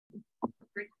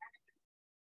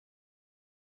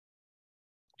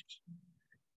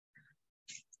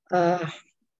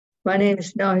My name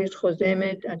is Nahid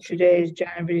Khozemet, and today is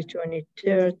January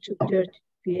 23rd, 2:30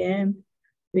 p.m.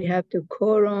 We have the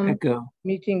quorum.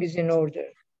 Meeting is in order.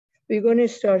 We're going to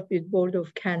start with Board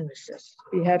of Canvassers.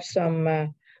 We have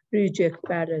some reject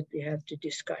ballot we have to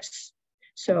discuss.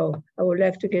 So I would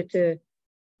like to get a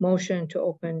motion to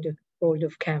open the Board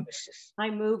of Canvassers. I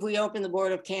move we open the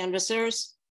Board of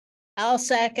Canvassers. I'll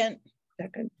second.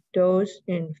 Second. Those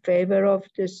in favor of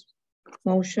this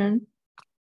motion?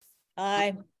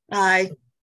 Aye. Aye.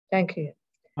 Thank you.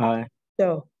 Aye.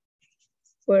 So,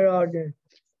 where are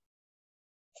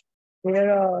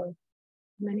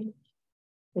many?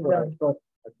 So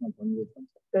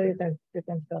you can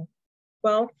tell.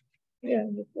 12? Yeah,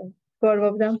 12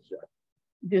 of them?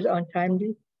 Just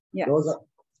untimely? Yes. Can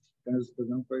I just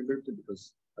present very briefly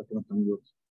because I cannot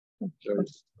unmute.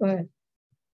 Go ahead.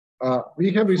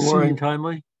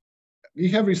 We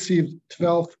have received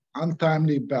 12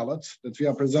 untimely ballots that we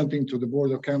are presenting to the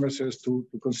Board of Canvassers to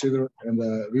consider and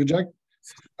reject.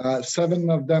 7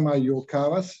 of them are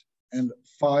Yulkavas and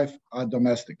 5 are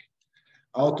domestic.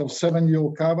 Out of 7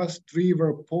 Yulkavas, 3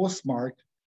 were postmarked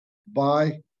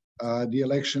by the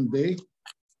election day,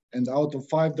 and out of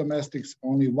 5 domestics,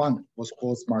 only 1 was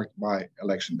postmarked by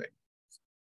election day.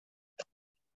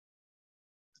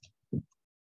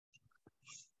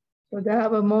 So they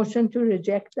have a motion to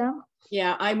reject them?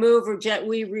 Yeah, I move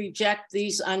we reject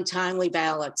these untimely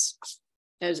ballots.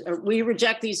 We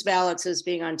reject these ballots as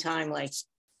being untimely.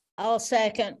 I'll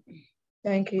second.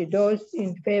 Thank you. Those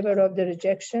in favor of the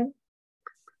rejection?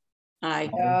 Aye.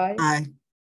 Aye. Aye.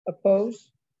 Opposed?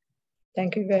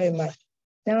 Thank you very much.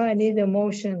 Now I need a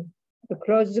motion to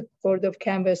close the Board of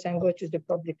Canvass and go to the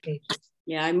public meeting.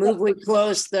 Yeah, I move we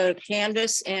close the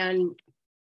canvass and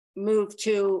move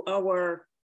to our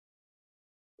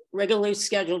regularly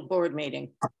scheduled board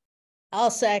meeting. I'll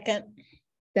second.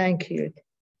 Thank you.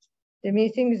 The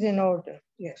meeting is in order.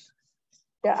 Yes.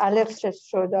 Yeah, Alex just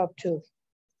showed up too.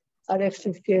 Alex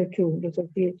is here too because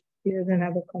he doesn't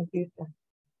have a computer.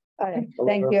 All right.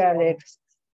 Thank you, Alex.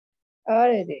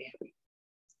 Alrighty.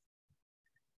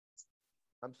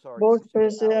 I'm sorry. Board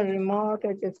president remark.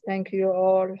 I just thank you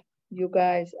all, you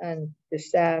guys and the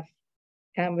staff,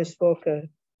 canvas worker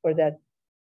for that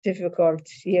difficult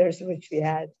years which we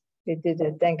had. We did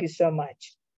it. Thank you so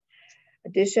much.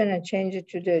 Addition and change it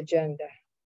to the agenda.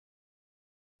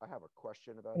 I have a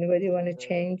question about. Anybody want to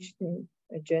change the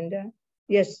agenda?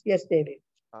 Yes, David.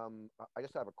 I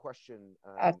just have a question.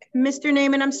 Mr.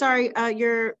 Naaman, I'm sorry,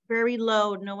 you're very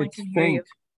low. No one can hear you.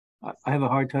 I have a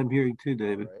hard time hearing too,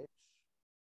 David. Right.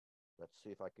 Let's see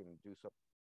if I can do something.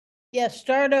 Yes,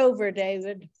 start over,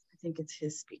 David. I think it's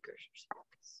his speakers.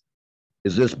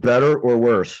 Is this better or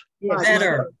worse? Yes.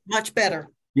 Better, much better.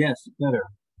 Yes, better.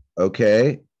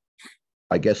 Okay.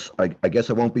 I guess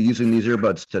I won't be using these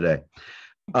earbuds today.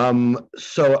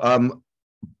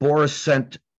 Boris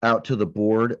sent out to the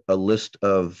board a list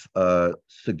of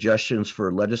suggestions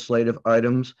for legislative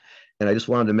items, and I just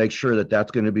wanted to make sure that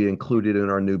that's going to be included in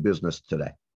our new business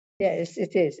today. Yes,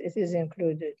 it is. It is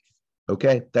included.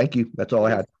 Okay, thank you. That's all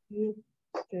I had. Do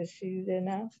you see there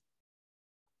now?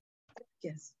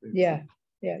 Yes. Yeah,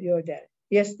 you're there.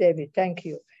 Yes, David, thank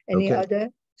you. Any other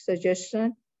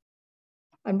suggestion?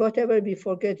 And whatever we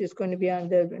forget is going to be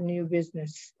under new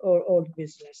business or old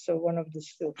business. So one of the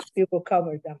two, we will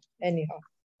cover them anyhow.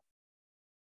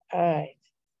 All right.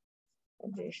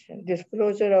 Addition.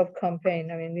 Disclosure of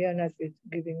campaign. I mean, we are not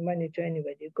giving money to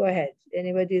anybody. Go ahead.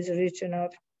 Anybody is rich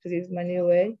enough to give money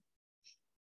away?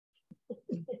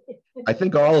 I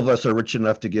think all of us are rich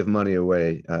enough to give money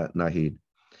away, Nahid.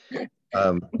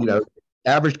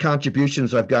 Average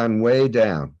contributions have gone way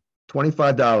down.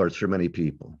 $25 for many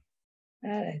people.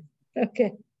 All right.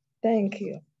 Okay. Thank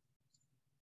you.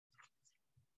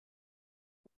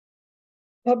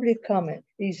 Public comment,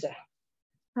 Lisa.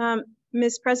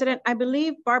 Ms. President, I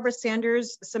believe Barbara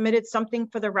Sanders submitted something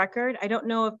for the record. I don't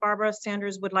know if Barbara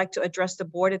Sanders would like to address the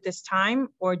board at this time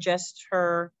or just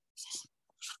her.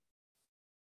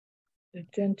 The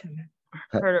gentleman.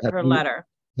 Her letter.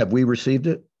 Have we received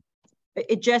it?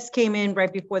 It just came in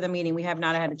right before the meeting. We have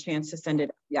not had a chance to send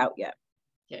it out yet.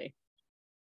 Okay.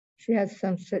 She has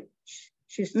some.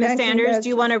 She's Ms. Sanders, do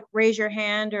you want to raise your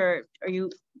hand, or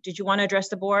did you want to address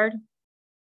the board?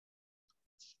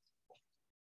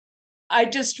 I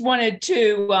just wanted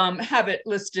to have it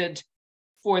listed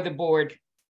for the board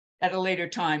at a later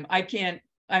time.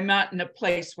 I'm not in a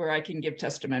place where I can give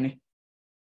testimony.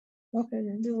 Okay,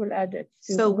 then we will add it.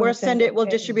 So we'll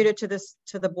distribute it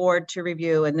to the board to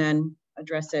review and then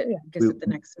address it, I guess, at the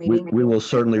next meeting. We will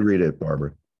certainly read it,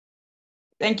 Barbara.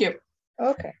 Thank you.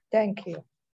 Okay, thank you.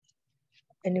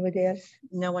 Anybody else?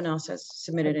 No one else has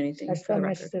submitted anything I for saw the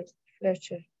record. Mr.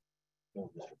 Fletcher.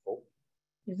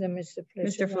 Is it Mr.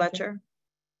 Fletcher? Mr. Fletcher.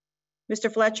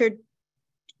 Mr. Fletcher,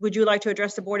 would you like to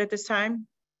address the board at this time?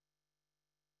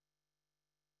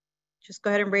 Just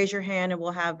go ahead and raise your hand and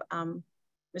we'll have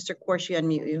Mr. Corsi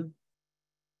unmute you.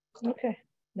 Okay,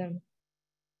 then.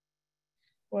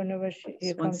 Whenever he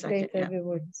Just 1 comes second, later, yeah. we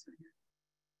would.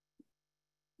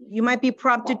 You might be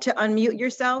prompted to unmute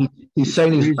yourself. He's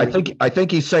saying, I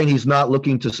think he's saying he's not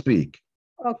looking to speak.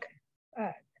 Okay, all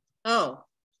right. Oh,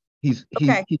 He's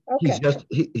Okay. just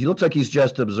he looks like he's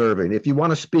just observing. If you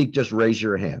want to speak, just raise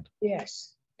your hand.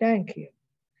 Yes, thank you.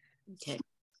 okay.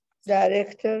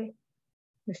 Director,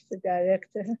 Mr.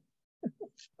 Director.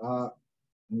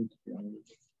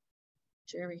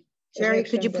 Jerry,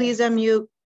 could you please unmute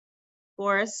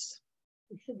Boris?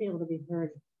 You should be able to be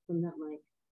heard from that mic.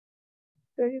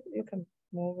 So you can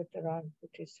move it around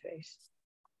with his face.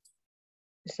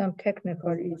 Some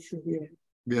technical issue here.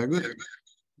 We are good.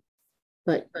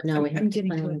 But now we have to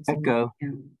silence him. Echo.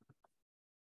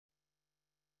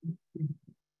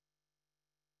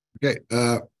 Okay,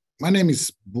 my name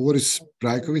is Boris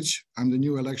Brajkovic. I'm the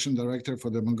new election director for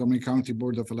the Montgomery County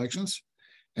Board of Elections.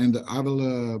 And I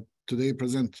will today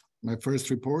present my first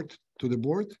report to the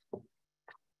board.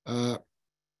 The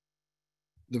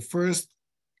first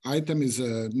item is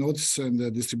a notice and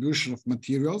the distribution of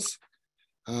materials.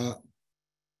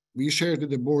 We shared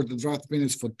with the board the draft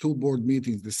minutes for 2 board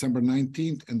meetings, December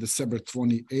 19th and December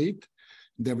 28th.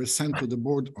 They were sent to the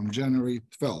board on January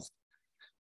 12th.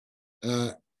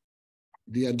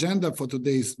 The agenda for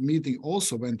today's meeting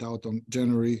also went out on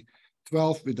January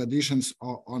 12th with additions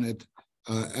on it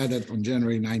added on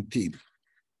January 19th.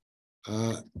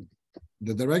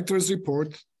 The director's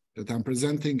report that I'm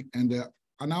presenting and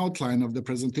an outline of the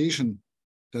presentation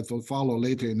that will follow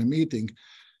later in the meeting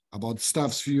about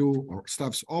staff's view or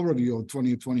staff's overview of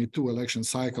 2022 election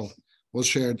cycle was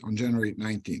shared on January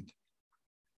 19th.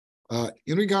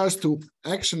 In regards to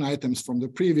action items from the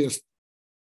previous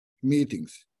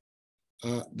meetings,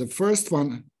 the first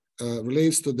one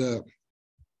relates to the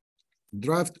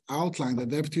draft outline the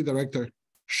deputy director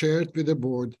shared with the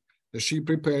board that she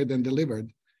prepared and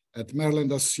delivered at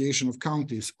Maryland Association of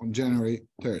Counties on January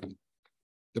 3rd.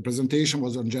 The presentation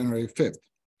was on January 5th.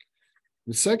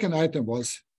 The second item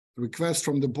was a request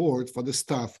from the board for the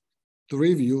staff to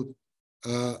review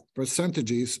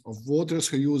percentages of voters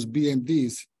who use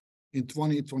BMDs in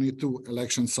 2022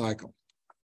 election cycle.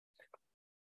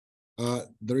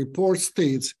 The report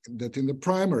states that in the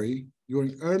primary,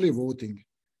 during early voting,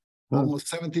 almost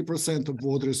 70% of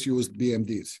voters used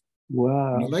BMDs.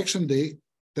 Wow. On election day,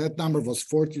 that number was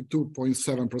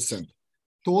 42.7%.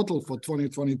 Total for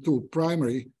 2022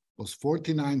 primary was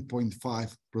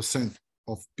 49.5%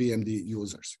 of BMD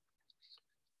users.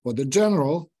 For the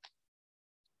general,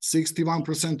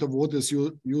 61% of voters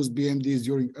used BMDs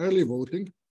during early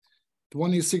voting,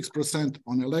 26%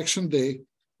 on election day,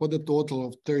 for the total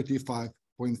of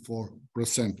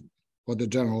 35.4% for the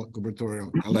general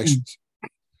gubernatorial elections.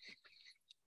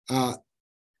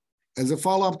 As a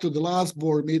follow-up to the last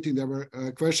board meeting, there were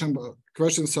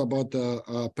questions about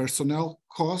personnel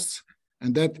costs,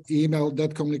 and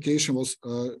that communication was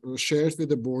shared with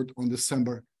the board on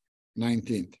December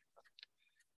 19th.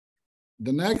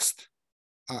 The next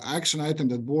action item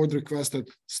that board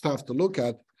requested staff to look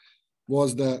at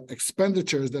was the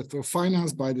expenditures that were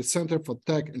financed by the Center for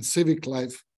Tech and Civic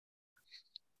Life.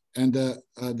 And the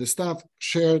staff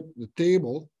shared the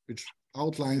table, which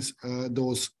outlines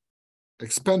those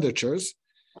expenditures,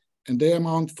 and they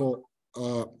amount for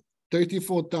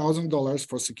 $34,000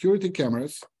 for security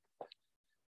cameras,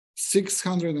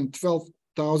 $612,000,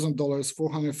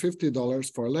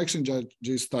 $450 for election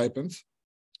judges stipends,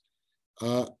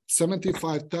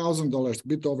 $75,000,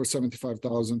 bit over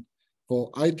 $75,000 for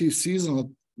IT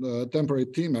seasonal temporary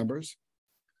team members,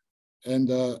 and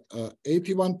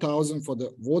 $81,000 for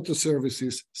the water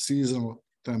services seasonal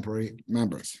temporary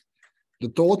members. The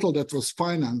total that was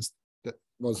financed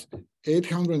was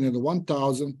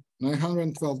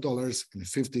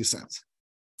 $801,912.50.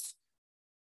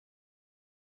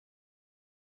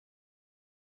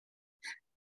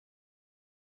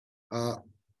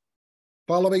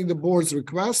 Following the board's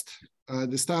request,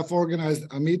 the staff organized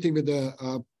a meeting with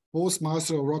the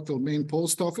postmaster of Rockville, Maine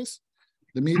Post Office.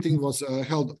 The meeting was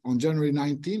held on January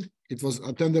 19th. It was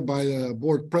attended by the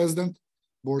board president,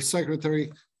 board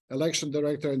secretary, election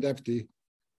director, and deputy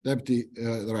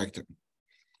director.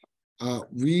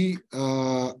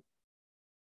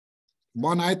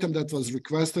 One item that was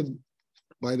requested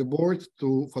by the board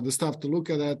for the staff to look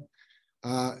at that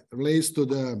relates to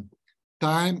the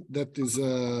time that is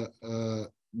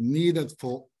needed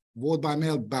for vote by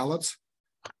mail ballots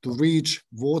to reach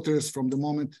voters from the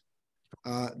moment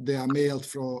they are mailed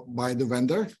by the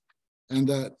vendor. And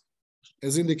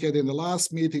as indicated in the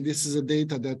last meeting, this is a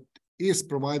data that is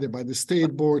provided by the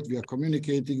state board. We are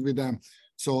communicating with them.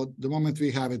 So the moment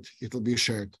we have it, it will be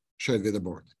shared with the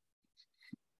board.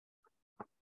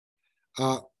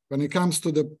 When it comes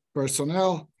to the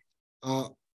personnel,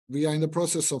 we are in the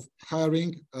process of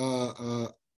hiring a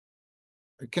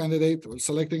candidate, or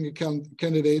selecting a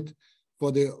candidate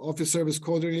for the office service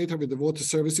coordinator with the voter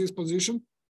services position.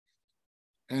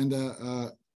 And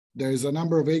there is a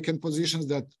number of vacant positions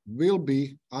that will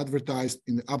be advertised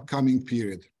in the upcoming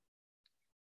period.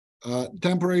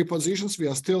 Temporary positions, we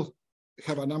are still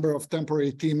have a number of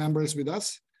temporary team members with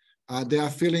us. They are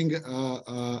filling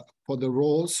for the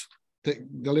roles,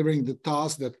 delivering the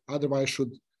tasks that otherwise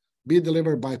should be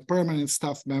delivered by permanent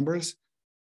staff members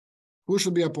who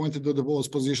should be appointed to those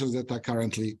positions that are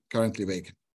currently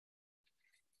vacant.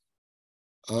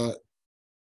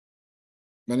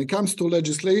 When it comes to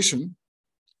legislation,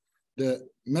 the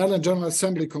Maryland General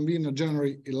Assembly convened on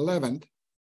January 11th,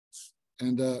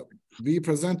 and we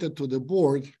presented to the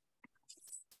board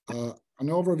an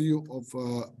overview of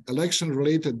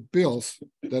election-related bills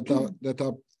that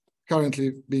are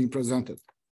currently being presented.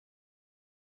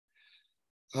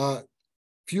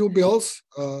 Few bills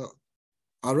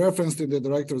are referenced in the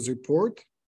director's report.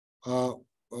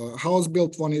 House Bill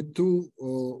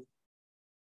 22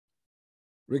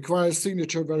 requires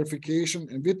signature verification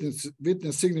and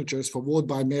witness signatures for vote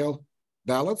by mail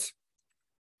ballots.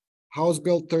 House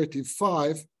Bill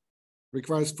 35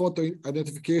 requires photo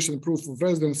identification and proof of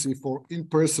residency for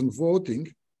in-person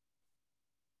voting.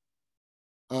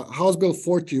 House Bill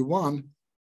 41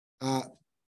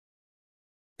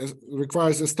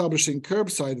 requires establishing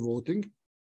curbside voting.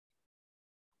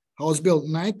 House Bill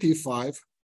 95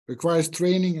 requires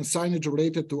training and signage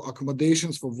related to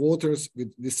accommodations for voters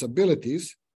with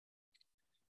disabilities.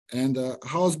 And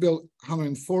House Bill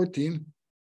 114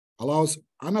 allows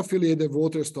unaffiliated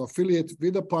voters to affiliate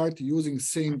with a party using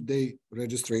same-day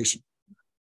registration.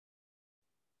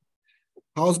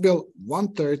 House Bill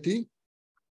 130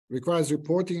 requires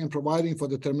reporting and providing for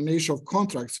the termination of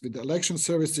contracts with election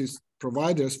services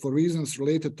providers for reasons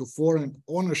related to foreign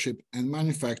ownership and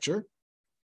manufacture,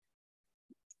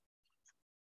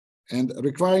 and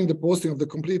requiring the posting of the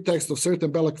complete text of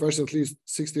certain ballot questions at least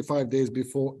 65 days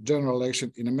before general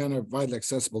election in a manner widely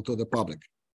accessible to the public.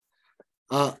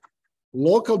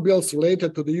 Local bills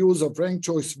related to the use of ranked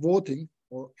choice voting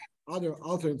or other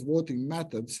alternate voting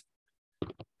methods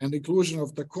and inclusion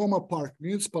of Tacoma Park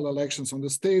municipal elections on the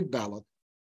state ballot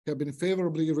have been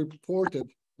favorably reported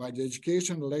by the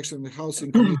Education, Election, and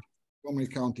Housing Committee, Montgomery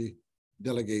County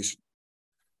delegation.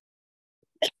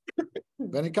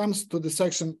 When it comes to the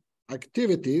section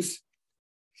activities,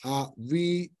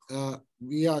 we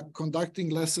are conducting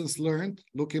lessons learned,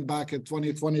 looking back at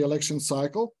 2020 election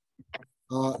cycle,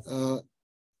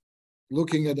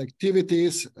 looking at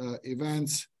activities,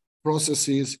 events,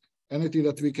 processes, anything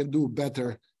that we can do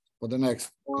better for the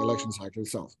next election cycle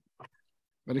itself.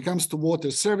 When it comes to water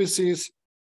services,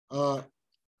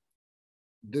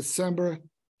 December,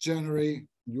 January,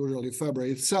 usually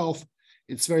February itself,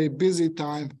 it's very busy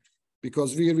time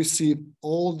because we receive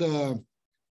all the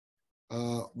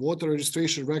voter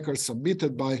registration records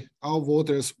submitted by our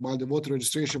voters while the voter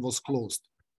registration was closed,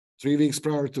 3 weeks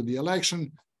prior to the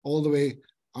election, all the way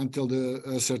until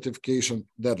the certification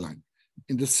deadline.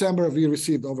 In December, we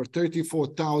received over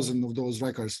 34,000 of those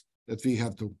records that we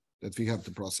have to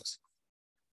process.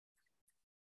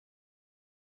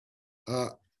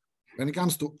 When it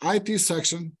comes to IT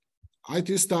section,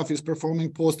 IT staff is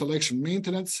performing post-election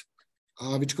maintenance,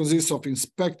 which consists of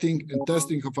inspecting and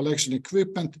testing of election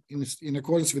equipment in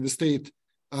accordance with the state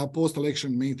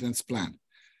post-election maintenance plan.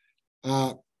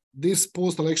 This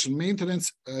post-election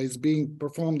maintenance is being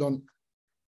performed on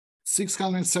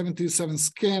 677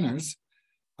 scanners,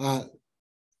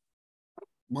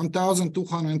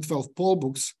 1,212 poll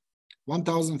books,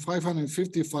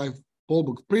 1,555 poll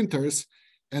book printers,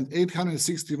 and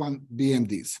 861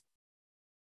 BMDs.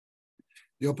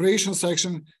 The operations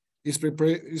section is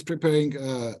preparing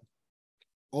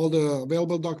all the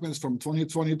available documents from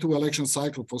 2022 election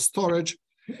cycle for storage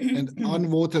and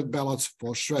unvoted ballots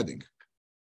for shredding.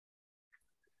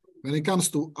 When it comes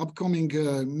to upcoming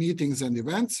meetings and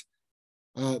events,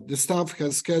 the staff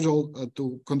has scheduled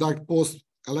to conduct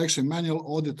post-election manual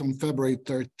audit on February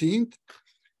 13th.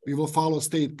 We will follow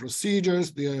state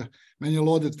procedures. The manual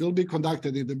audit will be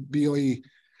conducted in the BOE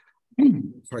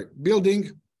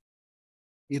building.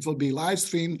 It will be live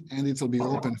streamed and it will be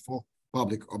open for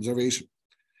public observation.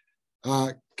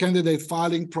 Candidate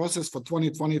filing process for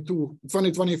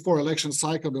 2024 election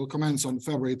cycle will commence on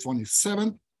February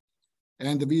 27th.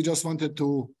 And we just wanted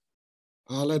to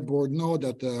let board know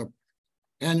that the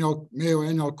Mayor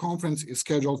Annual Conference is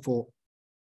scheduled for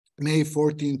May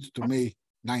 14th to May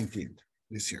 19th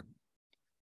this year.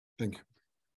 Thank you.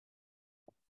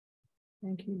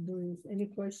 Thank you, Bruce. Any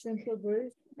questions for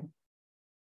Bruce?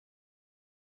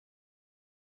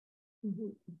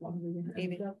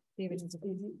 David,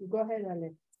 go ahead,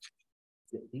 Alex.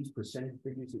 These percentage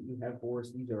figures that you have for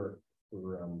us, these are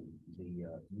for the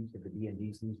use of the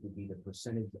DNDs. These would be the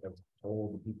percentage of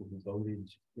all the people who voted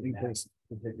in that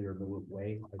particular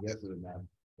way, I guess, in that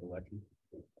election.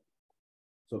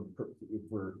 So if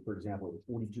we're, for example,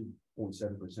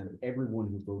 42.7% of everyone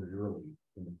who voted early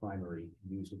in the primary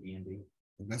used a DND.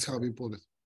 That's how we pulled it.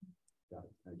 Got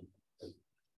it. Thank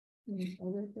you.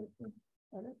 Other questions?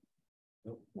 Other?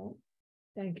 Nope. No.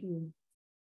 Thank you.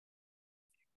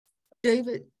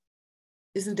 David,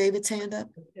 isn't David's hand up?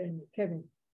 Kevin.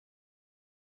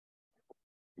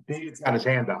 David's got his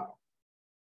hand up.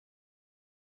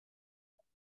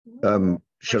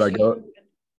 Should I go?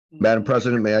 Madam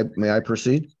President, may I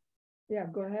proceed? Yeah,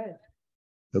 go ahead.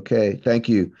 Okay, thank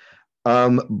you.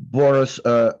 Boris,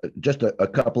 just a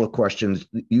couple of questions.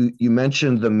 You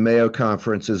mentioned the Mayo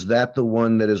conference. Is that the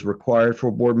one that is required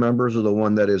for board members or the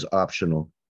one that is optional?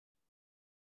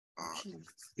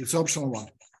 It's optional one.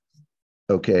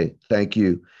 Okay, thank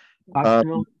you.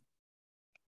 Optional?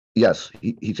 Yes,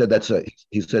 he said that's the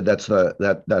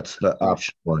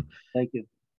option one. Thank you.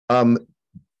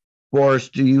 Boris,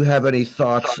 do you have any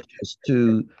thoughts as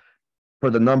to, for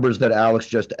the numbers that Alex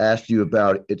just asked you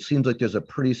about? It seems like there's a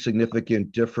pretty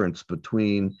significant difference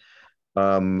between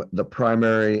the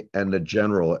primary and the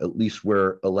general, at least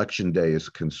where election day is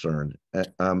concerned.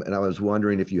 And I was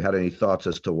wondering if you had any thoughts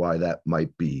as to why that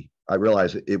might be. I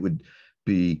realize it would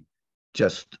be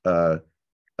just, we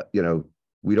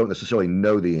don't necessarily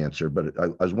know the answer, but I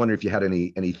was wondering if you had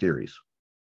any theories.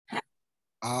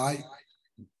 I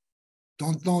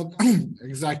don't know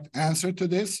exact answer to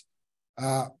this,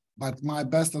 but my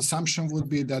best assumption would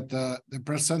be that the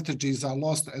percentages are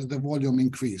lost as the volume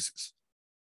increases.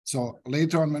 So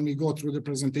later on, when we go through the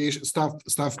presentation,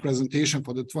 staff presentation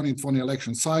for the 2020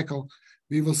 election cycle,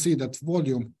 we will see that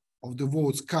volume of the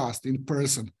votes cast in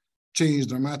person changed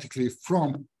dramatically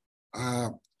from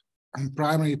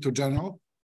primary to general,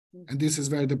 and this is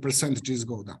where the percentages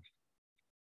go down.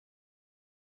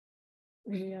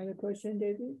 Any other question,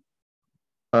 David?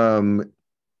 I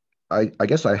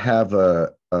guess I have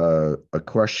a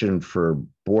question for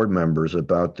board members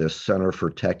about this Center for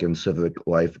Tech and Civic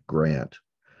Life grant,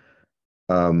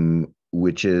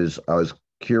 which is, I was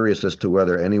curious as to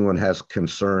whether anyone has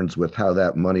concerns with how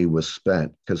that money was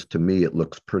spent, because to me it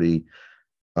looks pretty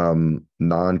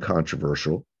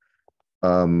non-controversial.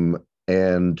 I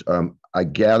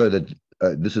gather that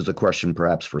this is a question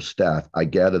perhaps for staff. I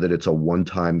gather that it's a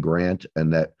one-time grant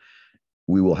and that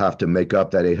we will have to make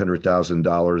up that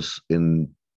 $800,000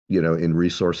 in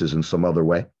resources in some other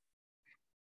way.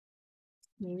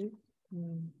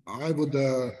 I would,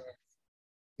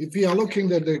 if we are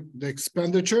looking at the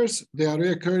expenditures, they are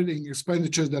recurring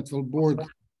expenditures that board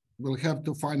will have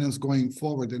to finance going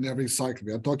forward in every cycle.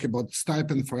 We are talking about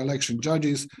stipend for election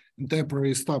judges and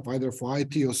temporary staff, either for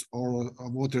IT or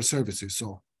water services.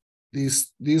 So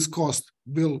these costs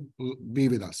will be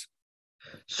with us.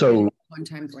 So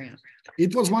One-time grant.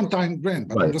 It was one-time grant,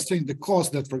 but right. I'm just saying the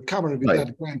costs that were covered with Right.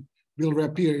 that grant will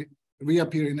reappear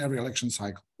in every election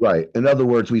cycle. right. In other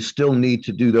words, we still need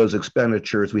to do those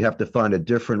expenditures. We have to find a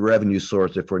different revenue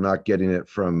source if we're not getting it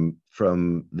from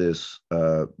this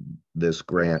this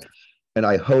grant. And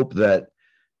I hope that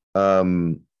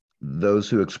those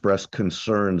who express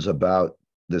concerns about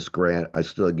this grant,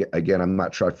 again, I'm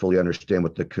not sure I fully understand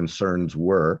what the concerns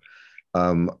were.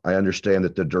 I understand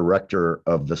that the director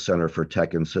of the Center for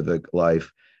Tech and Civic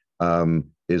Life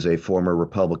is a former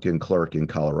Republican clerk in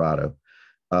Colorado.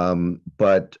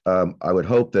 But I would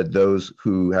hope that those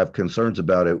who have concerns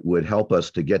about it would help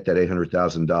us to get that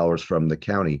 $800,000 from the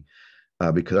county,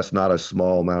 because that's not a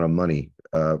small amount of money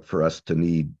for us to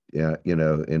need,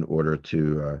 in order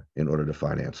to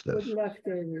finance this. Good luck,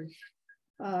 David.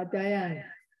 Diane.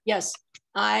 Yes,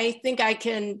 I think I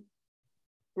can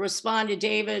respond to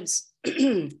David's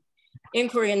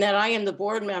inquiry in that I am the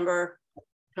board member,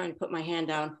 trying to put my hand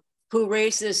down, who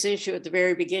raised this issue at the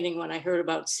very beginning when I heard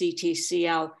about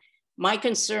CTCL. My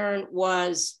concern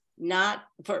was not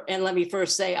for, and let me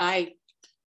first say, I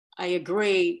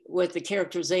agree with the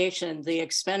characterization. The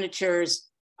expenditures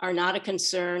are not a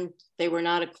concern. They were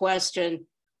not a question.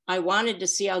 I wanted to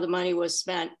see how the money was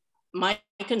spent. my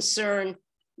concern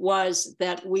was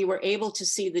that we were able to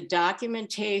see the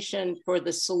documentation for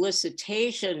the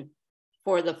solicitation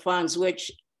for the funds,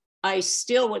 which I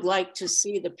still would like to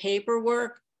see the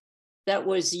paperwork that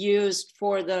was used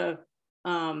for the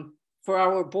for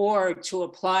our board to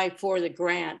apply for the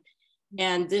grant.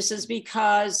 And this is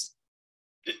because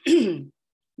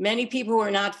many people who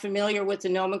are not familiar with the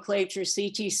nomenclature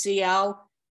CTCL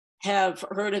have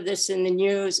heard of this in the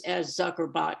news as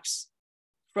Zuckerbucks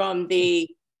from the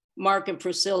Mark and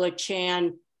Priscilla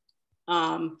Chan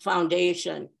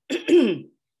Foundation.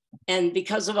 And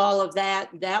because of all of that,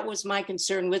 that was my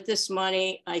concern with this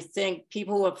money. I think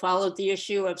people who have followed the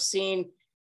issue have seen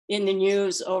in the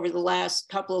news over the last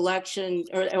couple elections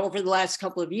or over the last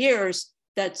couple of years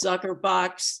that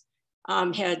Zuckerbucks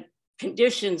had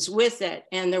conditions with it.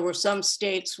 And there were some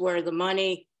states where the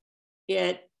money,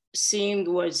 it seemed,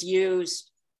 was used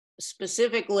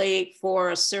specifically for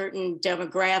a certain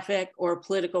demographic or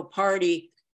political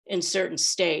party in certain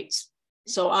states.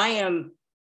 So I am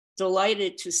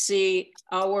delighted to see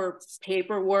our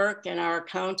paperwork and our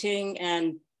accounting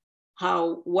and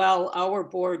how well our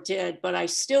board did, but I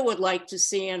still would like to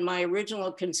see, and my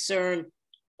original concern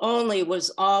only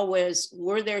was always,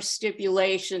 were there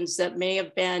stipulations that may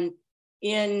have been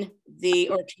in the,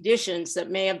 or conditions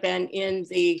that may have been in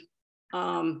the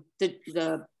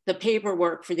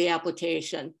paperwork for the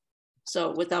application?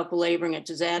 So without belaboring it,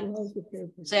 does that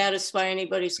satisfy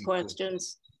anybody's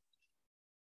questions?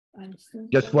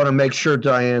 Just want to make sure,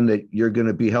 Diane, that you're going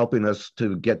to be helping us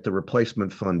to get the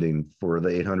replacement funding for the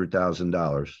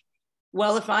 $800,000.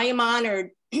 Well, if I am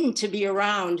honored to be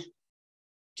around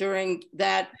during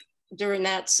that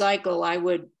cycle, I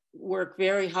would work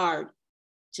very hard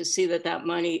to see that that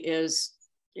money is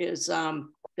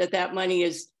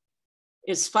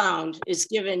found, is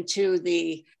given to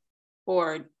the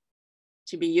board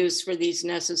to be used for these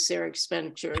necessary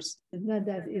expenditures. It's not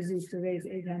that easy to raise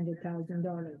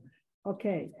 $800,000.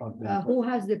 Okay, who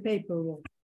has the paperwork?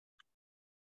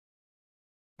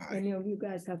 Any of you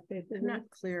guys have paperwork? I'm not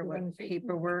clear what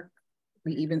paperwork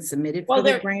we even submitted Well,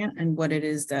 for the grant and what it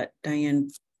is that Diane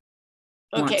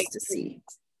wants to see.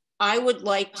 I would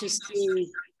like to see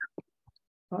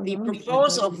the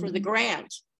proposal for the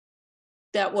grant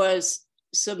that was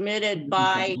submitted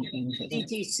by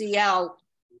CTCL.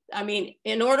 I mean,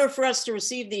 in order for us to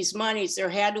receive these monies, there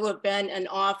had to have been an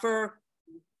offer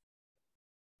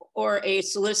or a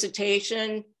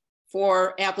solicitation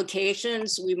for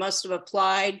applications. We must have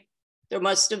applied. There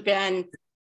must have been.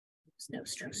 No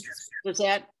stress. Was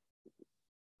that?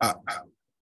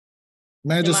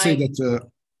 May I just say that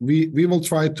we will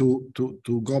try to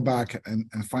go back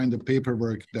and find the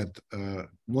paperwork that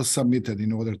was submitted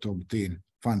in order to obtain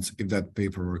funds, if that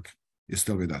paperwork is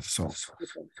still with us. So.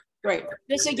 Right.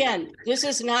 This again, this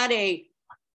is not a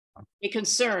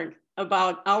concern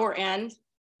about our end.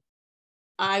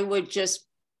 I would just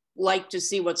like to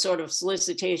see what sort of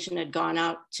solicitation had gone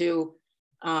out to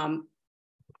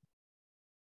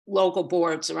local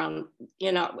boards around,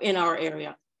 in our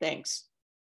area. Thanks.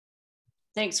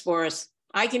 Thanks, Boris.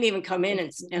 I can even come in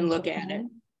and look at it.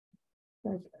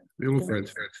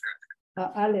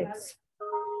 Alex.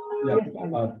 Yeah,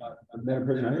 Madam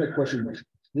President, I had a question.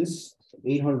 This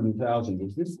 800,000,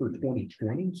 is this for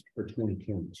 2020 or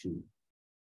 2022?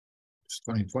 It's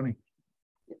 2020.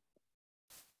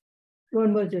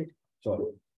 When was it?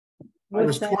 So it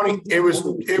was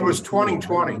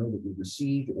 2020. We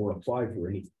received or applied for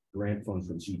any grant funds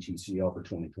from CTCL for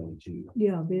 2022.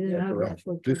 Yeah, we didn't have that.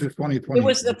 This is 2020. It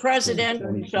was the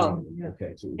presidential.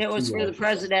 Okay, so it was for the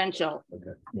presidential.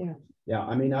 Okay. Yeah. Yeah,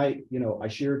 I mean, I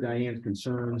share Diane's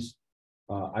concerns.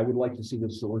 I would like to see the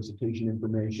solicitation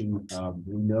information.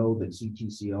 We know that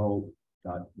CTCL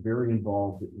got very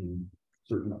involved in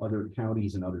certain other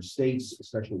counties and other states,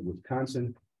 especially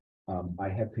Wisconsin. I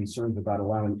have concerns about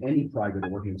allowing any private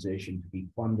organization to be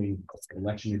funding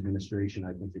election administration.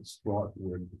 I think it's fraught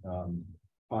with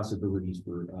possibilities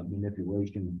for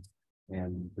manipulation,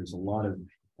 and there's a lot of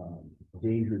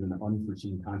dangers and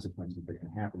unforeseen consequences that can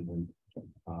happen when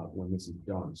this is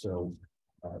done. So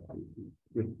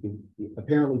if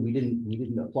apparently we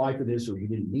didn't apply for this, or we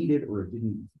didn't need it, or it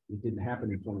didn't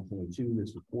happen in 2022.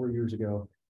 This was 4 years ago.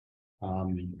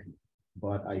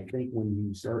 But I think when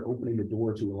you start opening the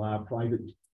door to allow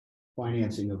private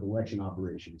financing of election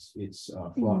operations, it's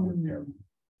fraught with peril.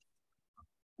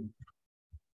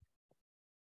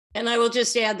 And I will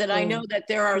just add that I know that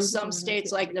there are some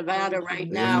states like Nevada right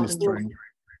now.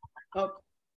 All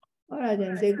right,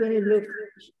 then they're going to look.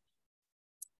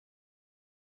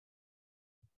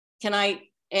 Can I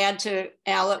add to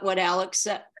what Alex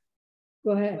said?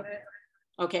 Go ahead.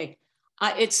 Okay.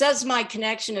 It says my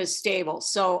connection is stable,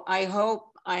 so I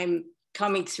hope I'm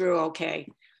coming through okay.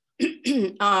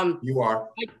 You are.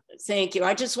 Thank you.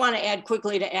 I just want to add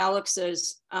quickly to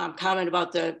Alex's comment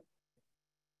about the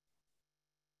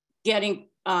getting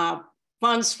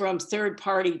funds from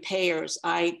third-party payers.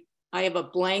 I have a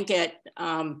blanket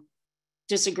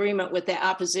disagreement with the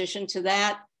opposition to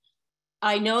that.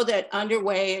 I know that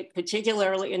underway,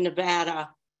 particularly in Nevada,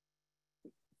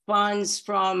 funds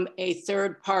from a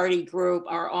third-party group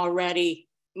are already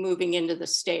moving into the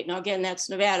state. Now, again, that's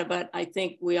Nevada, but I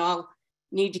think we all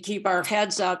need to keep our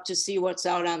heads up to see what's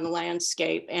out on the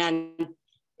landscape. And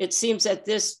it seems that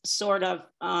this sort of,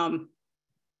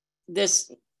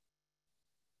 this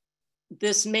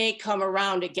may come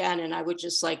around again, and I would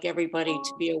just like everybody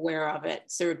to be aware of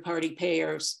it. Third-party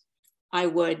payers, I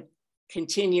would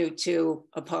continue to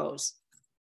oppose.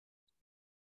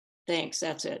 Thanks,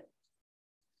 that's it.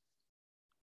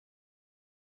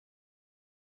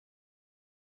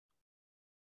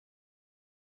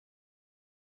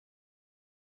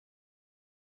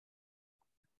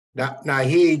 Now,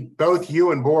 Naheed, both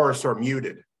you and Boris are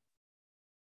muted.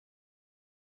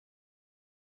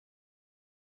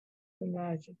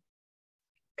 Imagine.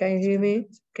 Can you hear me,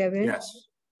 Kevin? Yes.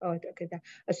 Oh, okay.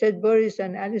 I said Boris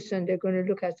and Allison, they're going to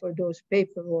look at for those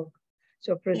paperwork.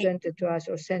 So present it to us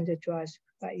or send it to us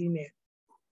by email.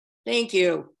 Thank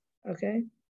you. Okay.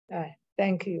 All right.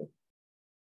 Thank you.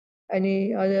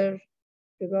 Any other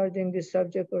regarding this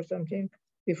subject or something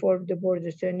before the board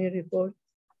attorney report?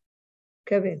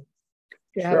 Kevin,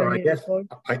 do you have any report?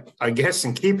 I guess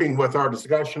in keeping with our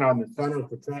discussion on the Center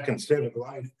for Tech and Civic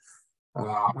Life,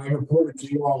 I reported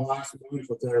to you all last month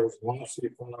that there was a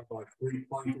lawsuit filed by 3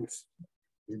 plaintiffs.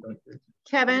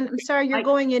 Kevin, I'm sorry, you're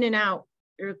going in and out.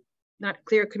 You're not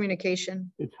clear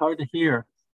communication. It's hard to hear.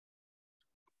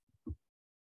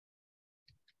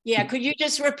 Yeah, could you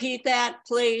just repeat that,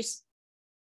 please?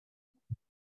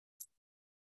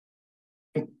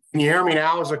 Can you hear me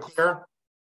now? Is it clear?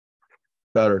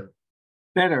 Better.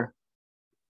 Better.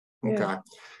 Okay. Yeah.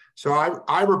 So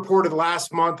I reported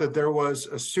last month that there was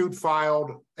a suit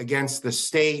filed against the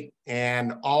state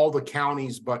and all the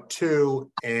counties but 2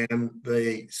 and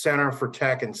the Center for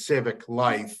Tech and Civic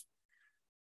Life.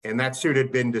 And that suit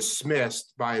had been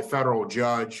dismissed by a federal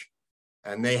judge,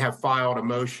 and they have filed a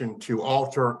motion to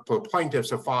alter, the plaintiffs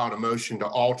have filed a motion to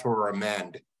alter or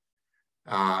amend.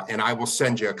 And I will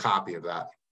send you a copy of that.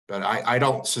 But I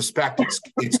don't suspect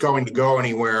it's going to go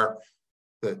anywhere.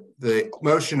 The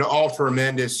motion to alter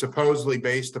amend is supposedly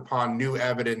based upon new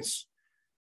evidence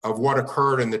of what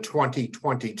occurred in the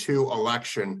 2022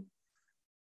 election,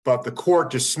 but the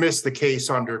court dismissed the case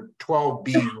under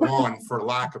 12B1 for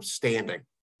lack of standing.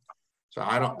 So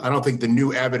I don't think the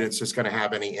new evidence is going to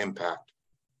have any impact.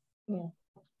 Yeah.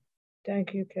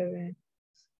 Thank you, Kevin.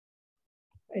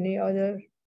 Any other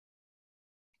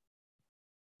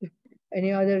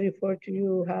report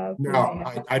you have? No,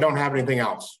 I don't have anything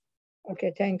else.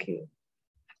 Okay, thank you.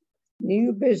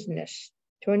 New business,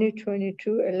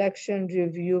 2022 election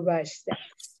review by staff.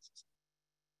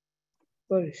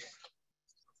 Boris.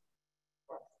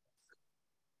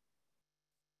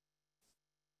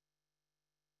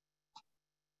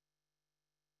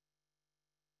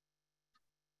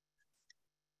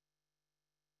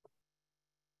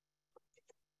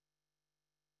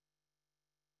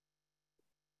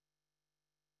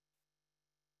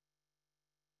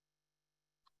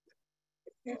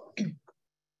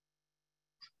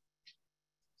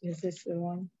 Is this the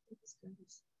one? Did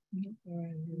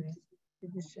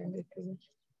you send it to me?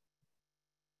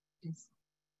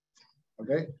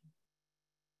 Okay.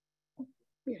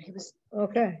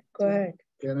 Okay, go ahead.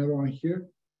 Can everyone hear?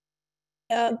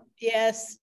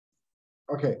 Yes.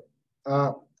 Okay.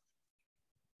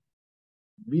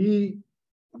 The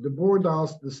board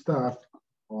asked the staff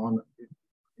in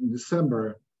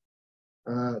December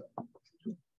to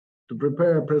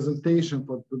prepare a presentation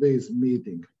for today's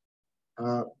meeting.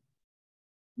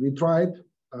 We tried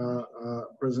a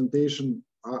presentation.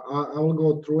 I will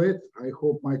go through it. I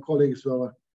hope my colleagues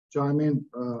will chime in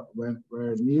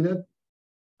where needed.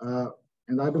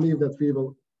 And I believe that we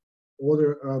will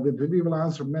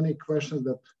answer many questions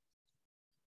that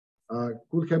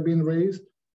could have been raised.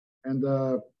 And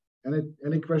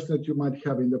any question that you might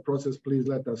have in the process, please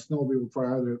let us know. We will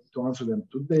try either to answer them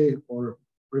today or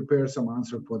prepare some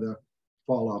answer for the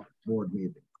follow-up board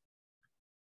meeting.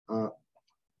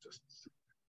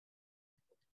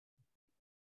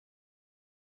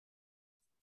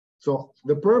 So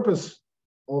the purpose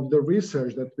of the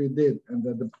research that we did and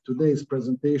today's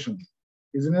presentation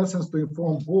is in essence to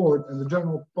inform board and the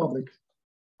general public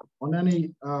on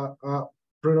any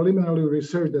preliminary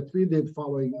research that we did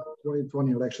following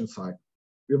 2020 election cycle.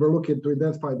 We were looking to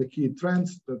identify the key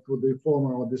trends that would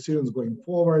inform our decisions going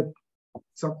forward,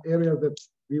 some areas that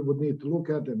we would need to look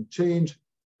at and change,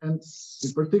 and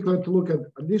in particular to look at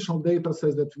additional data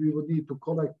sets that we would need to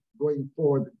collect going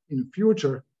forward in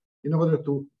future in order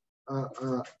to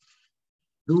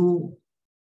do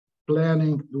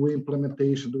planning, do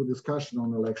implementation, do discussion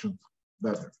on elections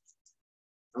better.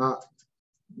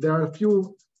 There are a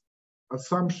few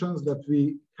assumptions that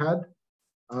we had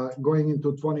going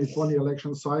into 2020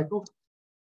 election cycle.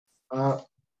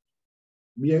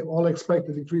 We all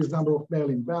expected increased number of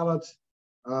mail-in ballots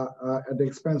at the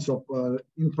expense of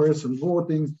in-person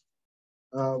voting.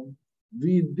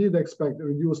 We did expect a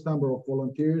reduced number of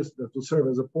volunteers to serve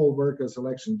as a poll workers,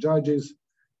 election judges,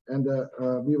 and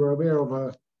we were aware of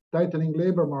a tightening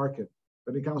labor market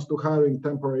when it comes to hiring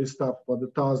temporary staff for the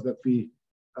tasks that we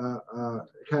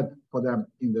had for them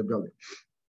in the building.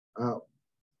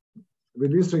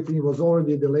 Redistricting was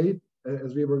already delayed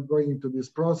as we were going into this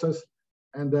process,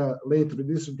 and late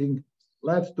redistricting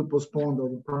led to postponement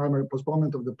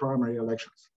of the primary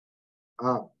elections.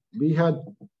 We had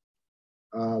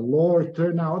lower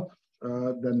turnout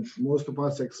than most of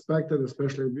us expected,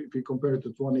 especially if we compare it to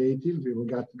 2018. We will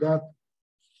get to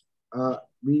that.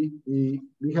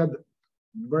 We had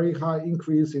very high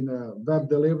increase in web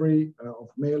delivery of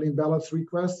mail-in ballots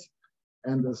requests,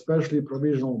 and especially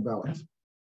provisional ballots.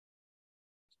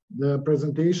 The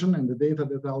presentation and the data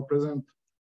that I'll present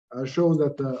shows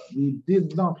that we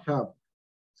did not have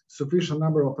sufficient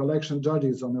number of election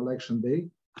judges on election day,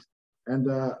 and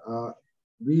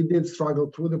we did struggle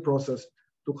through the process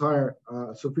to hire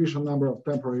a sufficient number of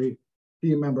temporary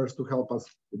team members to help us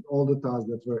with all the tasks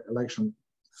that were election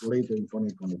later in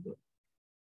 2022.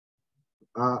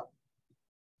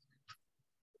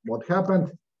 What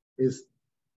happened is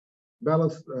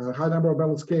ballots, high number of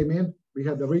ballots came in. We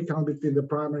had a recount between the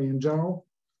primary and general.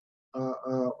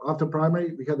 After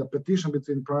primary, we had a petition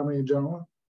between primary and general.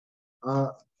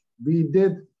 We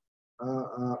did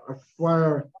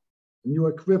acquire new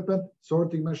equipment,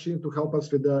 sorting machine to help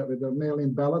us with the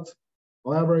mail-in ballots.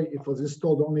 However, it was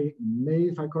installed only in May,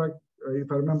 if I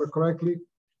remember correctly.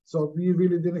 So we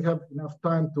really didn't have enough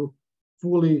time to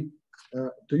fully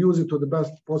to use it to the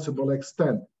best possible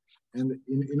extent, and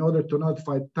in order to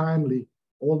notify timely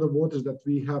all the voters that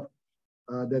we have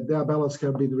that their ballots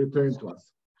have been returned to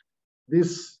us.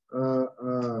 This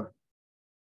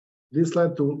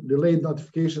led to delayed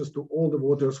notifications to all the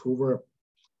voters who were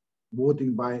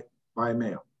voting by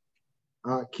mail.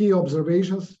 Key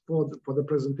observations for the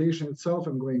presentation itself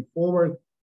and going forward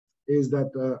is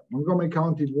that Montgomery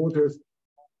County voters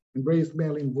embraced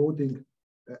mail-in voting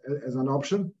as an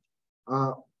option.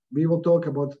 We will talk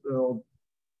about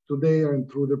today and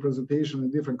through the presentation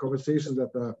and different conversations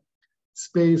that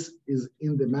space is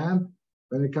in demand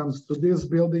when it comes to this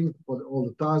building for all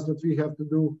the tasks that we have to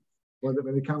do, when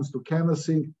it comes to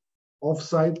canvassing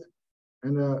off-site,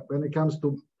 and when it comes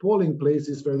to polling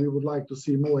places where we would like to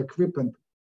see more equipment,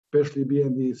 especially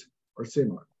BNDs or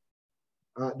similar.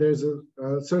 There's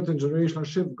a certain generational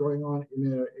shift going on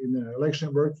in the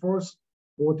election workforce,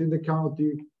 both in the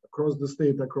county, across the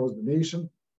state, across the nation.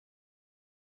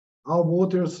 Our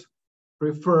voters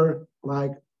prefer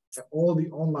like all the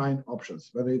online options,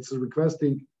 whether it's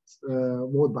requesting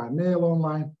vote by mail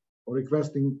online or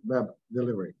requesting web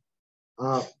delivery.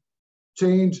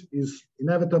 Change is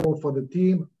inevitable for the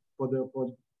team, for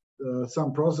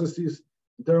some processes,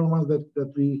 internal ones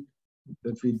that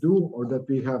we do or that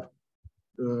we have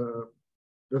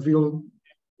that we'll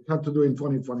have to do in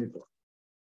 2024.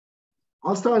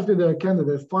 I'll start with the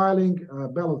candidate filing,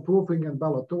 ballot proofing, and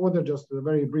ballot order. Just a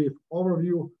very brief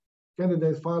overview.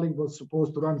 Candidate filing was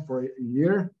supposed to run for a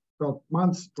year, 12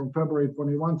 months, from February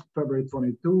 21 to February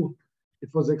 22. It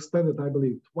was extended, I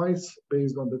believe, twice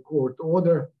based on the court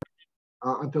order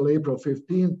until April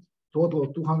 15th. Total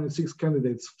of 206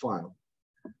 candidates filed.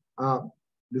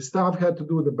 The staff had to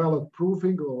do the ballot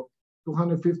proofing of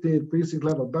 258 precinct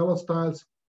level ballot styles.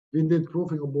 We did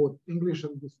proofing of both English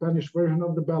and the Spanish version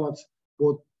of the ballots,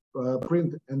 both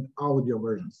print and audio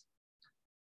versions.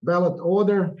 Ballot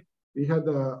order, we had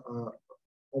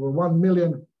over 1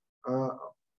 million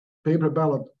paper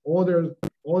ballot ordered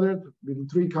with a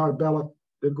 3-card ballot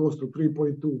that goes to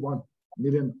 3.21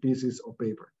 million pieces of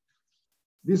paper.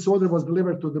 This order was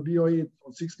delivered to the BOE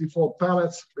on 64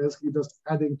 pallets, basically just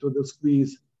adding to the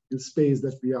squeeze in space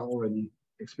that we are already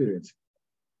experiencing.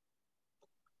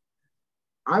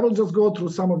 I will just go through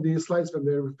some of these slides when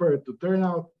they refer to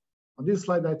turnout. On this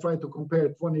slide, I try to compare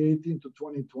 2018 to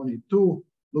 2022,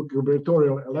 look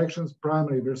gubernatorial elections,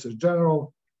 primary versus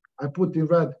general. I put in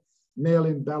red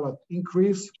mail-in ballot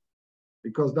increase,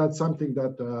 because that's something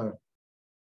that,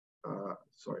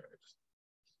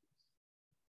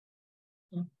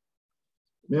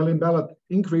 mail-in ballot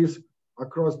increase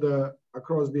across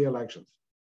the elections.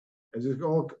 As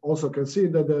you also can see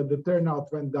that the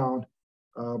turnout went down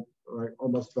like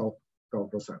almost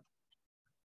 12%.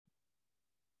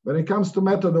 When it comes to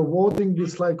method of voting,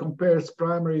 this slide compares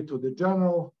primary to the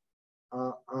general.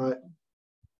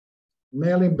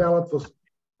 Mail-in ballot was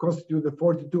constituted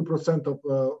 42% of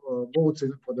votes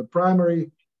for the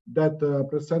primary. That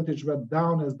percentage went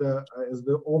down as the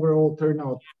overall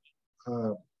turnout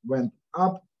went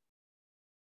up.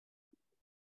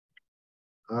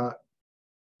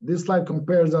 This slide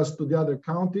compares us to the other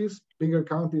counties, bigger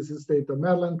counties in the state of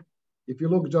Maryland. If you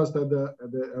look just at the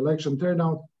election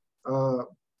turnout,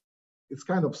 it's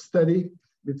kind of steady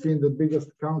between the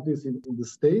biggest counties in the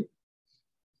state.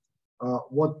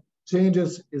 What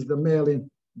changes is the mail-in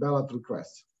ballot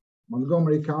requests.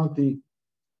 Montgomery County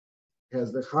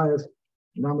has the highest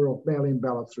number of mail-in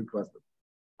ballots requested.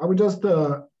 I would just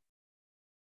a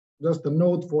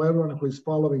note for everyone who is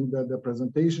following the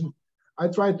presentation. I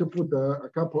tried to put a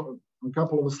couple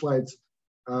of slides,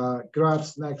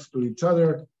 graphs next to each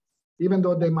other. Even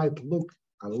though they might look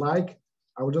alike,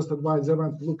 I would just advise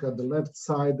everyone to look at the left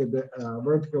side of the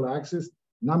vertical axis.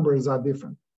 Numbers are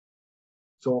different.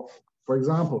 So, for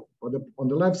example, on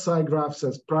the left side graph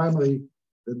says primary,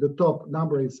 the top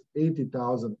number is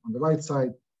 80,000. On the right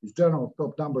side is general,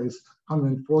 top number is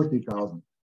 140,000.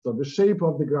 So the shape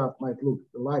of the graph might look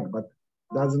alike, but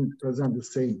doesn't present the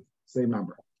same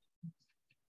number.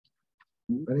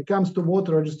 When it comes to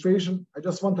voter registration, I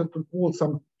just wanted to pull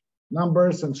some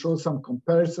numbers and show some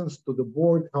comparisons to the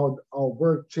board, how our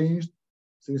work changed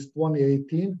since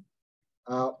 2018.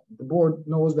 The board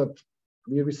knows that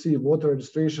we receive voter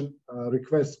registration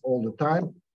requests all the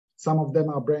time. Some of them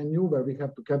are brand new, where we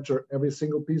have to capture every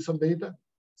single piece of data.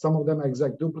 Some of them are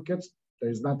exact duplicates. There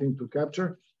is nothing to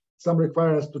capture. Some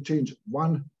require us to change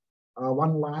one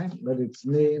line, whether it's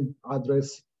name,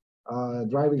 address,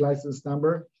 driving license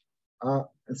number, and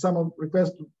some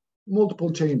request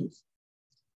multiple changes.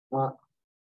 I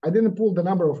didn't pull the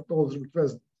number of those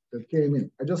requests that came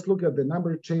in. I just look at the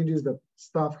number of changes that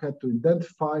staff had to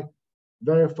identify,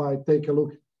 verify, take a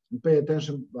look, and pay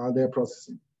attention while they're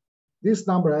processing. This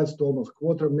number adds to almost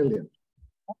 250,000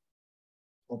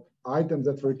 of items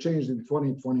that were changed in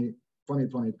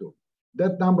 2022.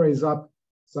 That number is up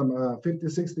some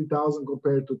 50,000-60,000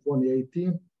 compared to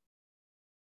 2018.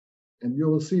 And you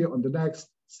will see on the next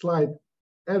slide,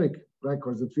 ERIC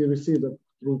records that we received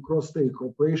through cross-state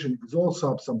cooperation is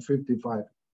also up some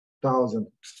 55,000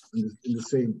 in the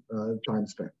same time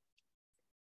span.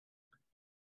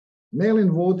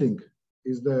 Mail-in voting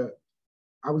is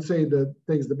I would say that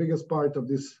takes the biggest part of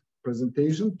this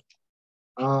presentation.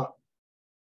 I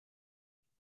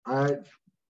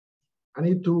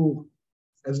need to,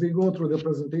 as we go through the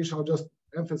presentation, I'll just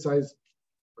emphasize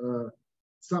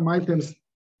some items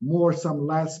more, some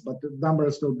less, but the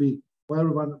numbers will be for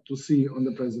everyone to see on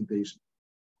the presentation.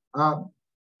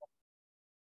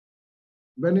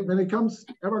 When it comes,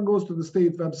 everyone goes to the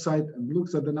state website and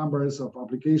looks at the numbers of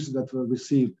applications that were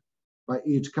received by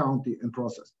each county and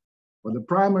processed. But the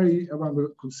primary,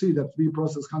 everyone could see that we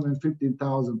processed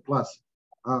 115,000 plus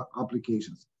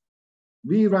applications.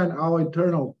 We ran our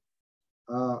internal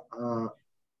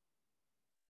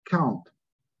count,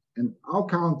 and our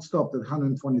count stopped at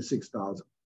 126,000.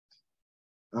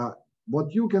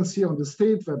 What you can see on the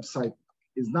state website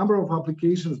is number of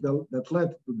applications that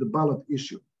led to the ballot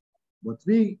issue.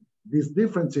 This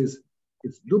difference is,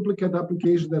 it's duplicate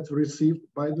applications that were received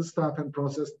by the staff and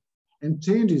processed, and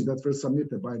changes that were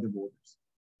submitted by the voters.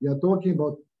 We are talking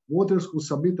about voters who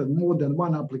submitted more than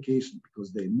one application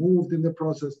because they moved in the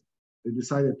process, they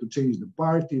decided to change the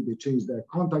party, they changed their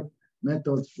contact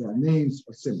methods, their names,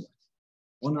 or similar.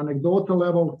 On anecdotal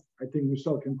level, I think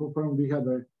Michelle can confirm we had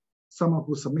someone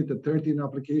who submitted 13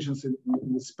 applications in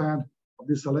the span of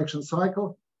this election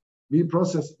cycle. We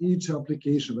process each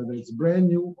application, whether it's brand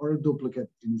new or a duplicate,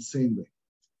 in the same way.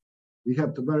 We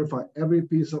have to verify every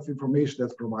piece of information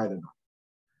that's provided.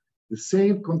 The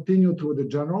same continued through the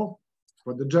general.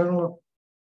 For the general,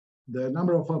 the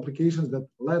number of applications that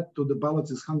led to the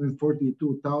ballots is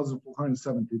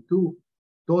 142,472.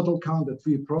 Total count that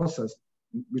we processed,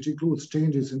 which includes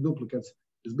changes in duplicates,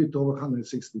 is a bit over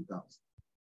 160,000.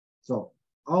 So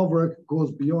our work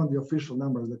goes beyond the official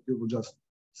numbers that you will just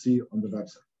see on the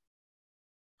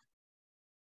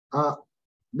website.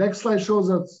 Next slide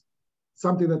shows us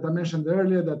something that I mentioned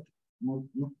earlier, that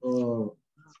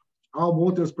our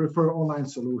voters prefer online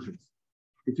solutions.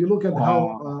 If you look at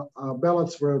how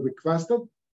ballots were requested,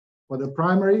 For the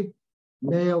primary,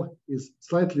 mail is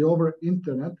slightly over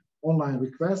internet online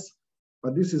requests,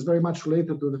 but this is very much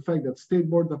related to the fact that State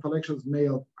Board of Elections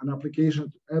mailed an application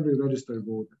to every registered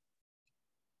voter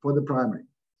for the primary.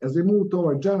 As we move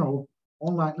toward general,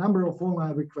 number of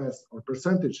online requests or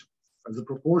percentage as a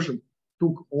proportion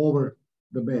took over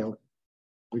the mail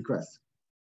requests.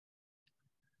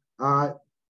 I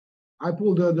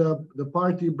pulled the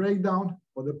party breakdown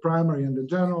for the primary and the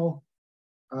general.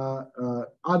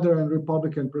 Other and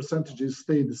Republican percentages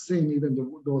stayed the same, even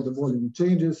though the volume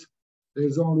changes.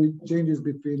 There's only changes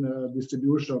between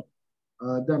distribution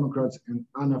of Democrats and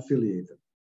unaffiliated,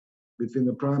 between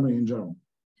the primary and general.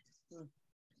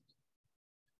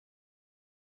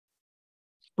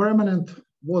 Permanent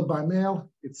vote by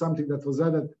mail, it's something that was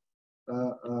added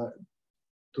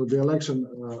to the election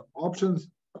options.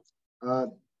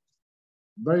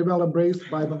 Very well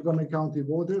embraced by Montgomery County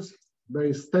voters,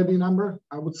 very steady number,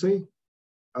 I would say.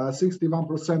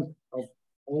 61% of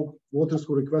all voters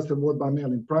who requested vote by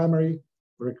mail in primary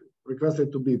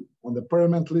requested to be on the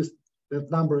permanent list. That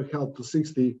number held to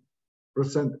 60%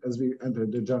 as we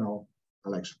entered the general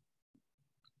election.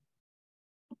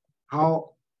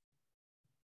 How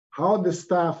the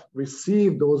staff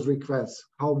received those requests,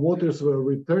 how voters were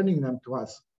returning them to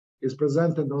us, is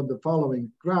presented on the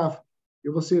following graph.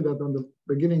 You will see that on the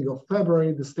beginning of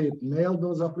February, the state mailed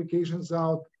those applications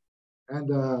out. And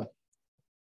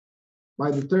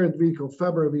by the third week of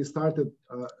February, we started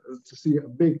to see a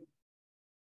big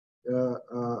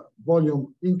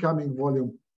incoming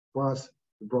volume for us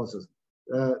to process.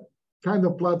 Kind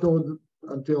of plateaued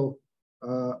until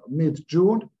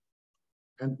mid-June,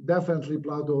 and definitely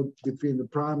plateaued between the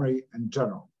primary and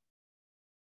general.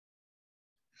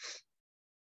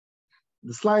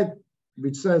 The slide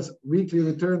which says weekly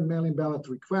return mail-in ballot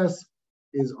requests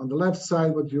is on the left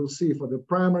side. What you'll see for the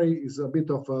primary is a bit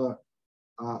of a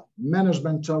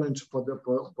management challenge for the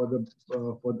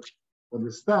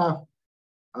staff.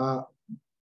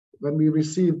 When we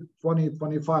received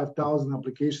 25,000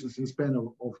 applications in span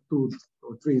of 2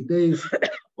 or 3 days,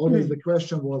 always the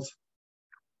question was,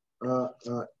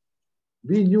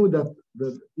 we knew that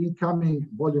the incoming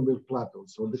volume will plateau.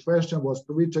 So the question was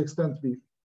to which extent we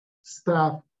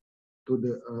staff to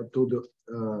the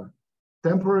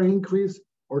temporary increase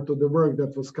or to the work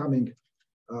that was coming,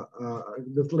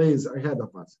 that lays ahead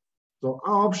of us. So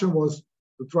our option was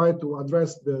to try to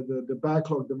address the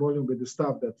backlog, the volume with the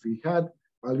staff that we had,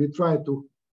 while we tried to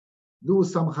do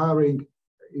some hiring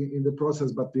in the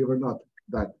process, but we were not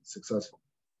that successful.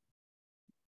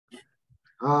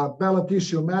 Ballot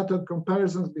issue method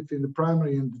comparisons between the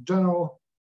primary and the general.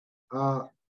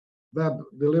 Web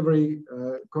delivery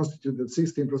constituted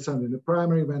 16% in the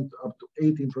primary, went up to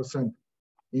 18%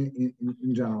 in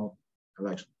general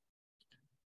election.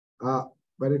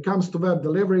 When it comes to web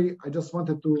delivery, I just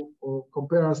wanted to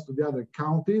compare us to the other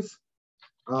counties.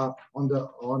 On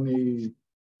the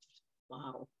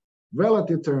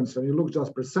relative terms, when you look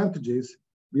just percentages,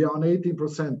 we are on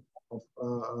 18% of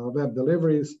web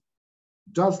deliveries,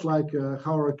 just like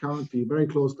Howard County, very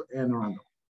close to Anne Arundel.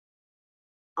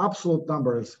 Absolute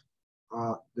numbers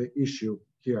are the issue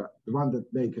here, the one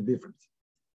that make a difference.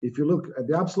 If you look at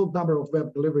the absolute number of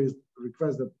web deliveries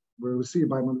requests that were received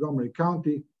by Montgomery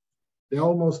County, they're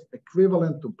almost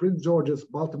equivalent to Prince George's,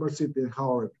 Baltimore City, and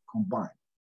Howard combined.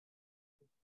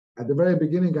 At the very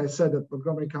beginning, I said that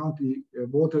Montgomery County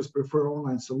voters prefer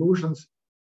online solutions.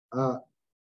 I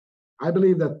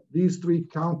believe that these 3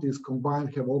 counties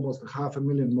combined have almost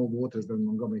 500,000 more voters than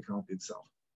Montgomery County itself.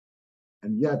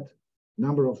 And yet,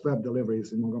 number of web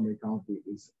deliveries in Montgomery County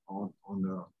is on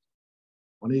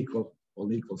equal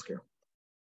scale.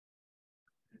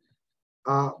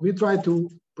 We try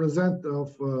to present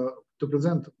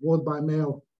vote by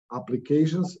mail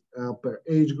applications per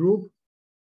age group,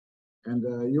 and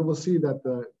you will see that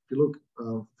if you look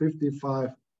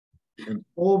 55 and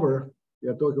over, we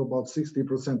are talking about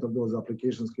 60% of those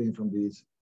applications came from these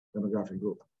demographic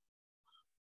group.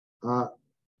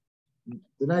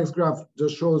 The next graph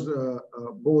just shows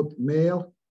both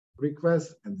mail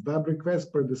requests and web requests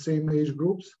per the same age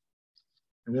groups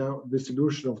and their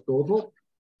distribution of total.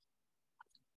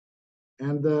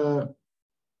 And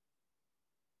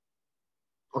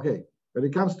okay, when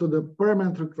it comes to the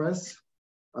permanent requests,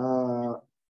 the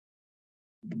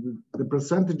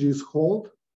percentages hold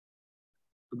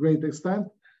to a great extent,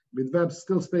 with web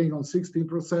still staying on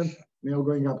 16%, mail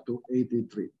going up to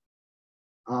 83%.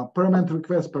 Permanent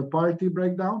requests per party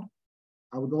breakdown.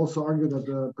 I would also argue that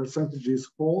the percentages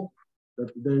hold,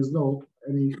 that there is no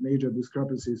any major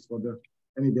discrepancies for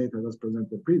any data that's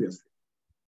presented previously.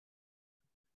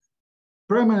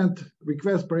 Permanent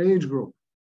requests per age group.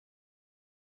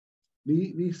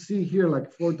 we see here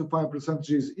like 4 to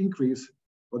 5% increase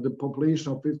for the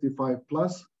population of 55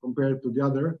 plus compared to the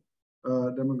other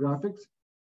demographics.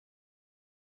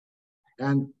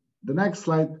 And the next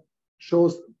slide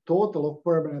shows total of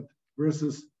permanent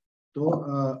versus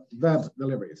web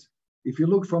deliveries. If you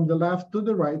look from the left to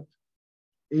the right,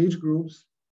 age groups,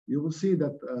 you will see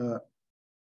that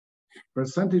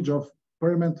percentage of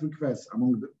permanent requests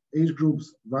among the age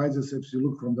groups rises if you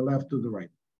look from the left to the right.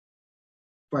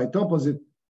 Quite opposite,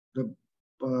 the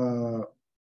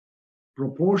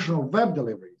proportion of web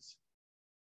deliveries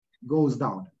goes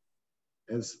down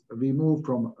as we move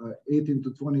from 18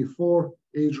 to 24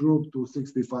 age group to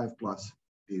 65 plus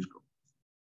age group.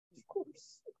 Of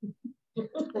course.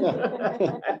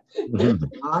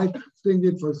 I think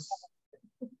it was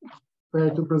fair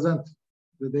to present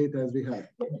the data as we have.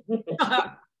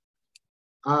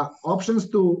 Options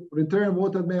to return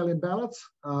voted mail-in ballots.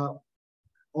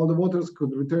 All the voters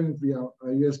could return it via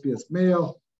USPS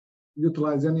mail,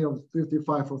 utilize any of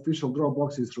 55 official drop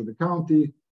boxes through the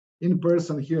county, in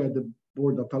person here at the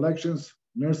Board of Elections,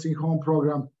 nursing home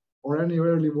program, or any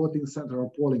early voting center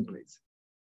or polling place.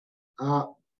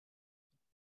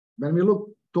 When we look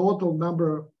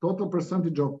total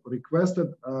percentage of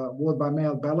requested vote by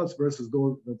mail ballots versus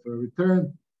those that were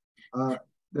returned,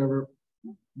 there were a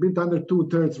bit under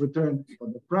 2/3 returned for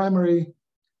the primary,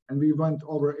 and we went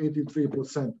over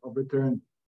 83% of return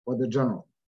for the general.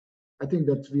 I think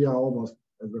that we are almost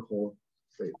at the whole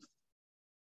state.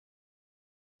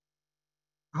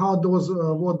 How those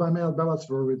vote by mail ballots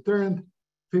were returned: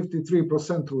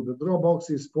 53% through the drop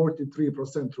boxes,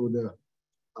 43% through the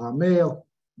mail.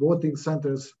 Voting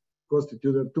centers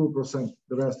constituted 2%.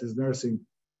 The rest is nursing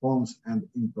homes and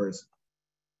in person.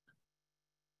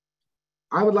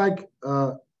 I would like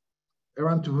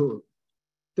everyone to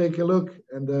take a look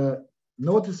and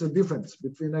notice the difference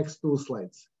between next two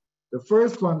slides. The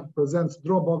first one presents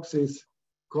drop boxes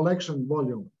collection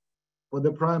volume for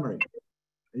the primary.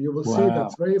 And you will see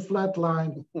that's very flat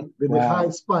line with a high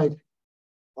spike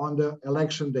on the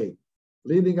election day,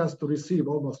 leading us to receive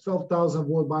almost 12,000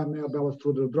 vote by mail ballots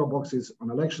through the drop boxes on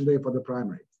election day for the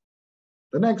primary.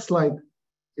 The next slide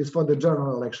is for the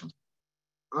general election.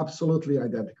 Absolutely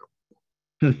identical.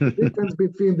 The difference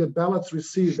between the ballots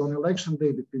received on election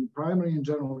day between primary and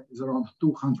general is around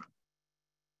 200.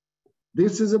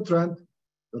 This is a trend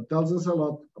that tells us a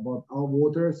lot about our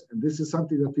voters, and this is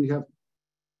something that we have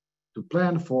to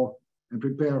plan for and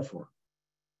prepare for.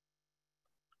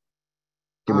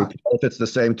 Can we tell if it's the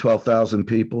same 12,000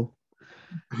 people?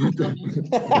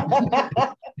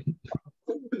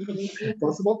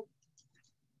 Possible?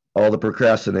 All the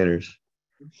procrastinators.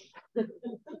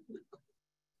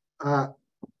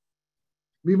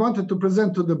 We wanted to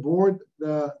present to the board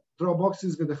the drop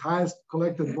boxes with the highest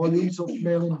collected volumes of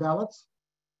mail-in ballots,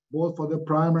 both for the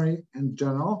primary and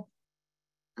general.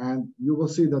 And you will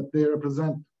see that they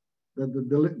represent that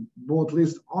the vote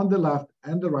list on the left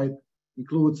and the right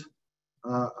includes,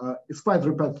 it's quite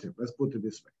repetitive, let's put it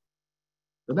this way.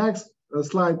 The next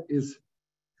slide is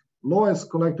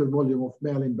lowest collected volume of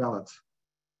mail-in ballots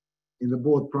in the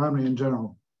both primary and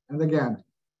general. And again,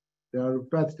 there are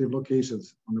repetitive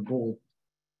locations on the both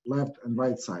left and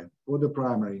right side for the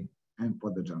primary and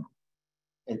for the general.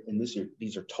 And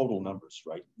these are total numbers,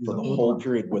 right? For the whole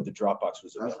period where the drop box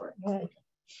was available. That's right.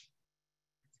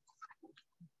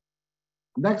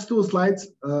 Next two slides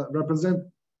represent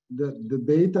the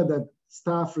data that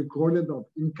staff recorded of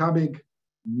incoming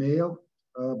mail,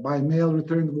 by mail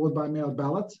returned vote by mail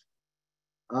ballots.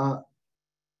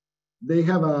 They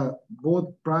have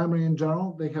both primary and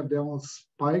general, they have their own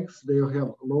spikes. They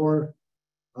have lower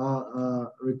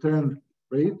return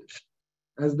rate.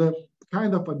 As the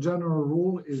kind of a general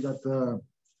rule is that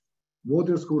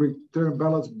voters who return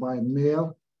ballots by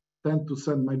mail tend to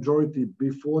send majority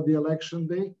before the election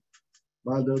day,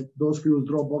 while those few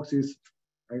drop boxes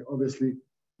obviously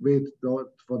wait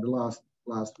for the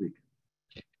last week.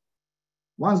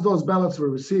 Once those ballots were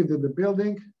received in the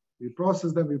building, we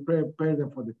process them, we prepare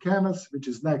them for the canvass, which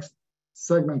is next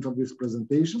segment of this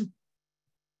presentation.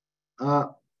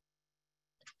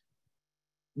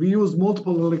 We used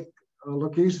multiple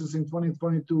locations in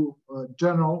 2022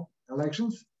 general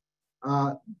elections.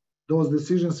 Those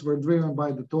decisions were driven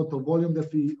by the total volume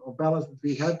of ballots that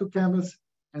we had to canvass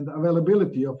and the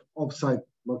availability of off-site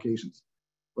locations.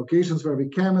 Locations where we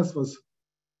canvassed was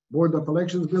Board of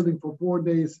Elections building for 4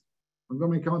 days,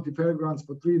 Montgomery County Fairgrounds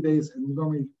for 3 days, and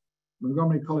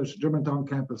Montgomery College Germantown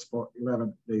campus for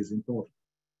 11 days in total.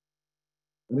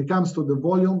 When it comes to the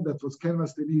volume that was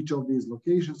canvassed in each of these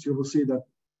locations, you will see that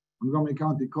Montgomery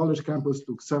County College campus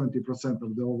took 70%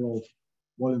 of the overall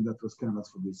volume that was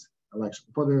canvassed for this election,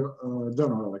 for the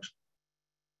general election.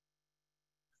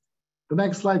 The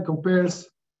next slide compares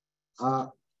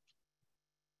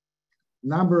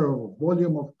number of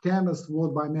volume of canvassed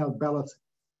vote by mail ballots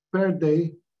per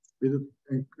day with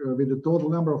the total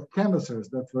number of canvassers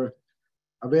that were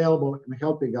available and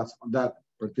helping us on that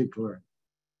particular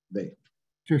day.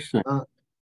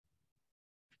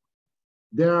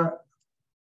 There are,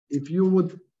 if you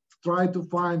would try to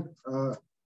find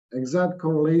exact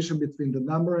correlation between the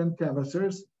number and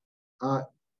canvassers,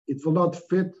 it will not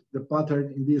fit the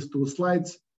pattern in these two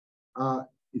slides.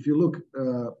 If you look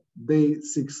day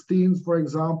 16, for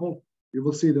example, you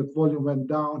will see that volume went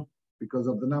down because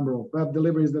of the number of web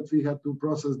deliveries that we had to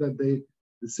process that day.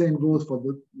 The same goes for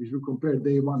if you compare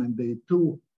day 1 and day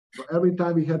 2. So every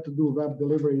time we had to do web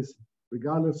deliveries,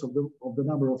 regardless of the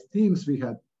number of teams we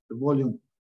had, the volume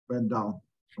went down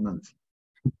tremendously.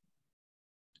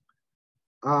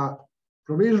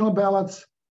 Provisional ballots,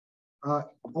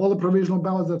 all the provisional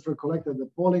ballots that were collected at the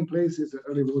polling places, the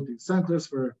early voting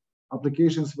centers, where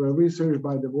applications were researched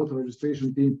by the voter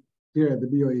registration team here at the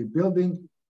BOE building.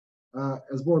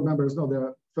 As board members know, there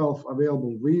are 12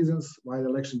 available reasons why the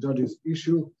election judges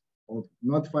issue or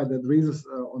notify the reasons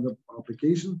on the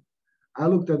application. I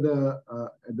looked at the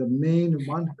main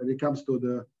one when it comes to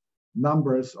the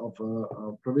numbers of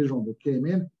provisional that came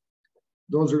in.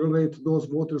 Those relate to those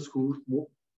voters who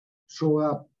show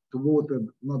up to vote at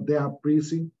not their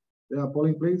precinct, their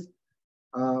polling place,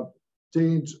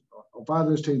 change of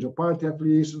address, change of party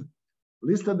affiliation,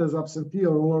 listed as absentee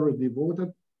or already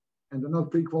voted, and are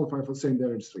not pre-qualified for same-day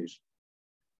registration.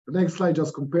 The next slide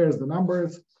just compares the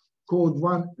numbers. Code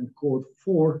 1 and code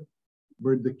 4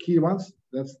 were the key ones.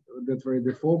 That's where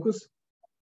they focus.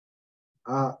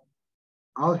 I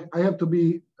have to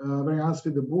be very honest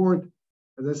with the board.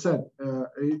 As I said,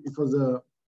 it was a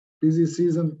busy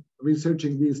season.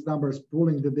 Researching these numbers,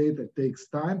 pulling the data takes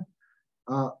time.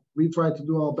 We try to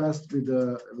do our best with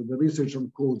the research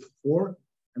on code 4,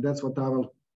 and that's what I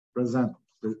will present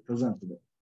today.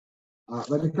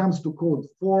 When it comes to code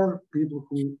 4, people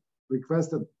who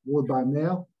requested vote by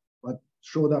mail but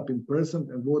showed up in person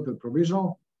and voted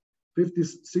provisional,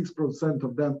 56%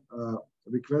 of them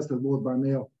requested vote by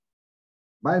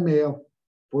mail,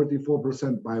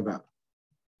 44% by web.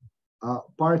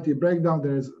 Party breakdown,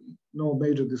 there is no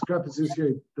major discrepancies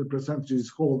here. The percentages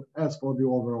hold as for the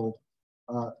overall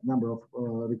number of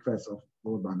requests of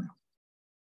vote by mail.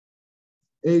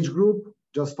 Age group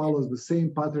just follows the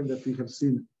same pattern that we have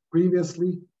seen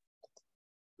previously.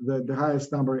 The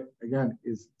highest number, again,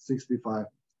 is 65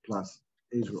 plus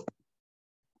age group.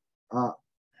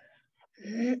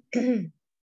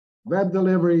 Web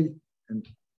delivery and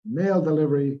mail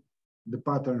delivery, the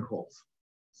pattern holds.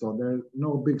 So there are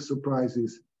no big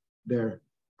surprises there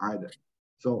either.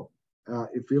 So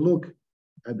if we look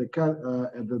at the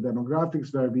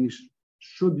demographics where we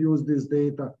should use this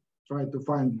data, try to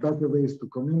find better ways to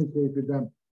communicate with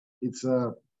them, it's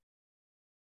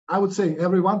I would say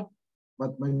everyone,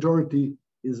 but majority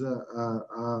is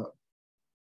I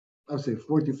would say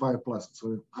 45 plus,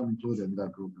 so I'm included in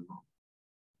that group as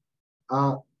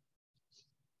well.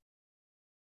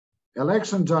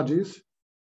 Election judges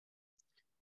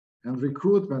and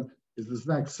recruitment is this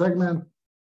next segment.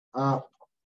 I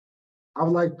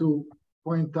would like to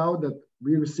point out that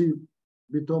we received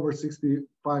a bit over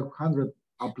 6,500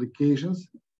 applications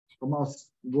from us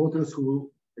voters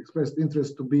who expressed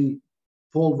interest to be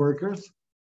poll workers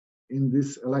in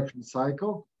this election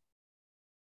cycle.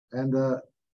 And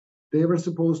they were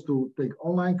supposed to take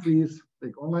online quiz,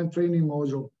 take online training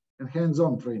module, and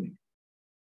hands-on training.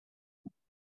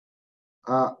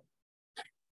 Out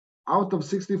of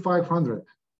 6,500,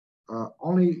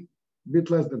 only a bit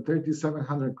less than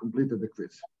 3,700 completed the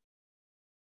quiz.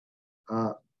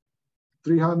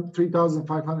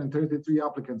 3,533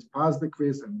 applicants passed the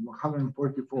quiz and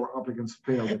 144 applicants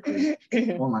failed the quiz,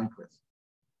 online quiz.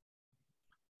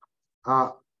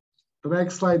 The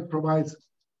next slide provides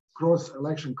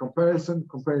cross-election comparison,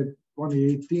 compared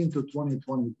 2018 to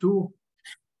 2022.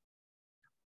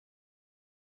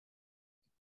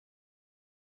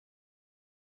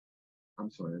 I'm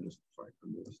sorry, I just tried to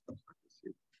do this stuff.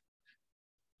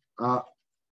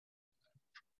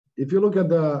 If you look at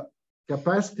the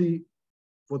capacity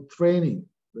for training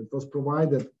that was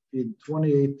provided in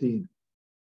 2018,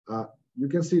 you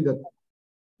can see that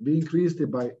we increased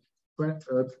it by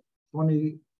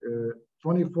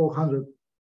 2,400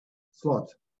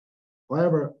 slots.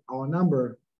 However, our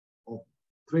number of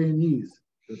trainees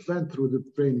that went through the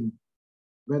training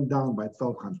went down by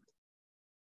 1,200.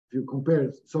 If you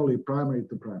compare solely primary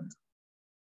to primary.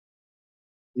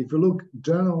 If you look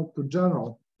general to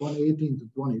general, 2018 to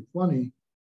 2020,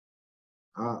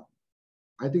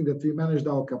 I think that we managed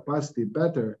our capacity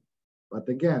better, but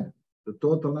again, the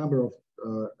total number of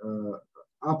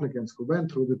applicants who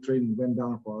went through the training went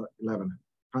down for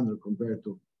 1,100 compared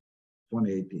to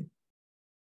 2018.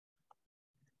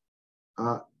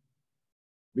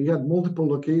 We had multiple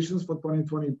locations for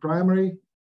 2020 primary.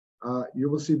 You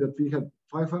will see that we had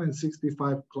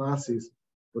 565 classes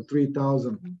for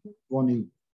 3,020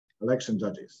 election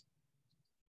judges.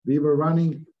 We were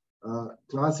running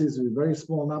classes with a very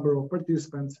small number of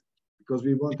participants because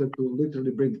we wanted to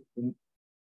literally bring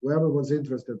whoever was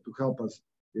interested to help us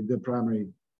with the primary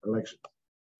election.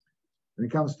 When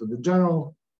it comes to the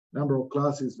general, number of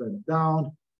classes went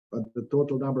down, but the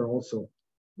total number also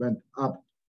went up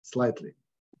slightly.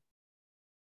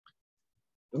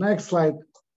 The next slide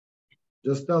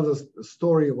just tells us the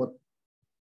story of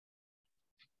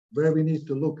where we need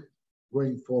to look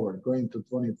going forward, going to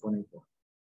 2024.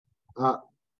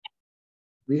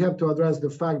 We have to address the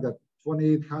fact that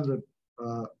 2,800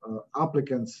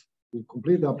 applicants who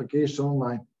complete the application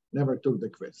online never took the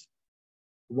quiz.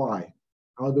 Why?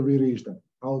 How do we reach them?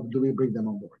 How do we bring them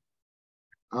on board?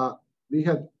 We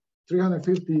had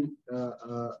 350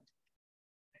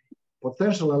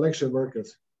 potential election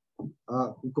workers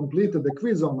who completed the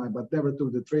quiz online but never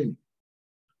took the training.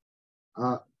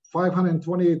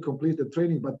 528 completed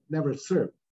training but never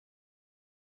served.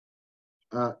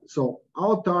 So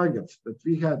our targets that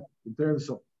we had in terms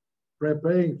of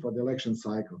preparing for the election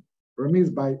cycle were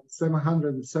missed by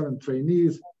 707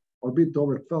 trainees, or a bit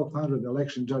over 1,200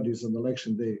 election judges on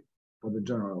election day for the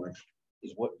general election.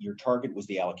 Is what your target was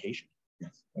the allocation?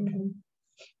 Yes. Okay.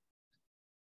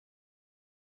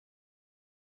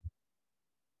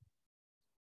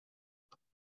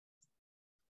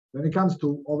 When it comes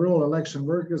to overall election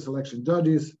workers, election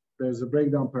judges, there's a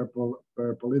breakdown per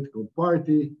political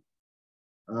party.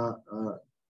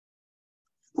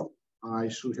 I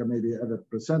should have maybe added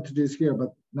percentages here,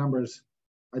 but numbers,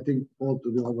 I think, fall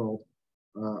to the overall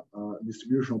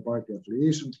distributional party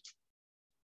affiliation.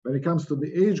 When it comes to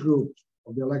the age group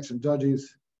of the election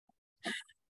judges,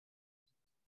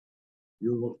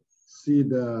 you will see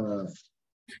the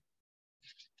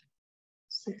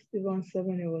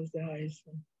 6170 was the highest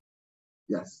one.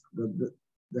 Yes, the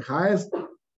highest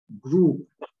group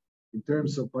in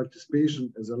terms of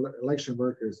participation as election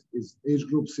workers is age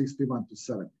group 61 to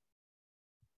 70.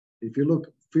 If you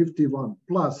look 51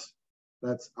 plus,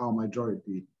 that's our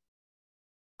majority,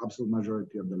 absolute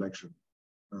majority of the election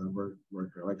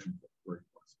election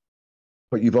workforce.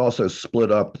 But you've also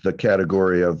split up the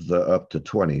category of the up to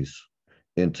 20s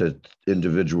into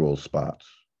individual spots.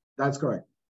 That's correct.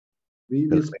 We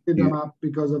split them up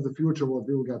because of the future what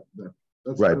we'll get there.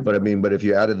 That's right, but I mean, but if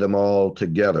you added them all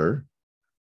together,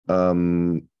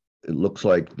 it looks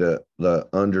like the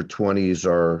under 20s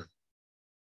are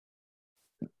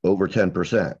over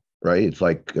 10%, right? It's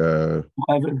like they'll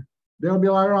be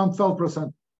around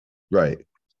 12%. Right.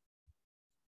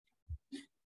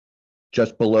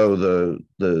 Just below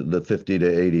the 50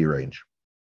 to 80 range,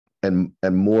 and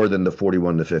more than the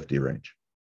 41 to 50 range.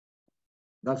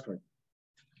 That's correct.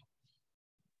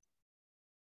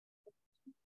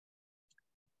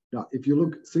 Now, if you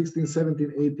look 16,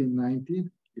 17, 18, 19,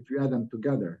 if you add them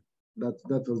together, that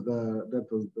was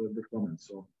the comment.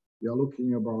 So we are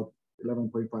looking about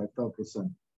 11.5,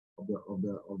 12% of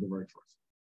the workforce.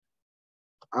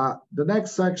 The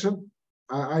next section,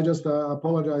 I just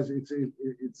apologize.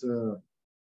 It's a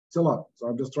lot. So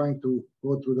I'm just trying to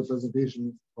go through the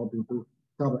presentation, hoping to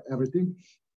cover everything.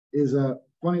 Is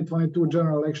 2022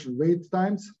 general election wait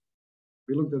times.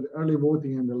 We looked at the early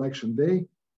voting and election day.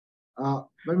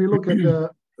 When we look at the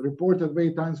reported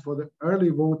wait times for the early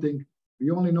voting,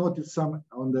 we only noticed some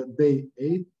on the day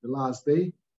 8, the last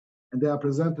day, and they are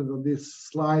presented on this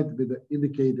slide with the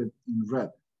indicated in red.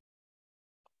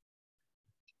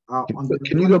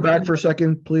 Can you go back for a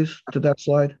second, please, to that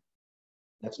slide?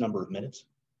 That's number of minutes.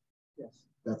 Yes,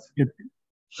 that's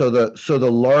so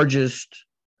the largest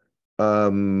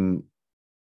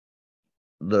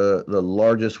the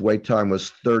largest wait time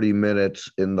was 30 minutes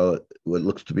in what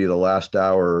looks to be the last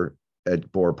hour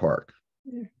at Boer Park.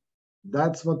 Yeah.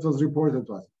 That's what was reported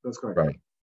to us. That's correct. Right.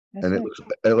 That's and right.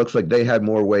 it looks like they had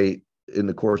more wait in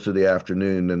the course of the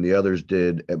afternoon than the others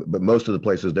did, but most of the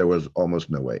places there was almost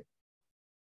no wait.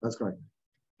 That's correct.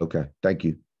 Okay, thank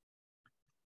you.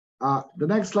 The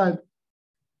next slide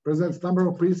presents number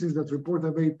of precincts that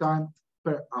reported wait time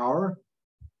per hour.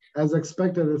 As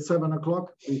expected at 7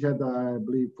 o'clock, we had, I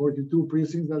believe, 42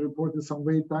 precincts that reported some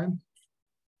wait time,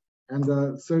 and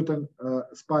a certain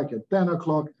spike at 10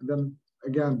 o'clock, and then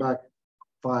again back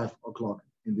 5 o'clock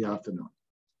in the afternoon.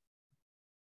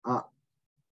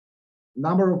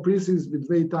 Number of precincts with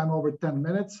wait time over 10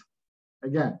 minutes.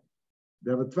 Again,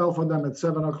 there were 12 of them at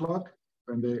 7 o'clock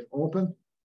when they opened.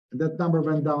 And that number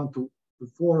went down to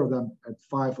 4 of them at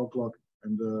 5 o'clock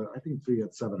and I think 3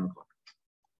 at 7 o'clock.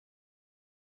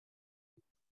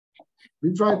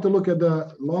 We tried to look at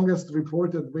the longest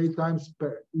reported wait times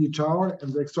per each hour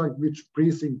and extract which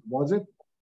precinct was it.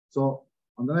 So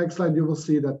on the next slide, you will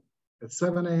see that at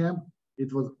 7 a.m.,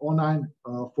 it was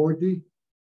 09:40.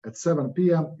 At 7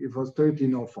 p.m., it was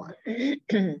 13:05.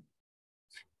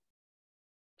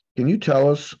 Can you tell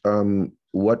us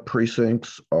what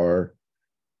precincts are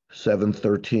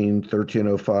 713,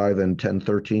 1305, and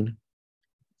 1013?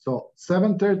 So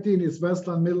 713 is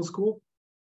Westland Middle School.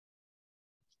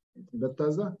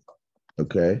 Bethesda.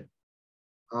 Okay.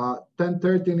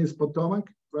 1013 is Potomac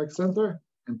Rec Center,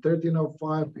 and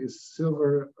 1305 is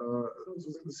Silver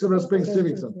Spring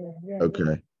Civic Center.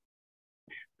 Okay.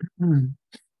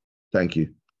 Thank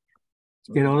you.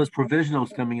 Get all those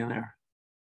provisionals coming in there.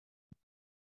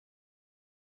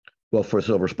 Well, for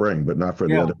Silver Spring, but not for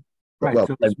the other. Right.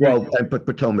 Well, and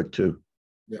Potomac too.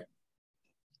 Yeah.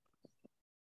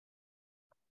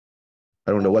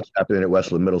 I don't know what's happening at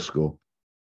Westland Middle School.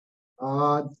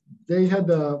 They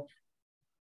had I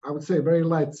would say very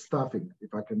light staffing,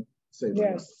 if I can say that.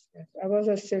 Yes, yes. I was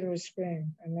at Silver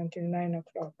Spring and until 9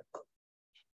 o'clock.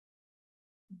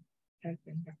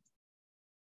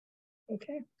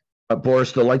 Okay.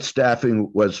 Boris, the light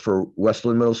staffing was for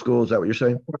Westland Middle School. Is that what you're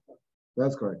saying?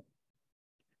 That's correct.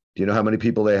 Do you know how many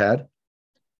people they had?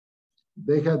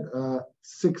 They had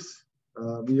 6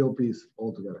 VOPs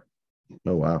altogether.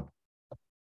 Oh, wow.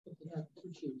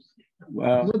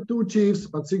 Wow. Not 2 chiefs,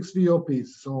 but 6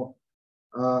 VOPs. So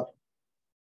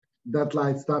that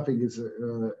light staffing is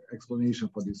an explanation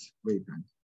for this wait time.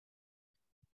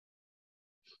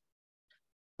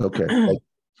 Okay.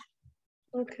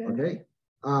 Okay. Okay.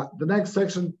 The next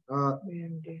section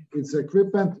is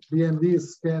equipment, BMDs,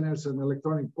 scanners, and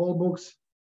electronic poll books.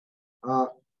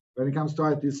 When it comes to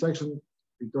IT section,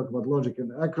 we talk about logic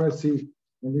and accuracy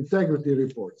and integrity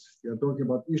reports. We are talking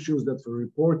about issues that were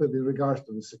reported in regards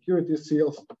to the security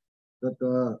seals that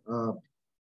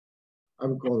I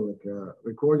would call it like a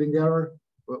recording error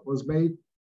was made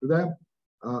to them.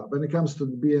 When it comes to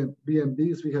the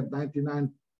BMDs, we have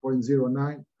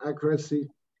 99.09 accuracy.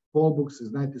 Poll books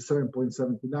is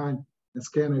 97.79, and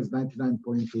scanner is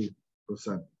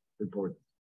 99.2% reported.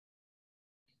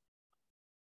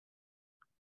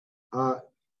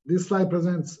 This slide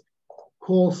presents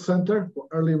call center for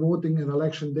early voting and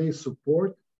election day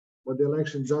support for the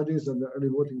election judges and the early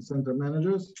voting center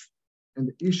managers, and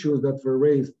the issues that were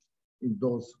raised in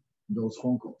those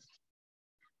phone calls.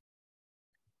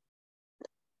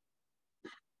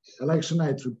 Election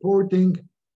night reporting.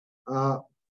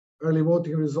 Early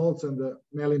voting results and the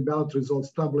mail-in ballot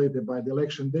results tabulated by the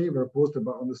election day were posted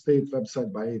on the state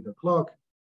website by 8 o'clock.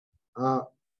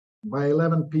 By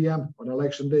 11 p.m. on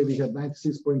election day, we had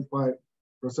 96.5%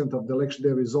 of the election day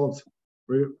results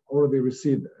were already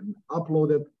received and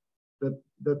uploaded.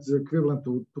 That's equivalent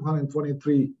to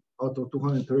 223 out of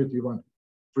 231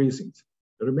 precincts.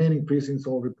 The remaining precincts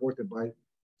all reported by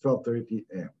 12:30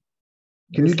 a.m.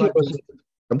 Can you give us,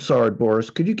 I'm sorry, Boris,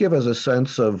 could you give us a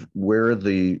sense of where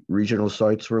the regional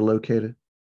sites were located?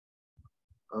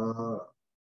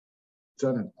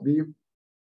 Janet,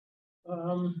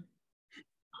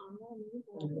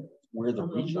 where the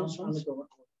regional sites?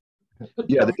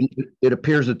 Yeah, it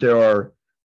appears that there are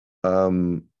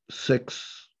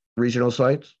 6 regional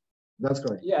sites. That's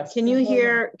correct. Yes. Can you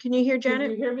hear Janet? Can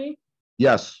you hear me?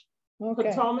 Yes. Okay.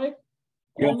 Potomac,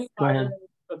 Yes, Only go ahead. Library,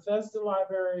 Bethesda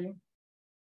Library,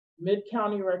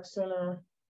 Mid-County Rec Center,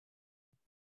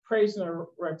 Praisner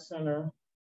Rec Center,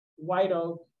 White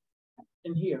Oak,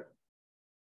 and here.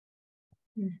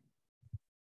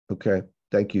 Okay,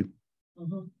 thank you.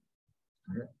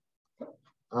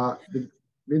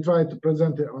 We tried to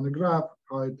present it on a graph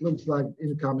how it looks like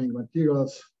incoming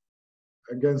materials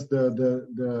against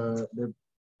the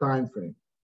time frame.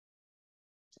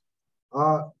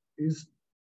 Is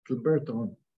Gilberto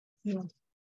on? Yeah.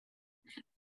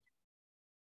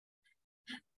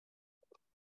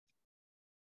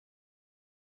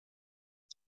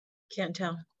 Can't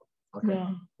tell. Okay.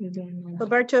 No, you don't know.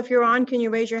 Roberto, if you're on, can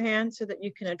you raise your hand so that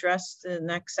you can address the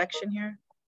next section here?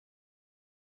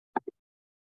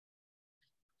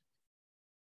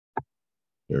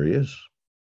 There he is.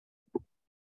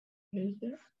 Is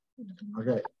there?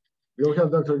 Okay. We'll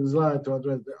have Dr. Gizlai to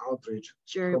address the outreach.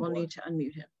 Jerry will need to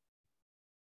unmute him.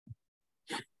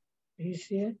 He's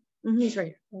here? He's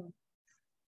right here. Oh.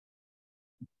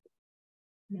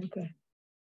 Okay.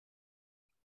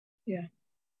 Yeah.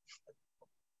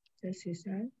 That's his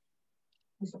side.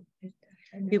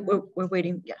 We're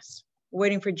waiting, yes. We're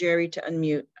waiting for Jerry to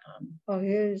unmute. Oh,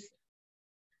 here's.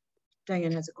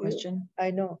 Diane has a question.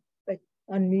 I know, but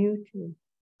unmute you.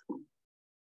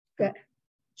 Okay.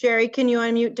 Jerry, can you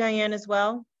unmute Diane as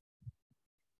well?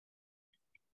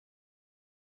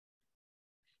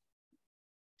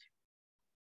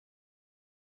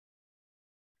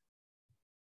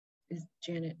 Is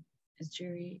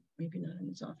Jerry maybe not in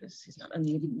his office? He's not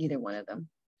unmuting either one of them.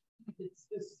 It's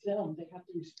them, they have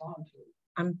to respond to it.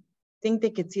 I think they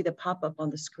could see the pop-up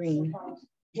on the screen.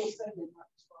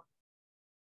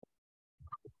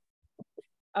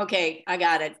 Okay, I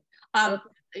got it.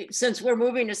 Since we're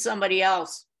moving to somebody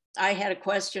else, I had a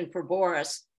question for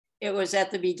Boris. It was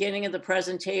at the beginning of the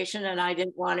presentation and I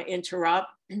didn't want to interrupt,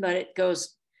 but it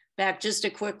goes back. Just a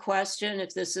quick question,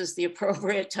 if this is the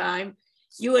appropriate time.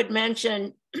 You had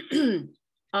mentioned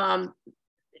under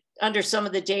some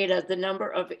of the data, the number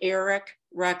of ERIC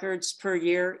records per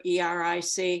year,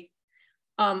 ERIC.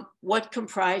 What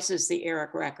comprises the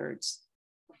ERIC records?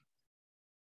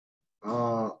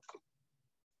 Or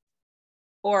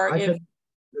if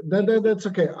that's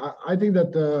okay. I think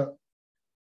that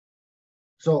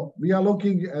so we are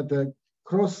looking at the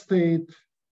cross-state,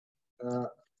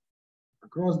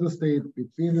 across the state,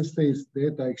 between the states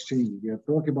data exchange. We are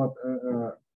talking about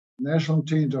national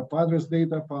change of address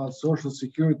data files, social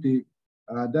security,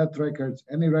 death records,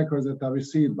 any records that are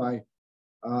received by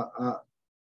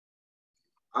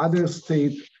other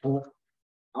state for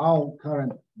our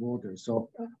current voters. So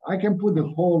I can put the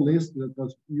whole list that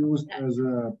was used as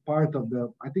a part of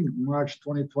the, I think, March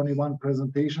 2021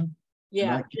 presentation.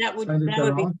 Yeah, that would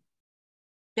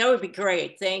be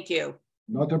great. Thank you.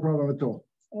 Not a problem at all.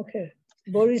 Okay,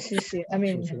 Boris is here. I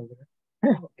mean,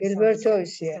 Gilberto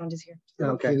is here. Sound is here.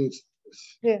 Okay.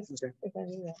 Yes. Okay.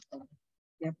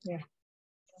 Yep. Yeah.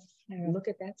 Look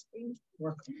at that screen.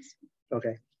 Work on this.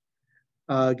 Okay.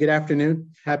 Good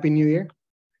afternoon. Happy New Year.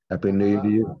 Happy New Year to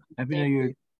you. Happy New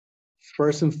Year.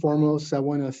 First and foremost, I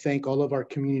want to thank all of our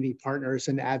community partners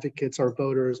and advocates, our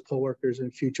voters, poll workers,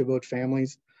 and future vote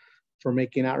families for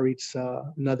making outreach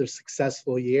another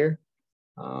successful year.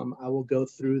 I will go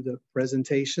through the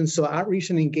presentation. So outreach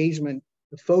and engagement,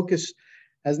 the focus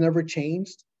has never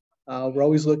changed. We're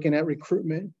always looking at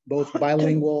recruitment, both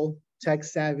bilingual,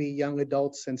 tech-savvy young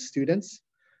adults and students.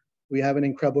 We have an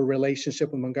incredible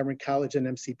relationship with Montgomery College and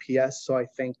MCPS, so I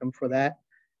thank them for that.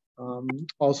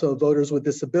 Also, voters with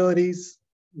disabilities,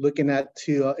 looking at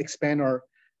to expand our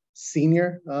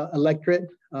senior electorate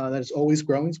that is always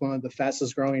growing. It's one of the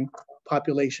fastest growing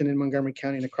population in Montgomery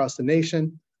County and across the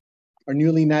nation. Our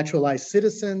newly naturalized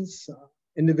citizens,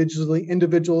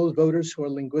 individuals, voters who are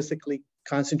linguistically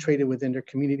concentrated within their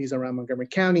communities around Montgomery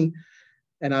County,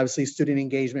 and obviously student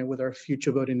engagement with our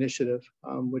Future Vote initiative,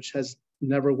 which has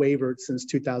never wavered since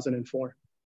 2004.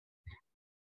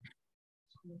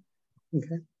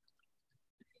 Okay.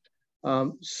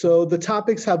 So the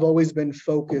topics have always been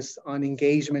focused on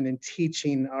engagement and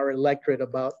teaching our electorate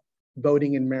about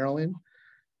voting in Maryland.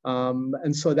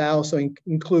 And so that also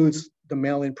includes the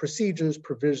mail-in procedures,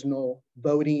 provisional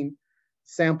voting,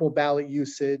 sample ballot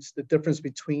usage, the difference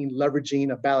between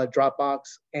leveraging a ballot drop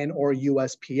box and or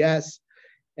USPS,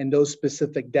 and those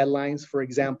specific deadlines. For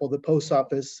example, the post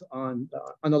office on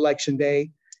election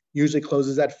day usually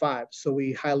closes at 5. So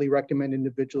we highly recommend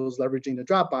individuals leveraging the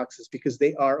drop boxes because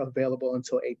they are available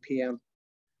until 8 p.m.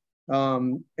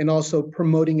 And also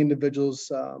promoting individuals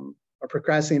or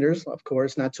procrastinators, of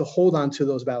course, not to hold on to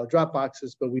those ballot drop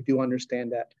boxes, but we do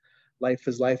understand that life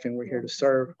is life and we're here to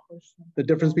serve. The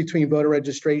difference between voter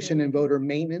registration and voter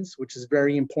maintenance, which is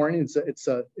very important. It's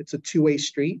a two-way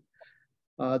street.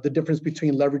 The difference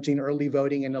between leveraging early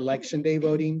voting and election day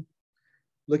voting,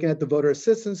 looking at the voter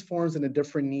assistance forms and the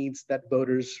different needs that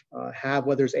voters have,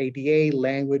 whether it's ADA,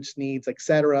 language needs, et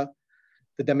cetera,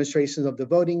 the demonstrations of the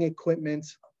voting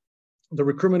equipment, the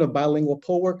recruitment of bilingual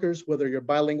poll workers, whether you're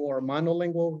bilingual or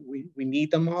monolingual, we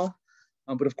need them all.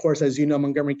 But of course, as you know,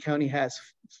 Montgomery County has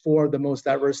 4 of the most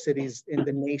diverse cities in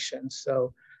the nation.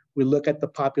 So we look at the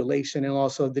population and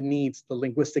also the needs, the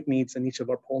linguistic needs in each of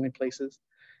our polling places.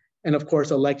 And of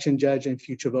course, election judge and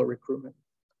future vote recruitment.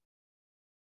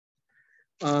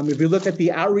 If you look at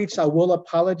the outreach, I will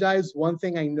apologize. One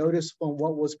thing I noticed from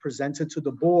what was presented to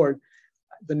the board,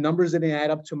 the numbers that didn't add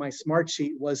up to my smart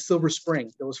sheet was Silver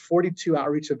Spring. There was 42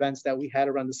 outreach events that we had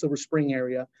around the Silver Spring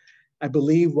area. I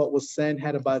believe what was sent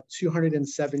had about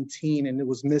 217 and it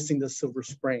was missing the Silver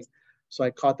Spring. So I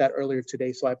caught that earlier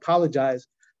today, so I apologize.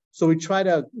 So we try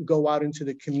to go out into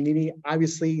the community.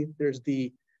 Obviously, there's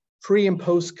the pre and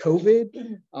post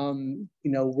COVID,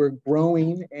 we're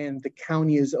growing and the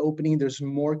county is opening. There's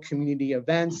more community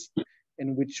events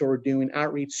in which we're doing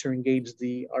outreach to engage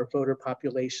our voter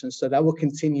population. So that will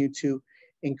continue to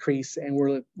increase. And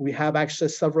we have actually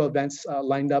several events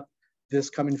lined up this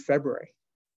coming February.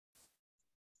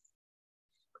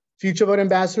 Future Vote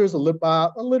Ambassadors, a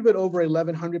little bit over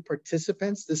 1,100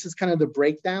 participants. This is kind of the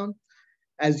breakdown.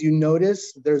 As you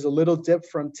notice, there's a little dip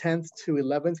from 10th to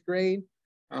 11th grade.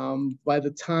 By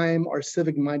the time our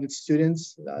civic-minded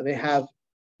students, they have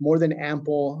more than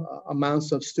ample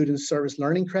amounts of student service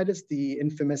learning credits, the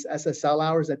infamous SSL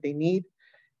hours that they need.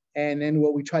 And then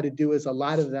what we try to do is a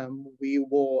lot of them, we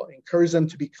will encourage them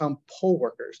to become poll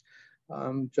workers.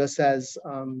 Just as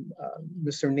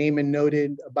Mr. Naiman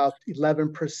noted, about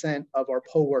 11% of our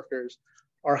poll workers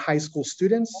are high school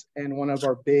students. And one of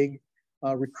our big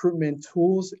recruitment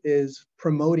tools is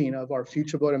promoting of our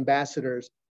Future Vote Ambassadors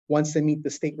once they meet the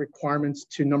state requirements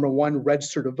to, number one,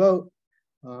 register to vote,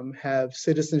 have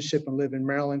citizenship and live in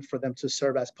Maryland for them to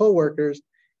serve as poll workers.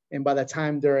 And by the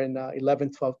time they're in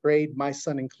 11th, 12th grade, my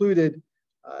son included,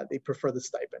 they prefer the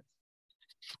stipend.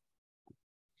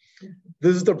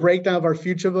 This is the breakdown of our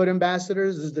Future Vote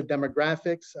Ambassadors. This is the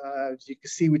demographics. As you can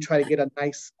see, we try to get a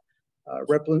nice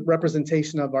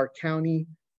representation of our county.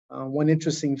 One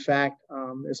interesting fact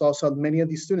is also many of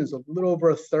these students, a little over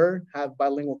a third, have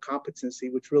bilingual competency,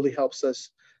 which really helps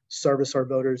us service our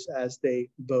voters as they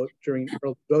vote during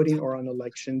early voting or on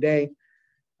election day.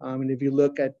 And if you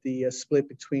look at the split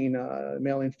between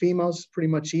male and females, pretty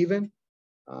much even,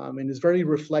 and is very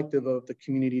reflective of the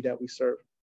community that we serve.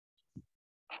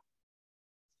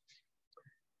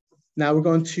 Now we're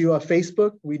going to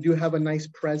Facebook. We do have a nice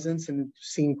presence and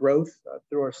seen growth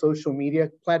through our social media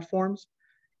platforms.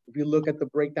 If you look at the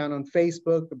breakdown on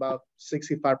Facebook, about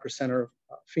 65% are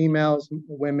females,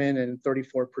 women, and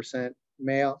 34%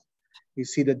 male. You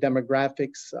see the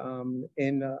demographics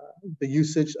in the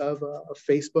usage of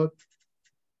Facebook.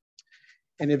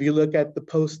 And if you look at the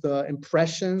post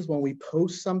impressions, when we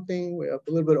post something, we have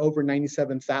a little bit over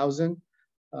 97,000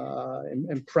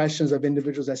 impressions of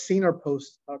individuals that seen our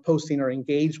posting or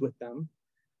engaged with them.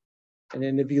 And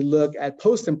then if you look at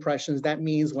post impressions, that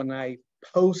means when I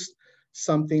post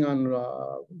something on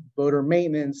voter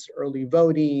maintenance, early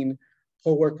voting,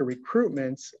 poll worker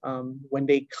recruitments, when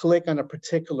they click on a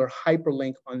particular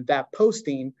hyperlink on that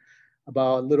posting,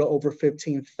 about a little over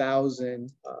 15,000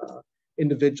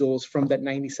 individuals from that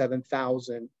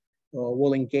 97,000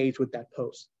 will engage with that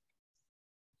post.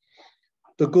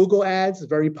 The Google ads,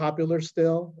 very popular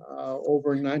still,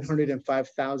 over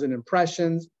 905,000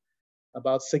 impressions,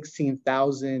 about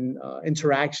 16,000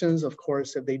 interactions. Of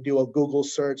course, if they do a Google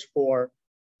search for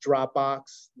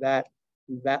Dropbox, that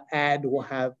ad will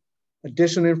have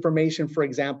additional information, for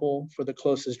example, for the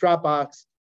closest Dropbox,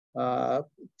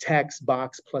 text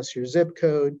box plus your zip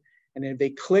code. And if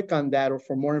they click on that or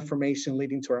for more information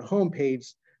leading to our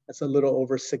homepage, that's a little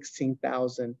over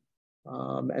 16,000.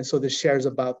 And so the share is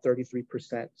about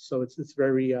 33%. So it's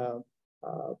very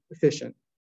efficient.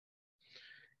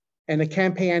 And the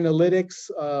campaign analytics,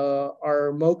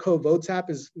 our MoCo Votes app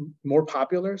is more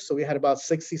popular. So we had about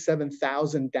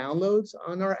 67,000 downloads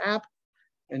on our app.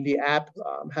 And the app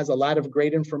has a lot of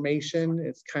great information.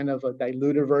 It's kind of a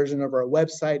diluted version of our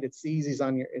website. It's easy,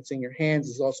 it's in your hands.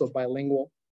 It's also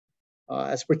bilingual.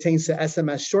 As pertains to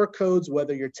SMS short codes,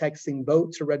 whether you're texting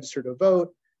vote to register to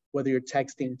vote, whether you're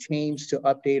texting change to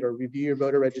update or review your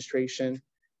voter registration,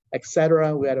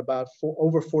 etc. We had about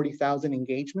over 40,000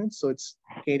 engagements. So it's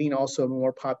getting also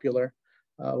more popular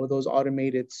with those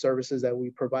automated services that we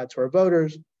provide to our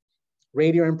voters.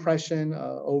 Radio impression,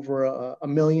 over a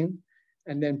million.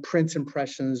 And then print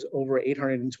impressions over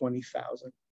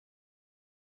 820,000.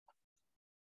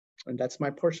 And that's my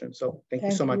portion. So thank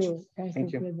you so much.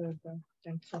 Thank you, Gilberto.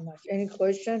 Thanks so much. Any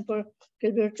question for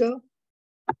Gilberto?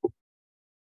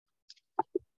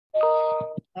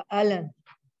 Alan.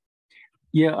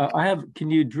 Yeah, I have, can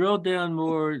you drill down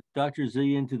more, Dr.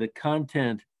 Z, into the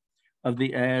content of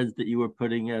the ads that you were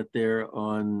putting out there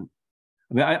on,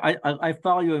 I mean, I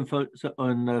follow you on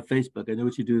Facebook. I know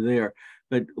what you do there,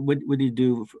 but what do you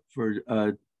do for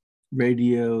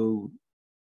radio,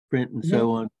 print, and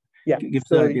so on? Yeah. Give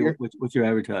us an idea what you're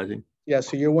advertising. Yeah,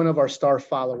 so you're one of our star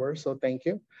followers, so thank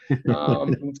you.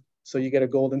 So you get a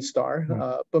golden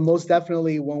star. But most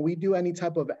definitely, when we do any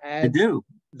type of ads,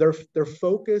 they're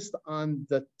focused on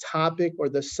the topic or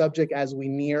the subject as we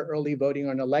near early voting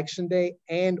on election day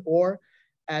and or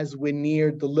as we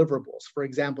near deliverables. For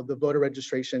example, the voter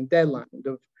registration deadline,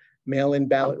 the mail-in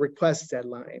ballot request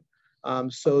deadline.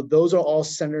 So those are all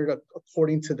centered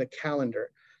according to the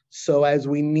calendar. So as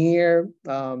we near,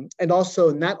 and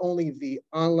also not only the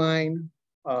online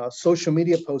social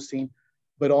media posting,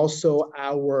 but also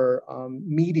our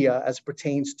media as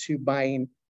pertains to buying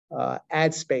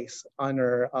ad space on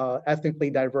our ethnically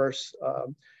diverse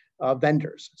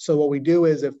vendors. So what we do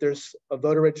is if there's a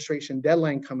voter registration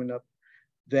deadline coming up,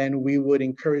 then we would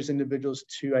encourage individuals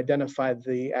to identify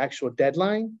the actual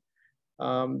deadline,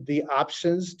 the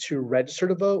options to register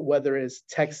to vote, whether it's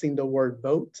texting the word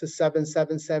vote to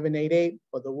 77788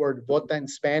 or the word vota in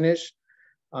Spanish.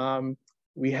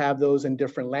 We have those in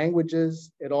different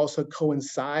languages. It also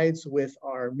coincides with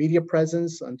our media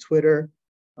presence on Twitter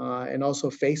and also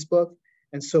Facebook.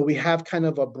 And so we have kind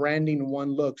of a branding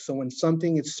one look. So when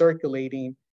something is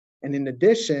circulating, and in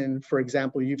addition, for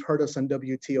example, you've heard us on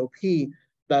WTOP,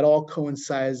 that all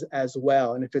coincides as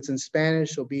well. And if it's in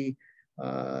Spanish, it'll be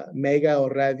Mega or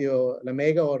Radio, La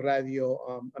Mega or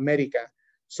Radio America.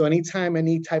 So anytime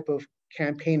any type of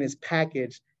campaign is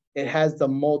packaged, it has the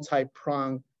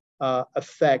multi-pronged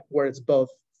effect where it's both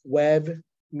web,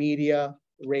 media,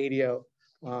 radio,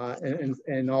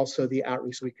 and also the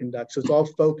outreach we conduct. So it's all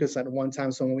focused at one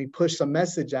time. So when we push a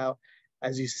message out,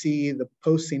 as you see the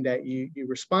posting that you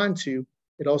respond to,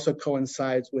 it also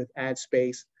coincides with ad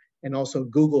space and also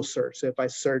Google search. So if I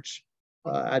search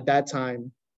at that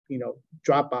time,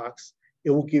 Dropbox,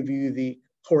 it will give you the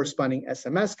corresponding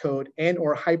SMS code and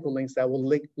or hyperlinks that will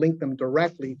link them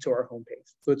directly to our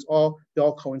homepage. So they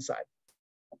all coincide.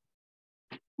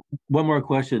 One more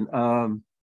question.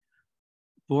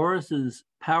 Boris's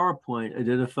PowerPoint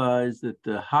identifies that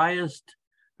the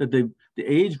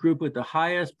age group with the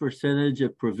highest percentage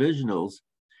of provisionals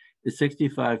is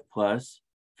 65 plus,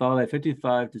 followed by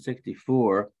 55 to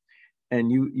 64. And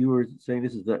you were saying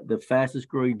this is the fastest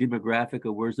growing demographic,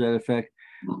 or where's that effect?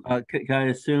 Can I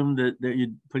assume that you're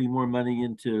putting more money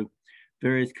into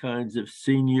various kinds of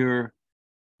senior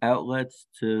outlets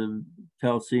to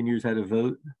tell seniors how to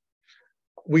vote?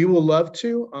 We will love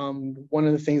to. One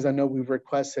of the things I know we've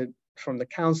requested from the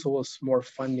council is more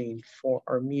funding for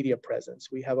our media presence.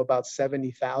 We have about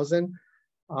 70,000.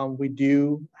 We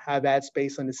do have ad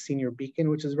space on the Senior Beacon,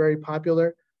 which is very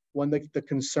popular. One of the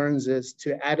concerns is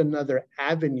to add another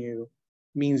avenue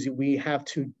means we have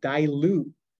to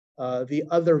dilute the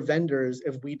other vendors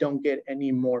if we don't get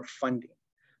any more funding.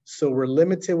 So we're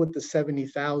limited with the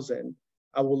 70,000.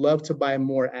 I would love to buy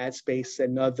more ad space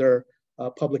and other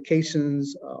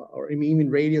publications or even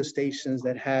radio stations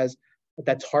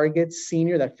that targets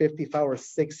senior, that 55 or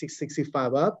 60,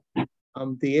 65 up.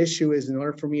 The issue is in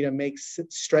order for me to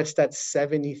stretch that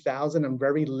 70,000, I'm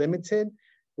very limited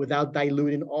without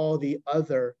diluting all the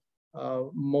other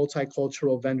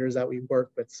multicultural vendors that we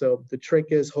work with. So the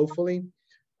trick is hopefully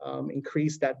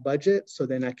increase that budget so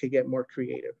then I could get more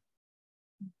creative.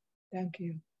 Thank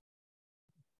you.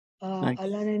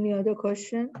 Alan, any other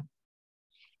question?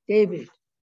 David.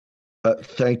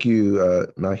 Thank you,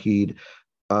 Nahid.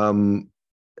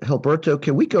 Gilberto,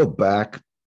 can we go back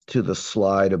to the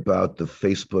slide about the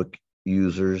Facebook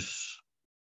users,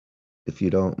 if you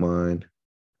don't mind?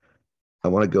 I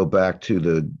want to go back to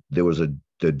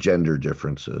the gender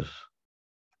differences.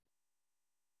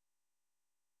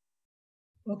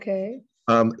 Okay.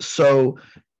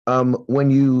 When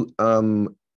you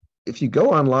if you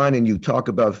go online and you talk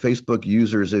about Facebook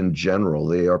users in general,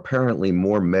 they are apparently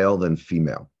more male than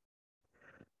female.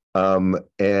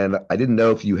 And I didn't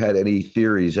know if you had any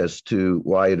theories as to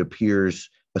why it appears,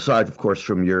 aside of course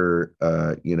from your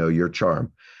your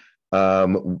charm,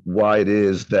 why it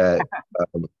is that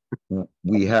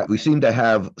we seem to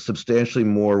have substantially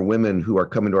more women who are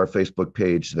coming to our Facebook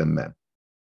page than men.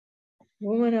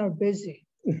 Women are busy.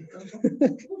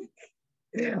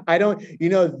 I don't,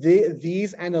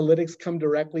 these analytics come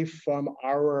directly from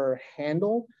our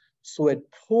handle. So it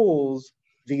pulls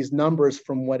these numbers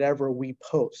from whatever we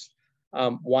post.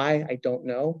 Why, I don't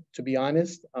know, to be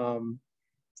honest.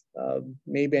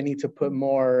 Maybe I need to put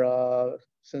more,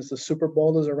 since the Super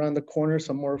Bowl is around the corner,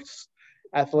 some more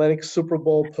athletic Super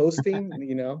Bowl posting,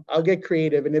 I'll get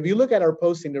creative. And if you look at our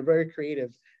posting, they're very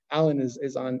creative. Alan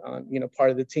is on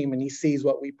part of the team and he sees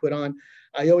what we put on.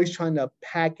 I always trying to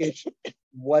package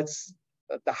what's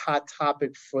the hot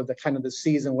topic for the kind of the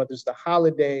season, whether it's the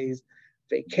holidays,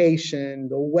 vacation,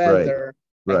 the weather.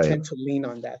 Right. I tend to lean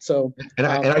on that. So, and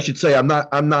I should say, I'm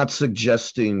not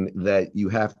suggesting that you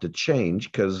have to change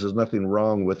because there's nothing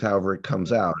wrong with however it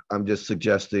comes out. I'm just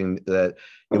suggesting that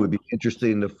it would be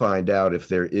interesting to find out if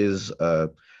there is a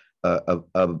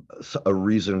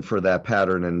reason for that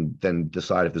pattern, and then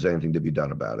decide if there's anything to be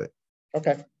done about it.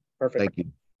 Okay, perfect. Thank you.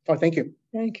 Oh, thank you.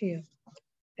 Thank you.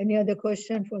 Any other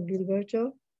question for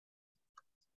Gilberto?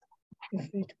 You're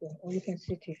free to go, or you can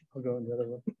sit here. I'll go in the other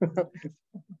room.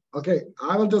 Okay,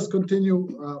 I will just continue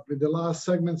with the last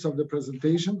segments of the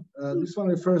presentation. This one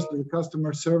refers to the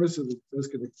customer services,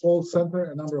 basically the call center,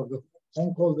 a number of the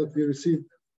phone calls that we received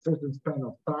certain span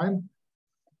of time.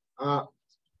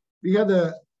 We had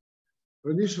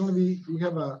traditionally we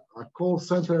have a call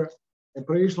center,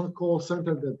 operational call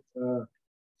center that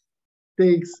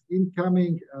takes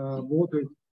incoming voter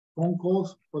phone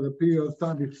calls for the period of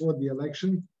time before the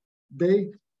election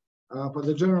day. For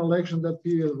the general election, that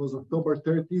period was October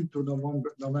 13th to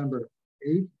November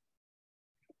 8th.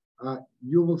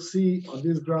 You will see on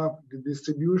this graph the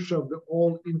distribution of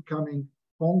all incoming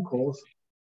phone calls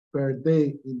per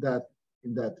day in that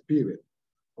period.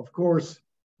 Of course,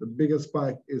 the biggest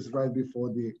spike is right before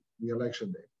the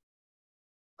election day.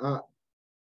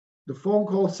 The phone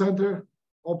call center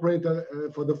operated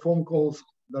for the phone calls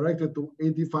directed to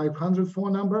 8500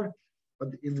 phone number, but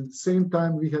in the same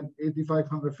time we had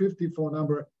 8550 phone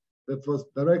number that was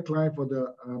direct line for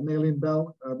the mail-in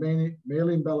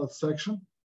ballot section.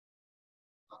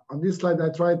 On this slide, I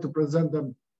tried to present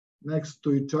them next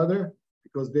to each other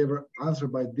because they were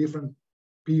answered by different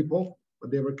people, but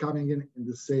they were coming in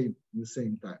the same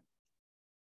time.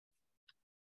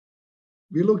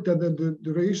 We looked at the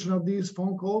duration of these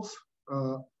phone calls.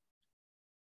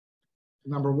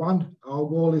 Number one, our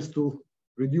goal is to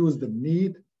reduce the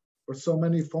need for so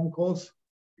many phone calls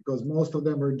because most of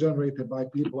them were generated by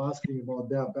people asking about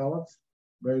their ballots,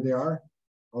 where they are,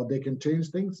 how they can change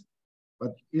things.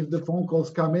 But if the phone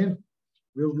calls come in,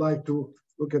 we would like to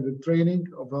look at the training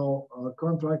of our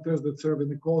contractors that serve in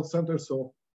the call center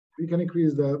so we can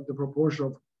increase the proportion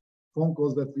of phone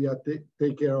calls that we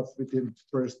take care of within the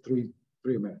first three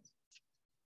minutes.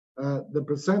 The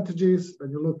percentages, when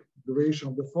you look at the duration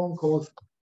of the phone calls,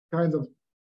 kind of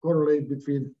correlate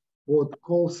between both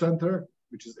call center,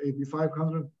 which is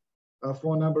 8500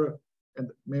 phone number,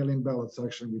 and mail-in ballot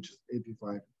section, which is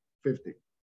 8550.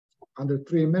 Under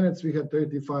 3 minutes, we had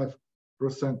 35%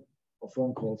 of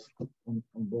phone calls on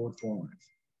both phone lines.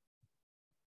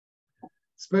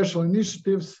 Special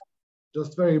initiatives,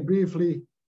 just very briefly,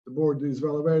 the board is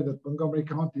well aware that Montgomery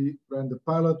County ran the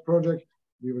pilot project.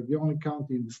 We were the only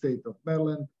county in the state of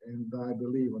Maryland, and I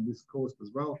believe on this coast as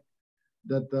well,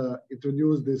 that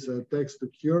introduced this text to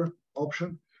cure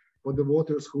option for the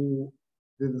voters who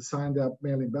didn't sign their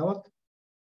mail-in ballot,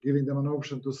 giving them an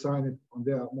option to sign it on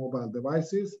their mobile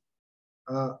devices.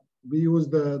 We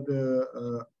used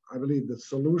I believe, the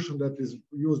solution that is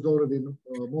used already in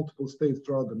multiple states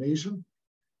throughout the nation.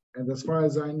 And as far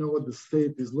as I know, the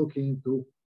state is looking into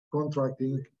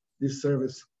contracting this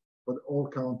service for all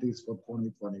counties for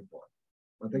 2024.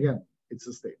 But again, it's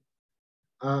a state.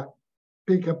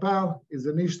 Pick a Pal is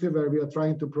an initiative where we are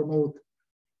trying to promote,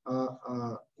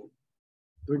 to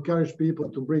encourage people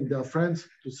to bring their friends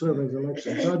to serve as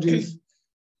election judges.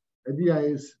 Idea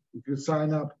is if you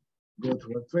sign up, go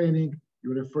to a training,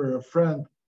 you refer a friend.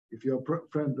 If your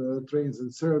friend trains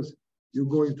and serves, you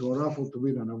go into a raffle to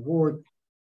win an award.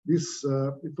 This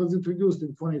it was introduced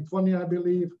in 2020, I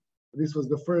believe. This was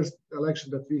the first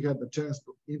election that we had the chance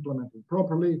to implement it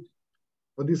properly.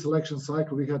 For this election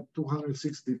cycle, we had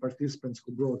 260 participants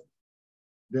who brought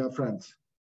their friends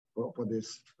for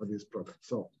this project.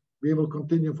 So we will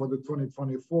continue for the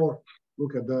 2024.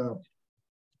 Look at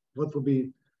what would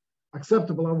be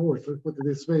acceptable awards. Let's put it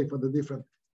this way for the different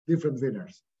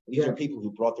winners. These are people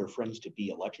who brought their friends to be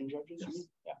election judges? Yes.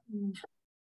 Yeah.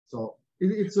 So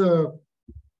it's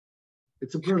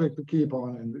a project to keep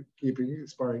on and keeping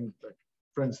inspiring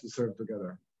friends to serve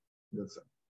together. That's it.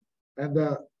 And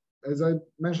as I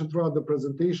mentioned throughout the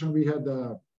presentation, we had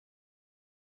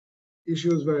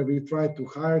issues where we tried to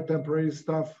hire temporary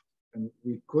staff and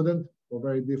we couldn't for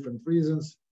very different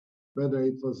reasons, whether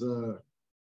it was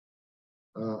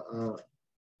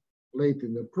late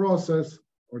in the process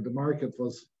or the market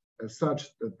was as such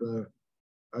that the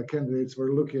candidates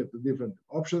were looking at the different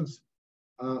options.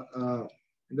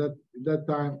 In that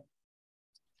time,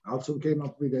 I also came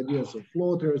up with ideas of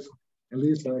floaters, and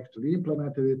Lisa actually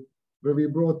implemented it, where we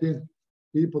brought in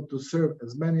people to serve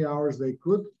as many hours they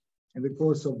could in the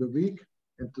course of the week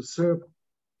and to serve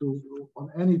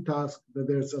on any task that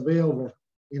there's available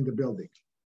in the building.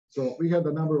 So we had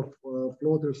a number of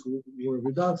floaters who were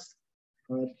with us.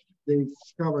 They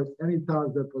covered any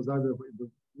task that was either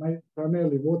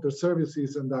primarily water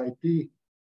services and IT,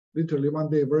 literally one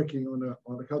day working on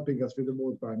helping us with the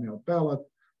vote by mail ballot,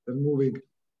 then moving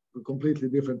to a completely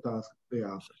different task day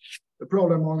after. The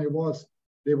problem only was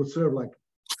they would serve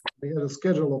they had a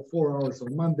schedule of 4 hours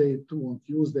on Monday, 2 on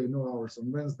Tuesday, no hours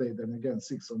on Wednesday, then again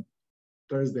 6 on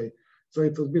Thursday. So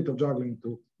it was a bit of juggling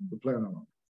to plan on.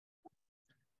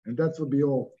 And that would be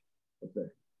all. Okay.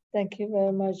 Thank you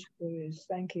very much, Boris.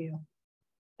 Thank you.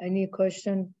 Any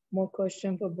question, more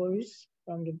question for Boris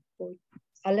from the board?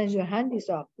 Alan, your hand is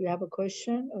up. You have a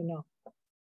question or no?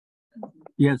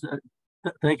 Yes,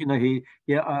 thank you, Naheed.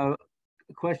 Yeah,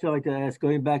 a question I'd like to ask,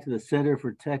 going back to the Center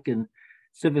for Tech and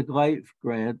Civic Life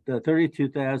grant, the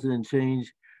 32,000 and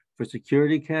change for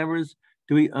security cameras.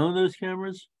 Do we own those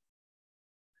cameras?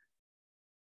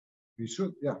 We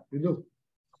should, yeah, we do.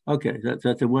 Okay,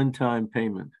 that's a one-time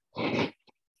payment.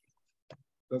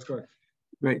 That's correct.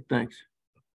 Great, thanks.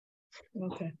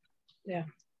 Okay, yeah.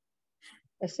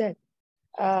 That's it.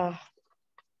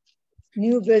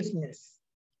 New business.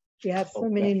 We have so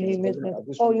many new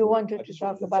business. Oh, you wanted to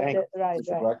talk about that, right?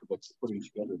 Right. Putting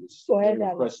together this Go ahead,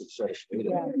 very impressive set of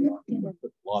data. Yeah. A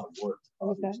lot of work.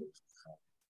 Okay. It's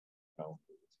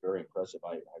very impressive.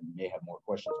 I may have more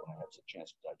questions when I have a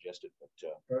chance to digest it, but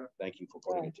thank you for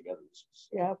putting it together.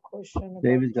 Yeah, question.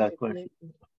 David's got a question.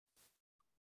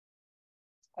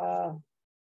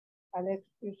 Alex,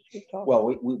 you should talk. Well,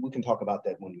 we can talk about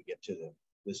that when we get to the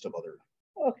list of other.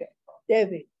 Okay,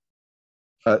 David.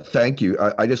 Thank you.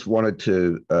 I just wanted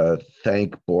to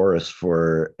thank Boris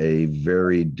for a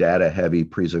very data-heavy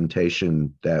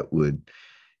presentation that would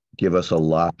give us a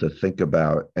lot to think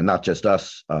about, and not just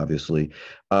us, obviously.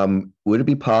 Would it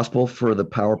be possible for the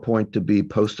PowerPoint to be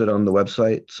posted on the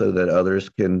website so that others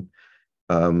can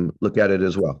look at it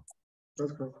as well?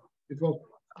 That's correct. It will.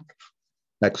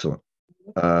 Excellent.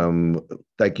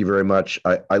 Thank you very much.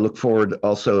 I look forward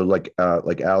also, like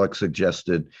Alex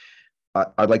suggested,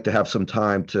 I'd like to have some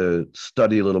time to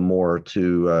study a little more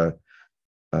to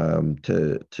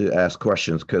ask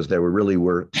questions, because there really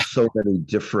were so many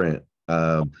different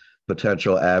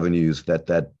potential avenues that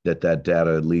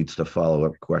data leads to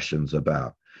follow-up questions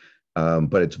about.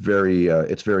 But it's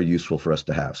very useful for us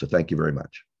to have. So thank you very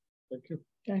much. Thank you.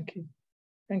 Thank you.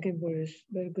 Thank you, Boris.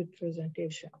 Very good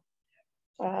presentation.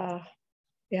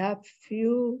 We have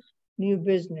few new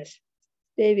business.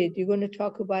 David, you're going to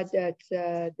talk about that,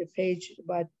 the page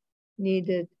about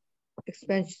needed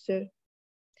expenditure.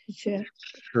 Teacher.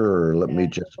 Sure. Let me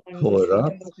just pull it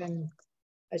up.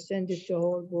 I send it to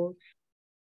whole board.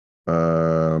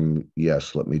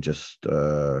 Yes. Let me just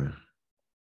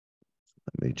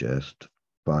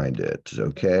find it.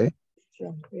 Okay.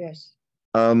 Sure. Yes.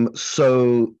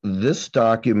 So this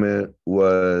document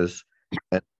was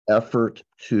an effort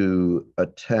to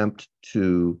attempt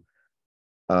to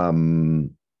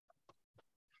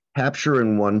capture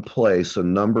in one place a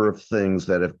number of things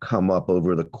that have come up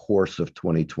over the course of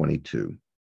 2022,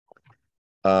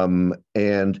 and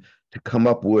to come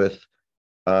up with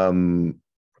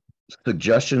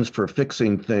suggestions for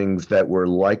fixing things that were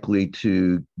likely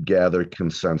to gather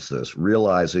consensus,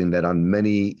 realizing that on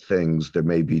many things there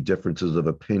may be differences of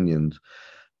opinions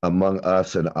among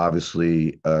us and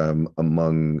obviously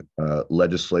among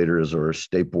legislators or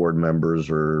state board members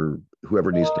or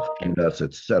whoever needs to defend us,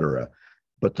 et cetera.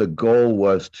 But the goal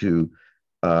was to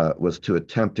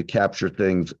attempt to capture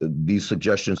things. These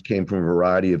suggestions came from a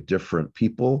variety of different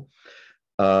people,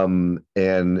 and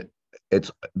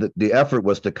it's the effort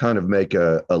was to kind of make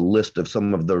a list of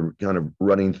some of the kind of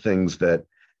running things that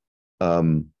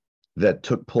that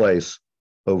took place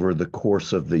over the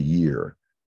course of the year.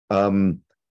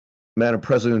 Madam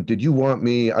President, did you want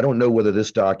me, I don't know whether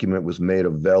this document was made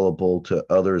available to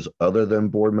others other than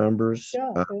board members.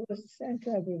 Yeah, it was sent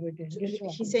to everybody.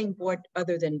 He's saying board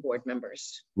other than board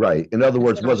members. Right. In other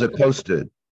words, was it posted?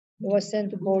 It was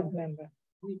sent to board member.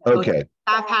 Okay.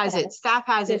 Staff has it. Staff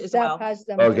has it as well. Has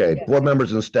them. Okay. Yes. Board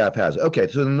members and staff has it. Okay.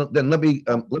 So then let me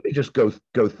just go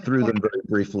through them very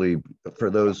briefly for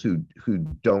those who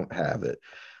don't have it.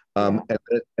 And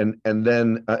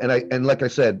then like I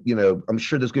said, you know, I'm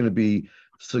sure there's going to be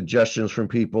suggestions from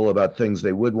people about things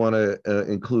they would want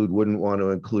to include, wouldn't want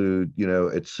to include, you know,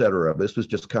 et cetera. This was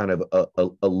just kind of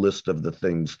a list of the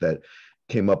things that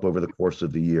came up over the course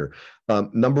of the year.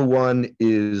 Number one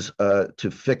is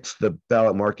to fix the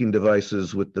ballot marking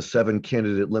devices with the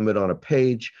 7-candidate limit on a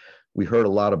page. We heard a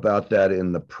lot about that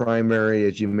in the primary,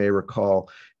 as you may recall,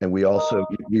 and we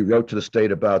wrote to the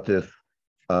state about this.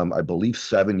 I believe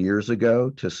 7 years ago,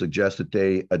 to suggest that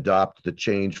they adopt the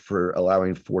change for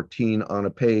allowing 14 on a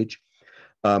page,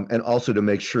 and also to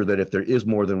make sure that if there is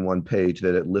more than one page,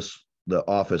 that it lists the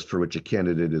office for which a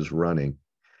candidate is running.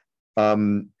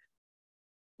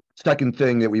 Second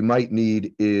thing that we might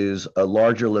need is a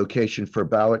larger location for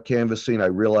ballot canvassing. I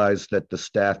realize that the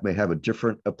staff may have a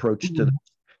different approach to this,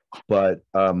 but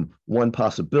one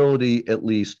possibility at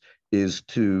least is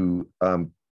to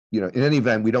you know, in any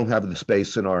event, we don't have the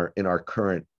space in our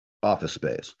current office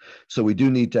space. So we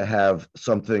do need to have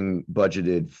something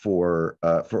budgeted for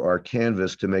our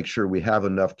canvas to make sure we have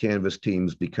enough canvas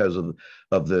teams because of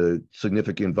the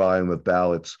significant volume of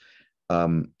ballots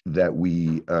that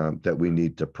we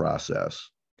need to process.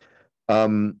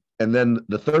 And then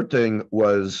the third thing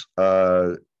was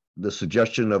the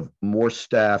suggestion of more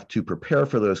staff to prepare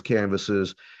for those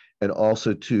canvases and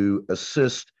also to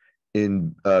assist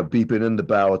in beeping in the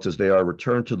ballots as they are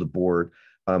returned to the board.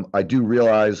 I do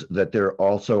realize that there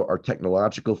also are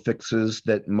technological fixes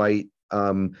that might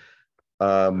help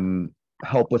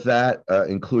with that,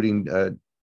 including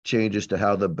changes to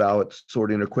how the ballot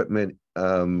sorting equipment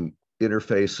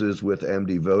interfaces with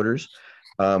MD voters.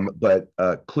 But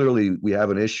clearly we have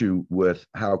an issue with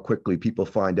how quickly people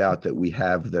find out that we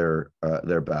have their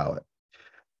ballot.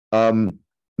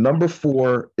 Number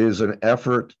 4 is an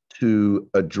effort to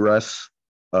address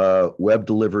web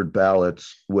delivered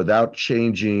ballots without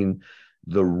changing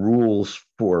the rules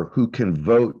for who can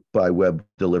vote by web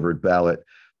delivered ballot,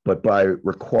 but by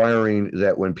requiring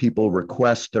that when people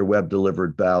request their web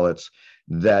delivered ballots,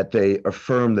 that they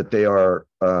affirm that they are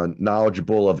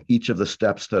knowledgeable of each of the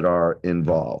steps that are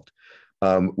involved,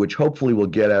 which hopefully will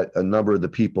get at a number of the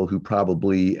people who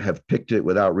probably have picked it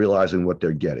without realizing what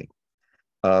they're getting.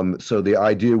 So the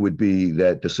idea would be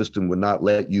that the system would not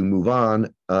let you move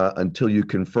on until you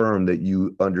confirm that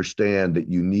you understand that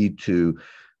you need to,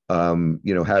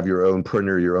 have your own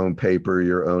printer, your own paper,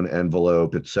 your own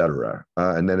envelope, et cetera.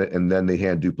 And then the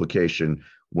hand duplication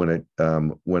when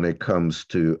it comes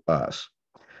to us.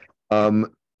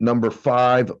 Number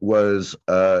 5 was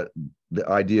the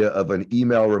idea of an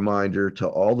email reminder to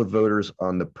all the voters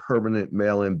on the permanent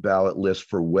mail-in ballot list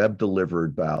for web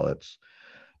delivered ballots.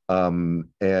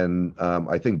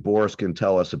 I think Boris can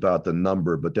tell us about the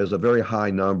number, but there's a very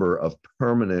high number of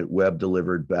permanent web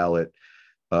delivered ballot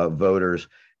voters.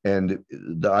 And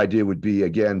the idea would be,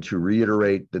 again, to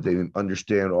reiterate that they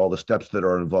understand all the steps that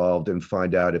are involved and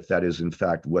find out if that is in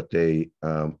fact what they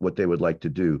would like to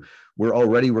do. We're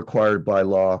already required by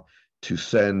law to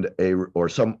send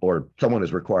someone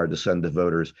is required to send the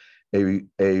voters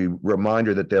a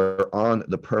reminder that they're on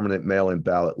the permanent mail-in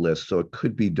ballot list. So it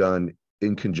could be done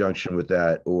in conjunction with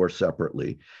that or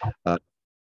separately.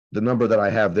 The number that I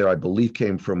have there, I believe,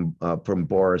 came from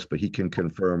Boris, but he can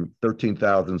confirm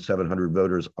 13,700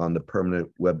 voters on the permanent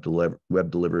web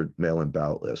delivered mail-in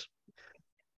ballot list.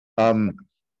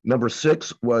 Number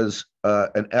 6 was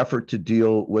an effort to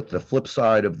deal with the flip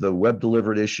side of the web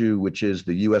delivered issue, which is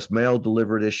the U.S. mail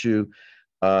delivered issue.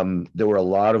 There were a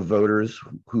lot of voters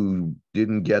who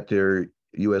didn't get their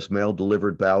U.S. mail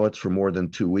delivered ballots for more than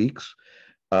 2 weeks.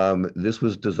 This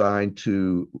was designed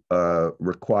to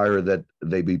require that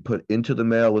they be put into the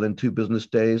mail within 2 business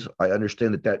days. I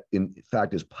understand that in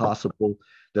fact is possible,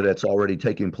 that it's already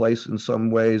taking place in some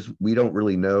ways. We don't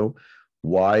really know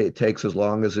why it takes as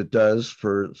long as it does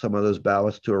for some of those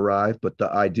ballots to arrive, but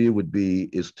the idea would be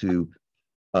is to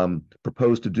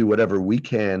propose to do whatever we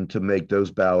can to make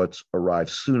those ballots arrive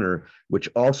sooner, which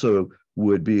also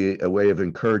would be a way of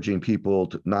encouraging people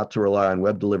not to rely on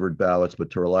web delivered ballots, but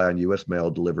to rely on U.S.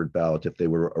 mail delivered ballots if they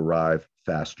would arrive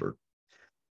faster.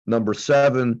 Number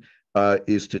 7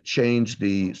 is to change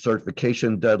the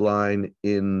certification deadline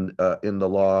in the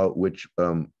law, which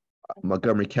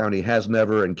Montgomery County has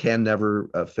never and can never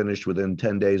finish within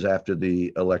 10 days after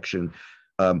the election.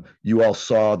 You all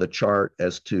saw the chart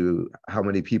as to how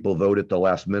many people voted the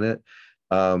last minute.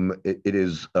 It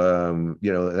is,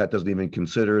 that doesn't even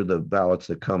consider the ballots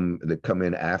that come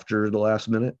in after the last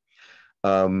minute,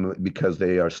 because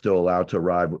they are still allowed to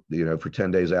arrive, for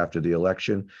 10 days after the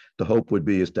election. The hope would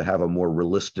be is to have a more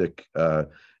realistic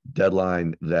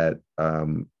deadline that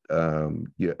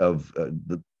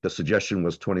the suggestion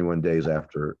was 21 days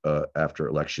after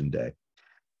election day.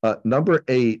 Number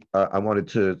 8, I wanted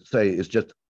to say is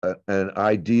just an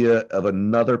idea of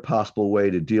another possible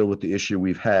way to deal with the issue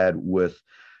we've had with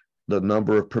the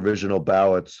number of provisional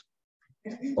ballots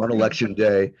on election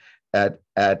day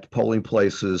at polling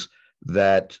places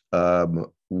that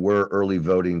were early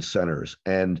voting centers.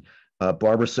 And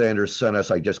Barbara Sanders sent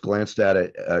us, I just glanced at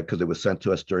it because it was sent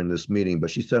to us during this meeting, but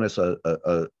she sent us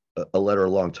a letter a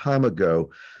long time ago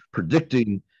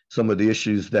predicting some of the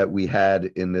issues that we had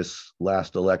in this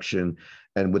last election,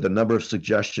 and with a number of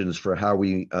suggestions for how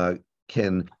we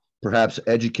can perhaps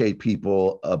educate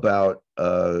people about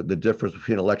the difference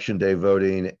between election day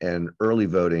voting and early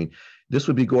voting. This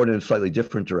would be going in a slightly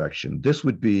different direction. This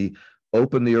would be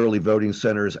open the early voting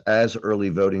centers as early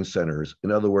voting centers.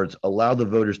 In other words, allow the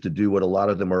voters to do what a lot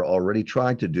of them are already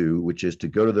trying to do, which is to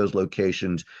go to those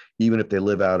locations, even if they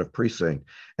live out of precinct,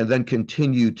 and then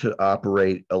continue to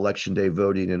operate election day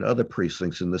voting in other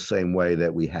precincts in the same way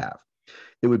that we have.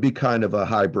 It would be kind of a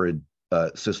hybrid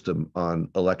system on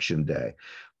election day.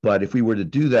 But if we were to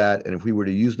do that, and if we were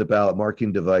to use the ballot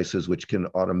marking devices, which can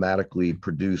automatically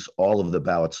produce all of the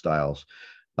ballot styles,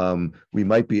 we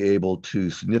might be able to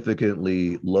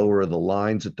significantly lower the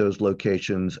lines at those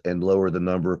locations and lower the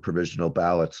number of provisional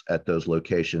ballots at those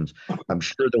locations. I'm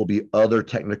sure there'll be other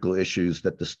technical issues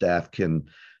that the staff can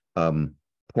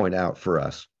point out for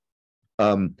us.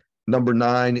 Number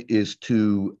 9 is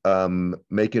to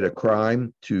make it a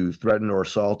crime to threaten or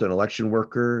assault an election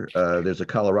worker. There's a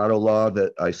Colorado law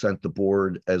that I sent the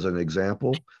board as an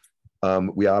example.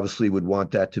 We obviously would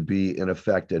want that to be in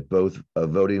effect at both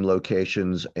voting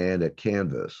locations and at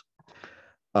Canvas.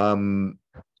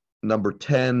 Number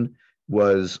 10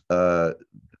 was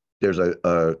there's a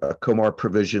Comar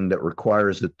provision that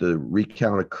requires that the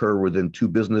recount occur within 2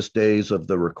 business days of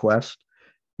the request.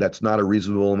 That's not a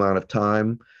reasonable amount of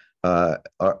time.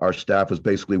 Our staff was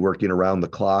basically working around the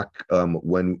clock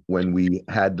when we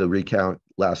had the recount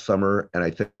last summer, and I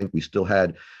think we still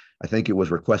had, I think it was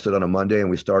requested on a Monday and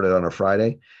we started on a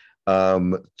Friday.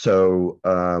 And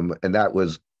that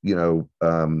was, you know,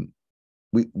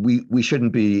 we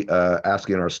shouldn't be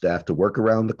asking our staff to work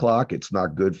around the clock. It's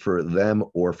not good for them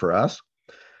or for us.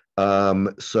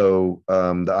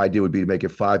 The idea would be to make it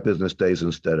 5 business days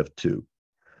instead of 2.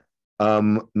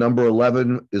 Number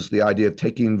 11 is the idea of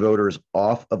taking voters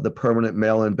off of the permanent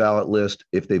mail-in ballot list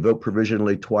if they vote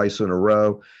provisionally twice in a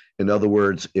row. In other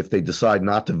words, if they decide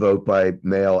not to vote by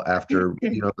mail after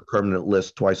the permanent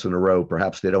list twice in a row,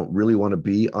 perhaps they don't really want to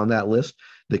be on that list,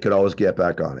 they could always get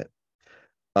back on it.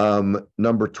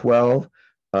 Number 12,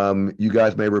 you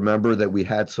guys may remember that we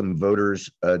had some voters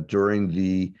during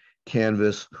the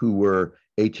canvass who were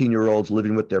 18-year-olds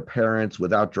living with their parents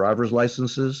without driver's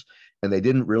licenses, and they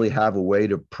didn't really have a way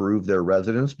to prove their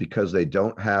residence because they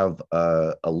don't have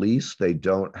a lease, they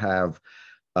don't have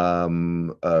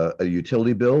a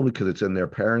utility bill because it's in their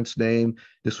parents' name.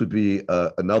 This would be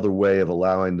another way of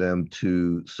allowing them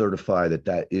to certify that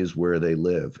that is where they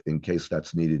live in case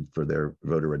that's needed for their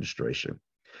voter registration.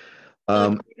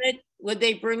 Would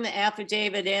they bring the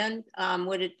affidavit in?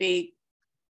 Would it be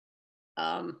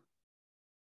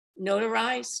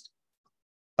notarized?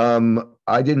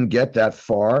 I didn't get that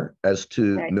far as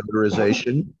to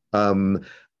notarization.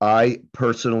 I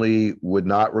personally would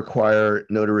not require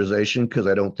notarization because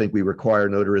I don't think we require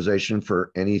notarization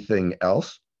for anything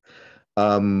else.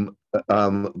 And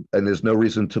there's no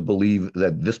reason to believe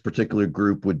that this particular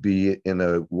group would be in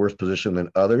a worse position than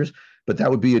others, but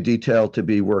that would be a detail to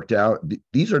be worked out.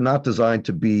 These are not designed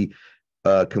to be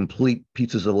complete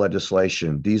pieces of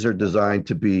legislation. These are designed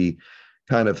to be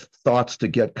kind of thoughts to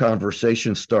get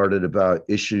conversation started about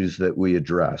issues that we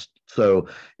addressed. So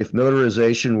if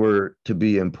notarization were to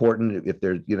be important, if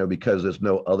there's, because there's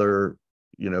no other,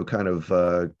 kind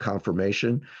of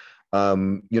confirmation,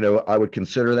 I would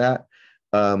consider that.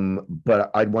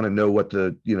 But I'd want to know what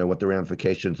the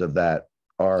ramifications of that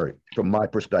are from my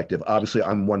perspective. Obviously,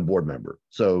 I'm one board member,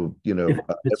 so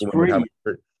it's everyone free. would have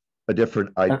a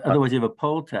different. Otherwise, you have a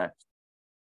poll tax.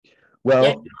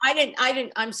 Well, yeah,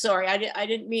 I'm sorry. I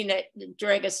didn't mean to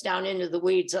drag us down into the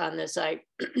weeds on this.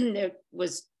 It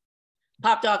was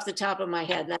popped off the top of my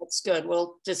head. That's good.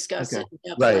 We'll discuss it.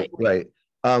 Right.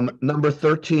 Number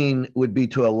 13 would be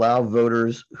to allow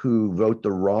voters who vote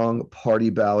the wrong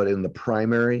party ballot in the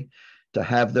primary to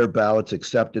have their ballots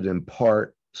accepted in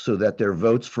part so that their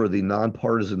votes for the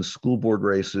nonpartisan school board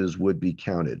races would be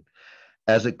counted.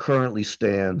 As it currently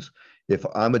stands, if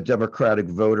I'm a Democratic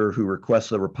voter who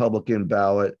requests a Republican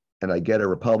ballot and I get a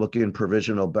Republican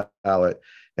provisional ballot,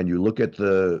 and you look at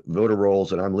the voter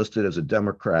rolls and I'm listed as a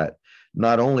Democrat,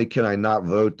 not only can I not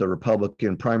vote the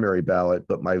Republican primary ballot,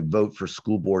 but my vote for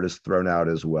school board is thrown out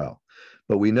as well.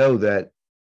 But we know that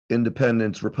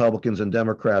independents, Republicans, and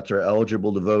Democrats are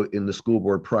eligible to vote in the school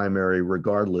board primary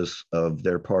regardless of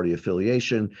their party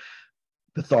affiliation.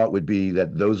 The thought would be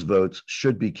that those votes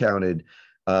should be counted.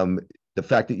 The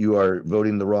fact that you are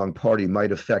voting the wrong party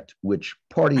might affect which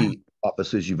party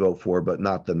offices you vote for, but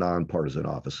not the nonpartisan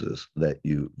offices that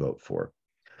you vote for.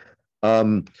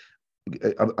 I'm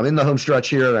in the home stretch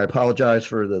here, and I apologize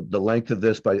for the length of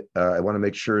this, but I want to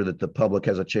make sure that the public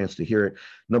has a chance to hear it.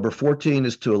 Number 14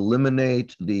 is to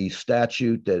eliminate the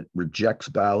statute that rejects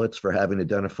ballots for having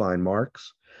identifying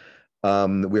marks.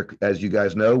 As you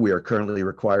guys know, we are currently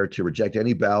required to reject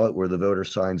any ballot where the voter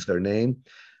signs their name.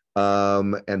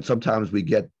 And sometimes we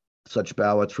get such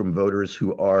ballots from voters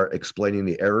who are explaining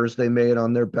the errors they made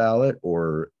on their ballot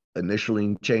or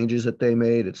initialing changes that they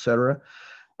made, et cetera.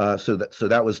 So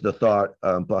that was the thought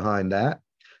behind that.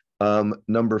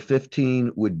 Number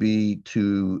 15 would be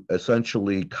to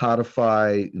essentially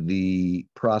codify the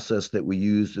process that we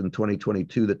used in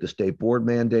 2022 that the state board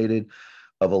mandated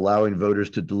of allowing voters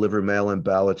to deliver mail-in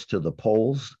ballots to the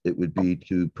polls. It would be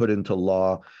to put into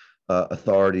law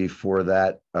authority for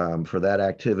that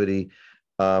activity.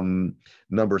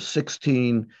 Number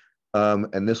 16,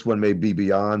 and this one may be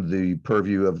beyond the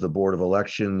purview of the Board of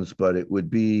Elections, but it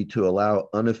would be to allow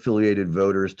unaffiliated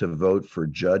voters to vote for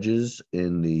judges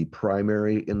in the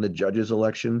primary in the judges'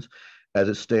 elections. As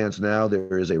it stands now,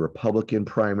 there is a Republican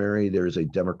primary, there is a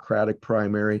Democratic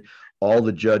primary. All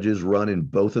the judges run in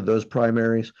both of those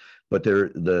primaries, but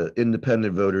the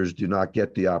independent voters do not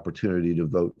get the opportunity to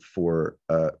vote for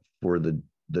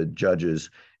the judges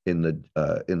in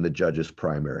the judges'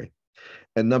 primary.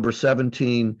 And number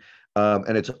 17.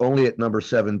 And it's only at number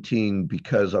 17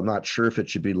 because I'm not sure if it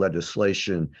should be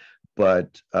legislation,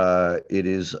 but it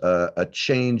is a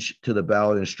change to the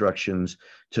ballot instructions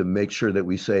to make sure that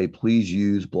we say, please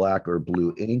use black or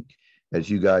blue ink. As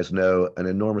you guys know, an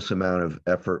enormous amount of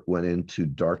effort went into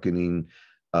darkening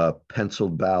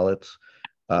penciled ballots.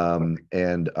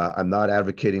 And I'm not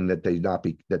advocating that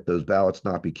that those ballots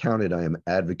not be counted. I am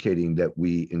advocating that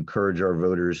we encourage our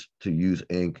voters to use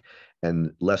ink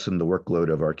and lessen the workload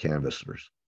of our canvassers.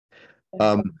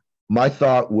 My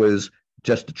thought was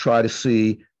just to try to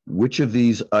see which of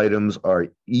these items are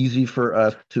easy for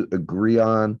us to agree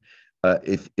on.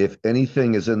 If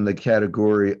anything is in the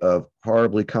category of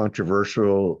horribly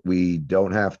controversial, we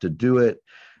don't have to do it.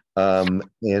 And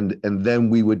then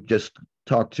we would just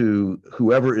talk to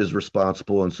whoever is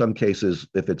responsible. In some cases,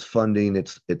 if it's funding,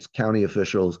 it's county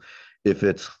officials. If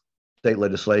it's state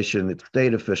legislation, it's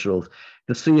state officials,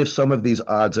 to see if some of these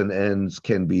odds and ends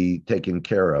can be taken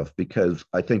care of, because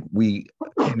I think we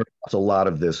came across a lot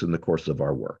of this in the course of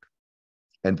our work.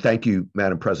 And thank you,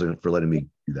 Madam President, for letting me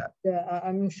do that.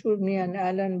 I'm sure me and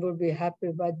Alan will be happy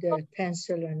about the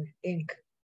pencil and ink.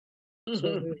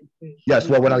 So yes,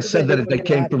 well, when I said that they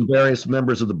came from various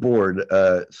members of the board,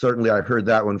 certainly I heard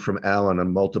that one from Alan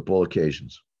on multiple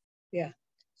occasions. Yeah,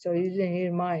 so you didn't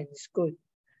hear mine, it's good.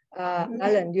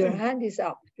 Alan, your hand is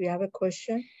up. Do you have a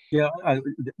question? Yeah,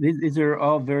 these are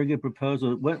all very good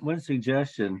proposals. One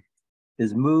suggestion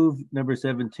is move number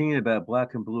 17 about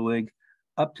black and blue ink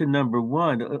up to number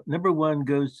 1. Number 1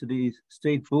 goes to the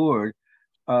state board.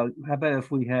 How about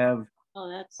if we have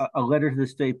a letter to the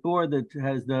state board that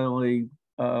has not only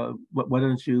why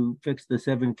don't you fix the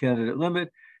 7 candidate limit,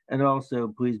 and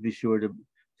also please be sure to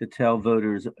tell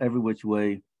voters every which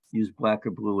way use black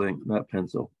or blue ink, not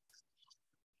pencil.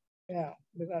 Yeah,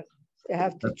 because they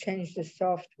have to change the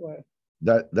software.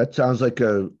 That sounds like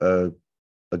a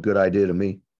good idea to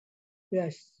me.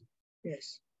 Yes,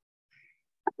 yes.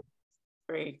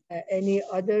 Great. Any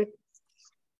other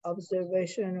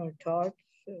observation or thoughts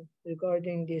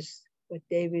regarding this? What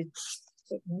David,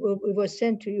 it was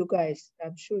sent to you guys.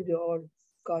 I'm sure you all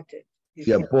got it.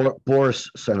 Yeah, Boris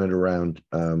sent it around.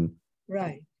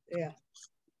 Right. Yeah.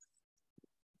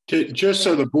 Just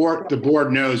so the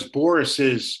board knows, Boris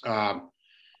is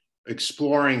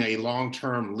exploring a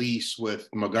long-term lease with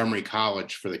Montgomery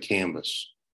College for the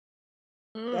canvas.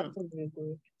 That would be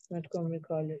good. Montgomery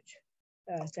College.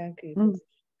 Thank you.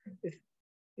 If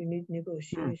you need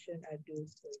negotiation, I do.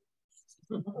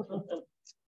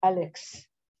 Alex.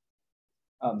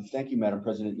 Thank you, Madam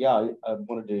President. Yeah, I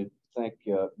wanted to thank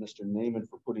Mr. Naiman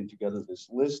for putting together this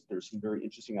list. There's some very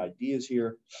interesting ideas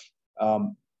here.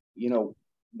 You know,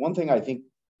 one thing I think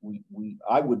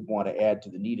I would want to add to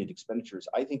the needed expenditures,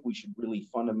 I think we should really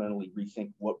fundamentally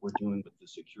rethink what we're doing with the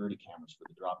security cameras for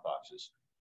the drop boxes.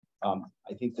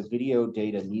 I think the video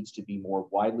data needs to be more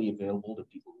widely available to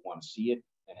people who want to see it,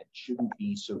 and it shouldn't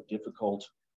be so difficult.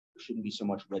 There shouldn't be so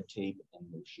much red tape, and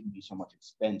there shouldn't be so much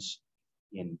expense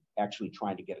in actually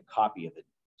trying to get a copy of it,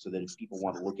 so that if people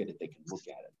want to look at it, they can look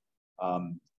at it.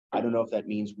 I don't know if that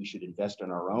means we should invest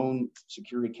in our own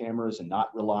security cameras and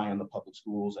not rely on the public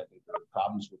schools. I think there are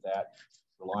problems with that.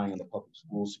 Relying on the public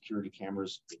school security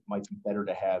cameras, it might be better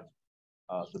to have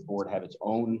the board have its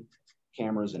own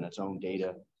cameras and its own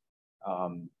data.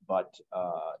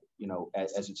 You know,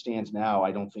 as it stands now,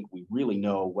 I don't think we really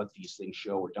know what these things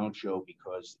show or don't show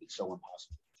because it's so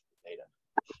impossible to get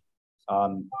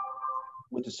data.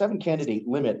 With the 7 candidate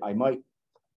limit, I might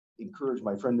encourage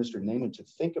my friend Mr. Naiman to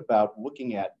think about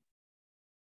looking at,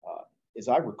 as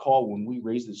I recall, when we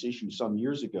raised this issue some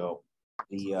years ago,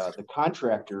 the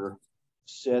contractor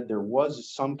said there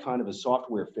was some kind of a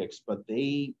software fix, but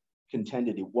they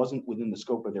contended it wasn't within the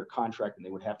scope of their contract and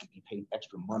they would have to be paid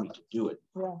extra money to do it.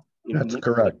 Yeah. That's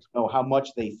correct. Know how much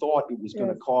they thought it was going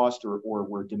to cost or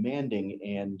were demanding.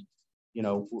 And, you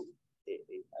know,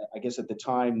 I guess at the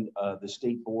time, the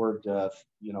state board,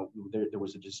 you know, there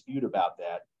was a dispute about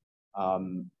that.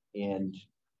 And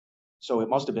so it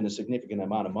must have been a significant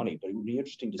amount of money, but it would be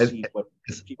interesting to see what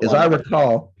people.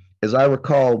 As I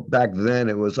recall back then,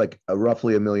 it was like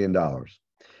roughly $1 million.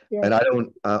 Yeah. And I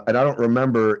don't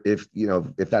remember if, you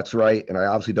know, if that's right. And I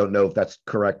obviously don't know if that's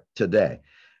correct today.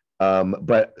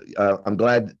 But I'm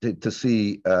glad to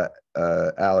see,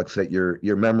 Alex, that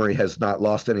your memory has not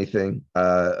lost anything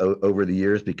over the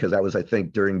years, because that was, I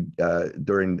think, during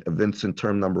Vincent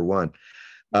term number 1.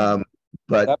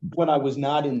 But that's when I was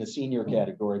not in the senior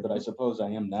category, but I suppose I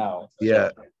am now. Yeah,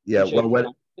 so yeah.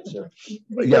 Well,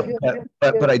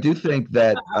 but I do think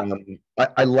that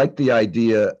I like the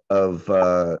idea of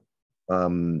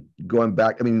going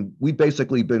back. I mean, we've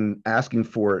basically been asking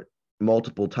for it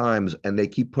multiple times, and they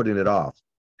keep putting it off.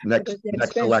 Next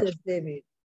election. David.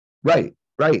 Right.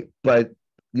 But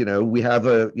you know, we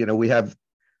have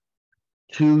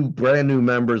 2 brand new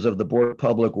members of the Board of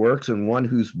Public Works and one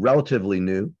who's relatively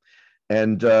new.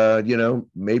 And you know,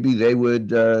 maybe they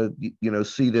would you know,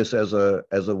 see this as a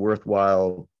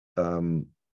worthwhile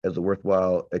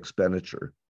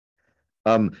expenditure.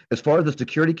 As far as the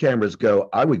security cameras go,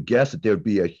 I would guess that there would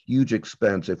be a huge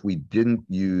expense if we didn't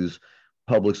use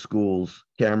public schools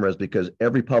cameras, because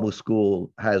every public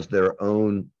school has their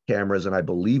own cameras, and I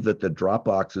believe that the drop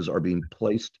boxes are being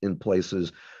placed in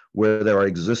places where there are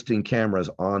existing cameras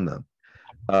on them.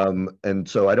 And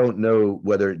so I don't know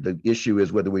whether the issue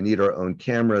is whether we need our own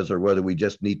cameras or whether we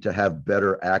just need to have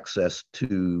better access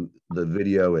to the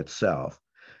video itself.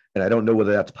 And I don't know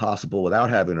whether that's possible without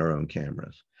having our own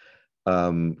cameras.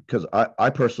 Because I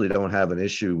personally don't have an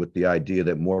issue with the idea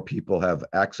that more people have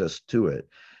access to it.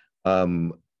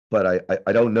 But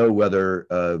I don't know whether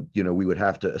you know, we would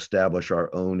have to establish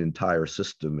our own entire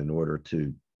system in order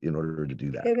to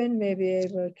do that. Kevin may be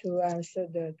able to answer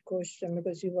that question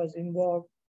because he was involved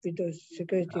with those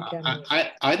security cameras.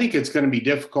 I think it's going to be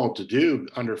difficult to do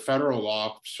under federal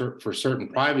law for certain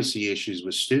privacy issues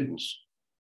with students.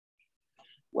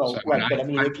 Well, so, right, but I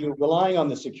mean, if you're relying on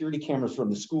the security cameras from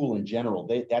the school in general,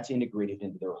 that's integrated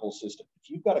into their whole system. If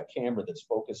you've got a camera that's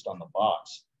focused on the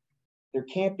box, there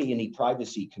can't be any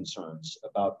privacy concerns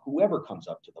about whoever comes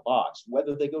up to the box,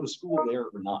 whether they go to school there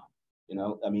or not. You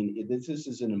know, I mean, this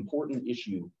is an important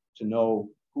issue to know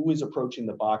who is approaching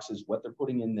the boxes, what they're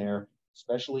putting in there,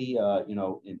 especially, you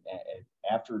know,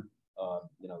 after,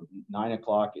 you know, 9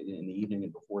 o'clock in the evening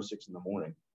and before 6 in the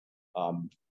morning.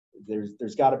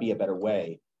 There's got to be a better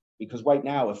way, because right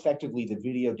now, effectively, the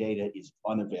video data is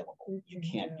unavailable. You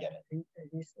can't get it.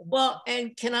 Well,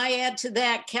 and can I add to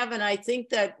that, Kevin? I think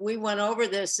that we went over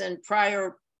this in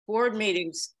prior board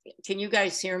meetings. Can you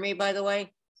guys hear me, by the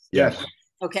way? Yes.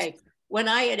 Okay. When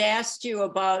I had asked you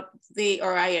about the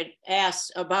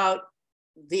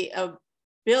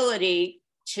ability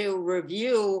to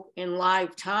review in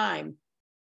live time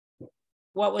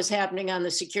what was happening on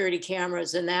the security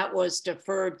cameras, and that was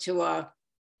deferred to a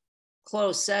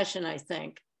closed session, I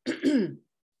think.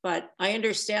 But I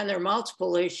understand there are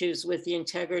multiple issues with the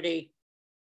integrity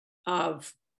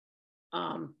of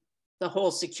the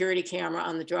whole security camera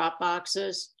on the drop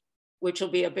boxes, which will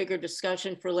be a bigger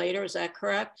discussion for later. Is that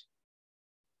correct?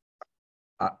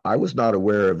 I was not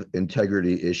aware of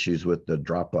integrity issues with the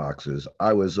drop boxes.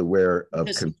 I was aware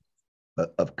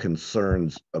of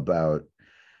concerns about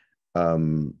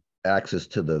access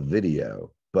to the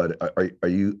video. But are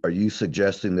you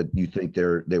suggesting that you think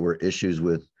there were issues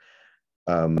with?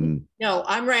 No,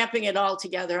 I'm wrapping it all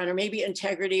together under maybe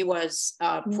integrity was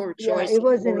poor choice. Yeah, it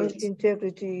wasn't an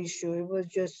integrity issue. It was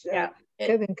just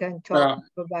Kevin can talk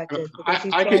about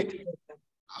it.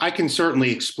 I can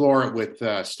certainly explore it with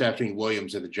Stephanie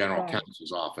Williams in the General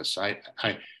Counsel's office. I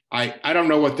don't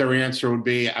know what their answer would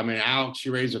be. I mean, Alex,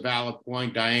 you raise a valid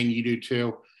point. Diane, you do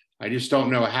too. I just don't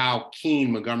know how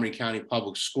keen Montgomery County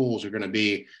Public Schools are going to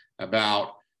be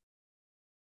about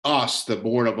us, the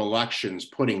Board of Elections,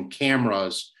 putting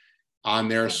cameras on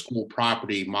their school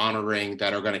property, monitoring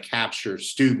that are going to capture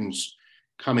students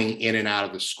coming in and out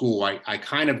of the school. I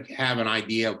kind of have an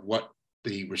idea of what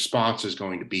the response is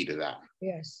going to be to that.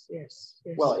 Yes.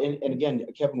 Well, and again,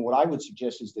 Kevin, what I would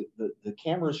suggest is that the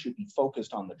cameras should be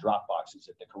focused on the drop boxes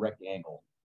at the correct angle.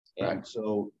 And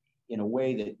so in a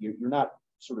way that you're not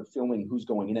sort of filming who's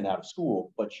going in and out of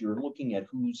school, but you're looking at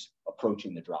who's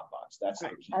approaching the drop box. That's the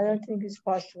key. I don't think it's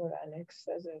possible, Alex,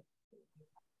 as a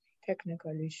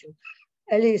technical issue.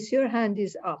 Alice, your hand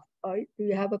is up. Do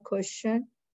you have a question?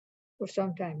 Or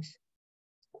sometimes?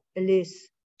 Elise.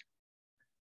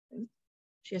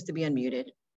 She has to be unmuted.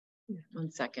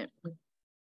 1 second.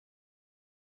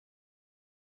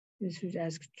 This would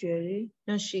ask Jerry.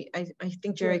 No, I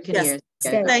think Jerry can Yes. hear.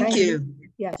 Yeah, Thank you.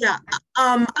 Yes. Yeah.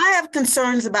 I have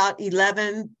concerns about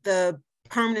 11, the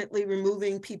permanently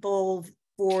removing people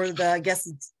for the, I guess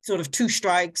it's sort of 2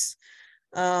 strikes.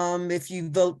 If you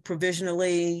vote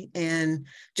provisionally, and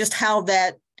just how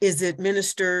that is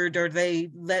administered, or they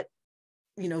let,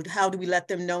 how do we let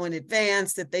them know in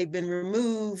advance that they've been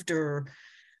removed, or,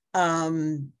 how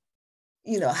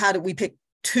do we pick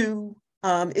 2?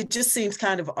 It just seems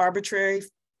kind of arbitrary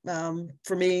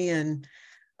for me, and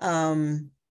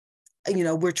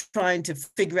we're trying to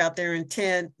figure out their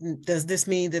intent. Does this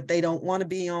mean that they don't want to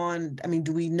be on? I mean,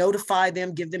 do we notify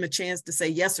them, give them a chance to say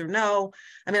yes or no?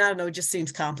 I mean, I don't know, it just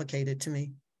seems complicated to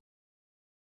me.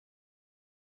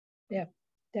 Yeah,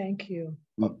 thank you.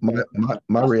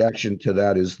 My reaction to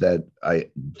that is that I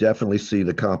definitely see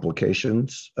the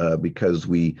complications because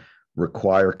we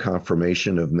require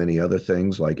confirmation of many other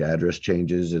things like address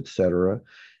changes, et cetera.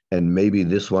 And maybe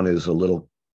this one is a little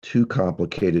too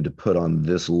complicated to put on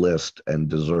this list and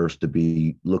deserves to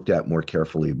be looked at more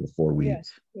carefully before we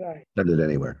send it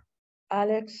anywhere.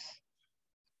 Alex?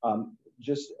 And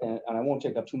I won't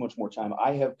take up too much more time.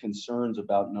 I have concerns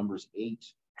about numbers 8,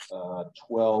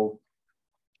 12,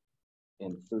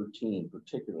 and 13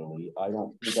 particularly. I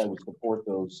don't think I would support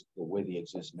those the way they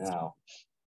exist now.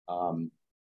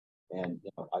 And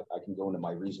I can go into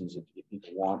my reasons if people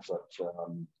want, but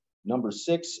number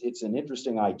 6, it's an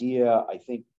interesting idea. I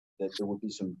think that there would be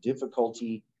some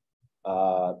difficulty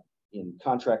in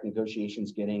contract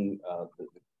negotiations getting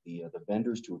the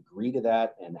vendors to agree to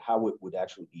that and how it would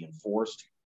actually be enforced.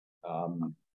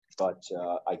 But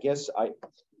I guess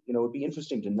it'd be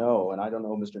interesting to know, and I don't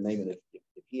know, Mr. Naiman, if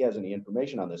he has any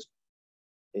information on this.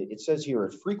 It says here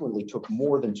it frequently took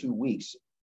more than 2 weeks.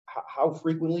 How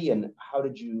frequently, and how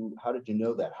did you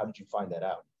know that? How did you find that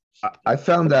out? I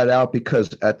found that out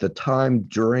because at the time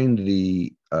during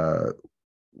the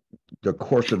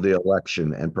course of the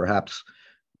election, and perhaps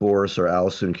Boris or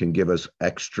Allison can give us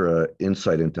extra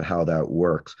insight into how that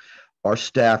works, our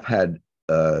staff had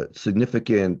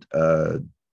significant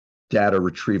data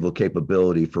retrieval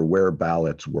capability for where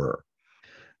ballots were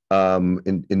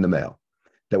in the mail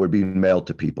that would be mailed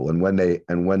to people and when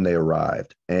they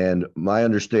arrived. And my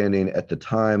understanding at the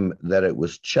time that it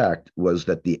was checked was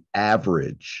that the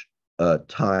average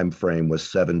time frame was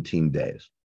 17 days.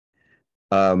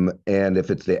 And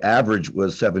if it's the average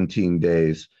was 17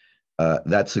 days,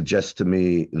 that suggests to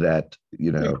me that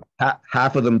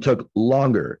half of them took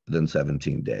longer than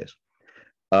 17 days.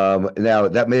 Now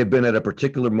that may have been at a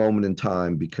particular moment in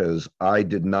time because I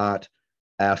did not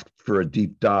ask for a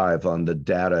deep dive on the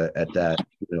data at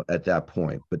that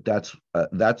point, but that's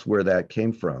where that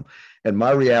came from. And my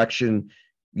reaction,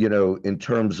 in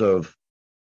terms of,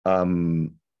 I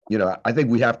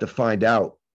think we have to find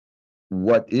out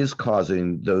what is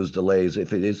causing those delays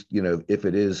if it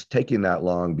is taking that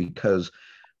long, because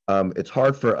it's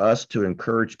hard for us to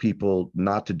encourage people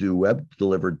not to do web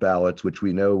delivered ballots, which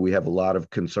we know we have a lot of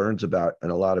concerns about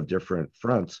in a lot of different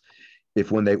fronts. If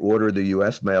when they order the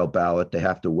US mail ballot, they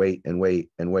have to wait and wait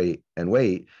and wait and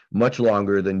wait much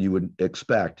longer than you would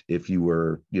expect if you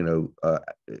were,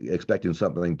 expecting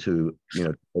something to,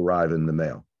 arrive in the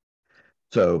mail.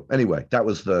 So anyway, that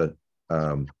was the,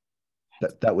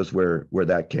 that was where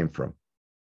that came from.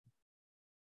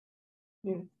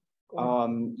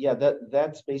 Yeah,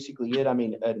 that's basically it. I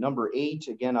mean, at number 8,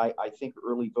 again, I think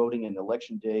early voting and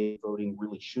election day voting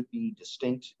really should be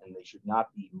distinct and they should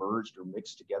not be merged or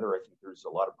mixed together. I think there's a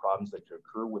lot of problems that could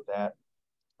occur with that.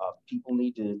 People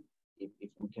need to,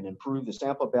 if we can improve the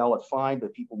sample ballot, fine,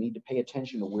 but people need to pay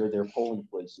attention to where their polling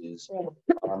place is and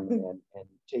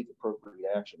take appropriate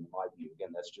action, in my view.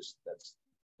 Again,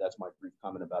 that's my brief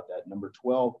comment about that. Number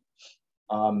 12,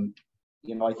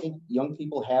 I think young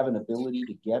people have an ability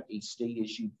to get a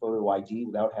state-issued photo ID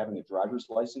without having a driver's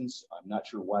license. I'm not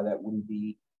sure why that wouldn't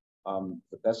be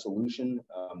the best solution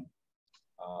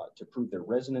to prove their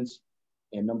residence.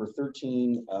 And number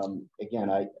 13, again,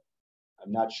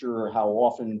 I'm not sure how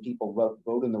often people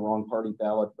vote in the wrong party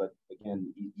ballot, but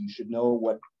again, you should know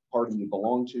what party you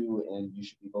belong to, and you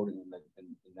should be voting in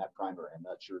that primary. I'm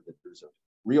not sure that there's a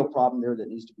real problem there that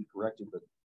needs to be corrected, but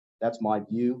that's my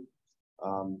view.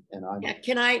 And I'm. Yeah,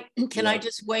 can I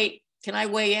just wait? Can I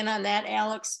weigh in on that,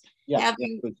 Alex? Yeah.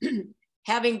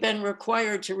 Having been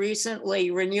required to recently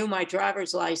renew my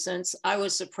driver's license, I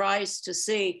was surprised to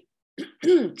see,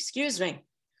 excuse me,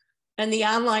 and the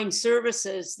online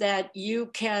services that you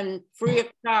can free of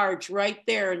charge right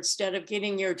there, instead of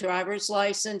getting your driver's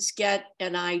license, get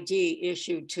an ID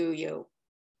issued to you.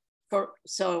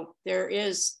 So there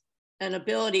is an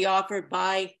ability offered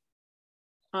by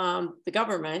the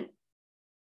government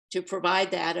to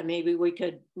provide that, and maybe we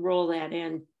could roll that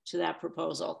in to that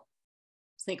proposal.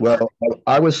 Well,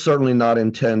 I was certainly not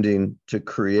intending to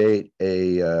create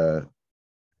a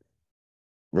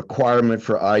requirement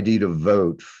for ID to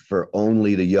vote for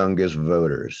only the youngest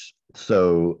voters.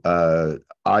 So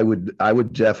I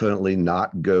would definitely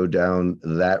not go down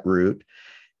that route.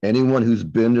 Anyone who's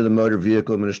been to the Motor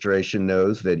Vehicle Administration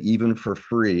knows that even for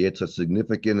free, it's a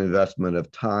significant investment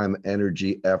of time,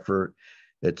 energy, effort,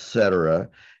 etc.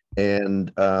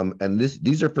 And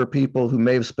these are for people who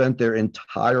may have spent their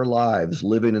entire lives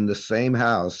living in the same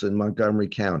house in Montgomery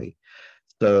County.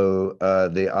 So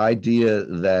the idea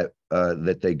that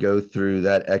that they go through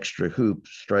that extra hoop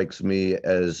strikes me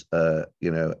as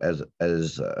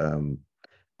as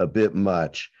a bit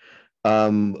much.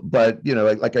 But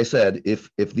like I said, if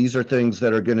these are things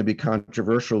that are going to be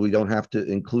controversial, we don't have to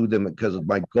include them, because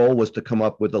my goal was to come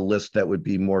up with a list that would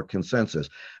be more consensus.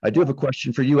 I do have a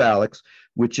question for you, Alex,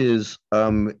 which is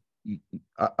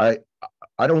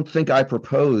I don't think I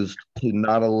proposed to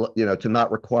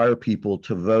not require people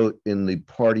to vote in the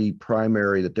party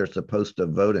primary that they're supposed to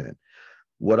vote in.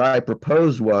 What I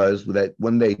proposed was that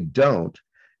when they don't,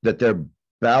 that their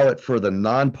ballot for the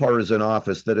nonpartisan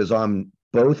office that is on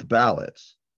both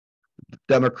ballots,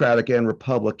 Democratic and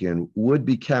Republican, would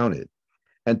be counted.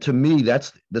 And to me,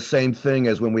 that's the same thing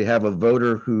as when we have a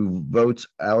voter who votes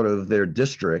out of their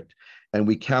district and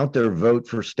we count their vote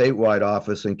for statewide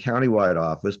office and countywide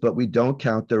office, but we don't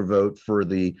count their vote for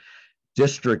the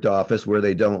district office where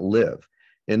they don't live.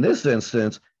 In this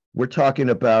instance, we're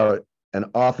talking about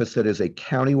an office that is a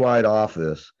countywide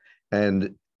office,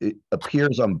 and it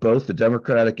appears on both the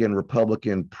Democratic and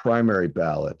Republican primary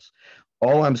ballots.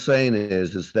 All I'm saying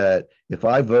is that if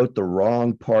I vote the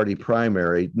wrong party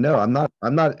primary, no, I'm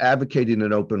not advocating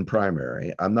an open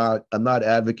primary. I'm not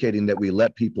advocating that we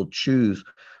let people choose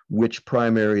which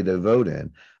primary they vote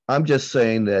in. I'm just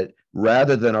saying that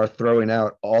rather than our throwing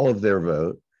out all of their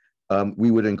vote,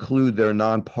 we would include their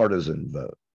nonpartisan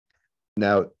vote.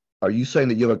 Now, are you saying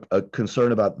that you have a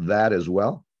concern about that as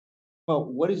well?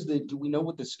 Well, do we know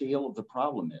what the scale of the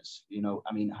problem is?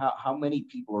 I mean, how many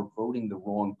people are voting the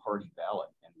wrong party ballot?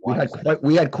 And why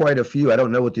we had quite a few. I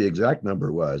don't know what the exact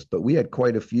number was, but we had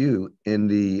quite a few in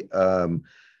the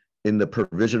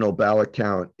provisional ballot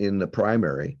count in the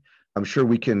primary. I'm sure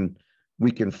we can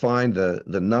find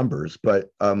the numbers, but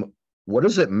what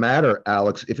does it matter,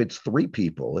 Alex, if it's 3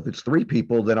 people? If it's 3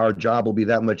 people, then our job will be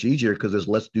that much easier because there's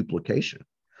less duplication.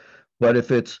 But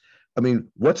if it's,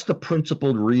 what's the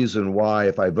principled reason why,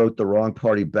 if I vote the wrong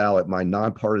party ballot, my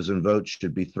nonpartisan vote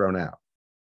should be thrown out?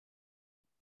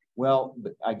 Well,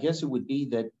 I guess it would be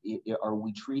that, are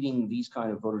we treating these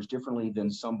kind of voters differently than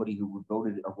somebody who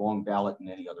voted a wrong ballot in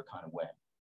any other kind of way?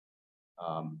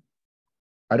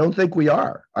 I don't think we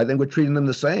are. I think we're treating them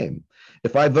the same.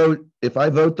 If I vote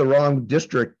the wrong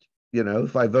district,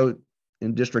 if I vote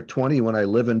in District 20 when I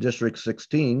live in District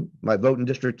 16, my vote in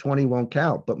District 20 won't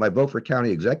count, but my vote for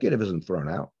county executive isn't thrown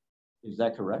out. Is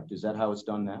that correct? Is that how it's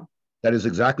done now? That is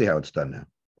exactly how it's done now.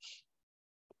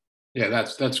 Yeah,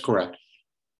 that's correct.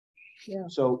 Yeah.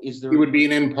 So is there? It would be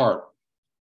an in part.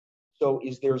 So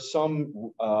is there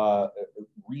some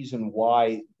reason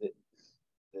why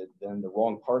then the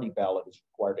wrong party ballot is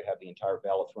required to have the entire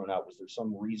ballot thrown out? Was there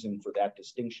some reason for that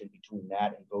distinction between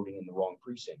that and voting in the wrong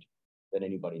precinct that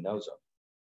anybody knows of?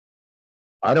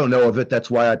 I don't know of it. That's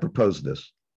why I proposed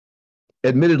this.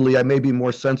 Admittedly, I may be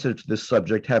more sensitive to this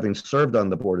subject having served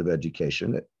on the Board of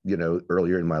Education,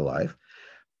 earlier in my life.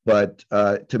 But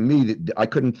to me, I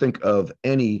couldn't think of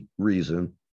any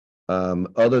reason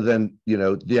other than,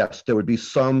 yes, there would be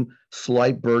some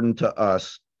slight burden to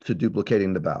us to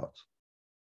duplicating the ballots.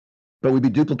 But we'd be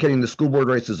duplicating the school board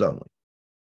races only.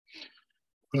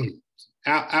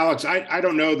 Alex, I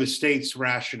don't know the state's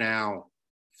rationale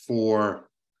for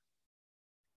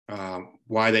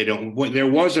why they don't. There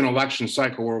was an election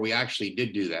cycle where we actually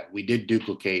did do that. We did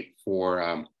duplicate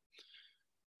for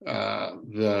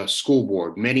the school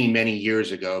board many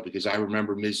years ago, because I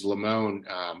remember Ms. Lamone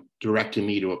directing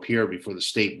me to appear before the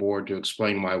state board to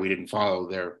explain why we didn't follow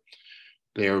their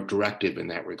directive in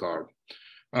that regard.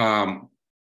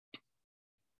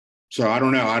 So I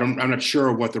don't know. I'm not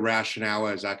sure what the rationale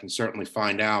is. I can certainly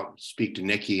find out, speak to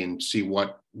Nikki, and see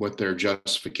what their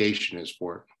justification is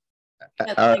for it.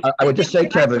 I would just say,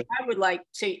 Kevin, I would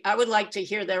like to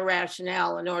hear their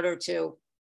rationale in order to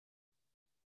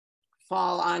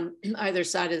fall on either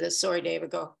side of this. Sorry,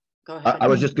 David, go ahead. I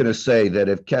was just going to say that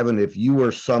if Kevin, if you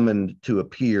were summoned to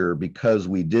appear because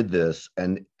we did this,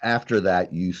 and after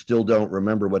that you still don't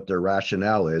remember what their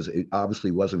rationale is, it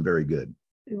obviously wasn't very good.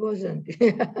 It wasn't.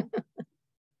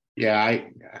 Yeah,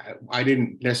 I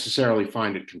didn't necessarily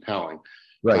find it compelling.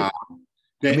 Right.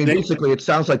 I mean, basically, it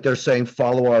sounds like they're saying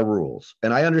follow our rules,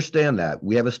 and I understand that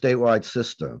we have a statewide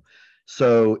system.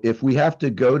 So if we have to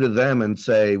go to them and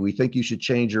say we think you should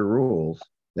change your rules,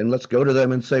 then let's go to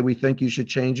them and say we think you should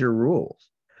change your rules.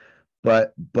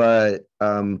 But you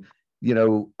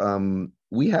know,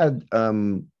 we had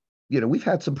you know, we've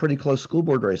had some pretty close school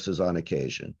board races on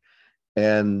occasion,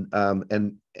 and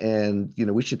you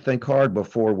know, we should think hard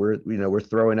before we're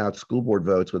throwing out school board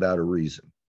votes without a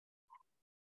reason.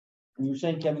 And you're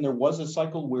saying, Kevin, there was a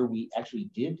cycle where we actually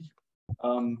did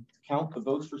count the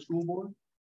votes for school board?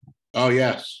 Oh,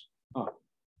 yes. Huh.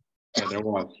 Yeah, there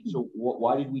was. So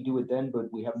why did we do it then,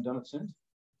 but we haven't done it since?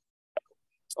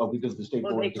 Oh, because the state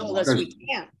board. They told us we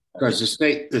can't. Because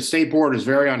the state board is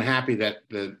very unhappy that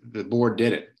the board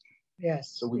did it.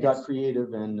 Yes. So we got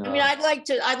creative and. I mean, I'd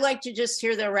like to just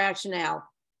hear their rationale,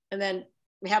 and then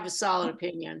have a solid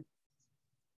opinion.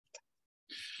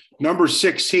 Number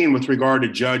 16, with regard to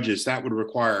judges, that would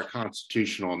require a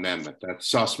constitutional amendment.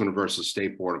 That's Sussman versus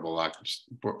State Board of Elections.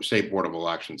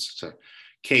 It's a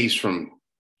case from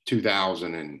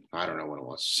 2000 and I don't know what it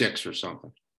was, 6 or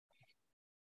something.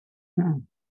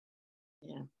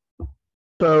 Yeah.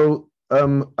 So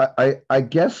I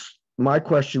guess my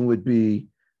question would be,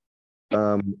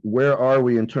 where are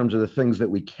we in terms of the things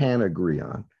that we can agree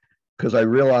on? Because I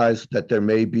realize that there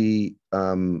may be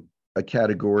a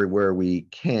category where we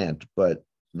can't, but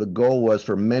the goal was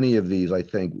for many of these, I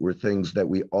think, were things that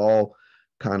we all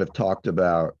kind of talked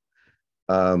about.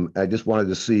 I just wanted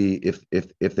to see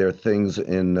if there are things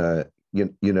in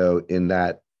you know, in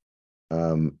that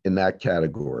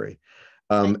category.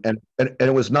 And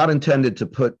it was not intended to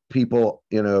put people,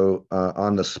 you know,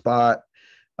 on the spot.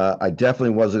 I definitely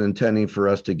wasn't intending for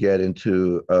us to get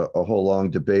into a whole long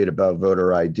debate about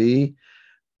voter ID.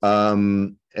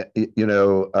 You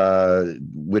know,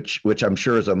 which I'm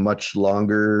sure is a much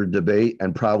longer debate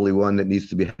and probably one that needs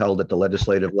to be held at the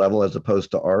legislative level as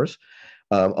opposed to ours.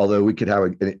 Although we could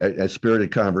have a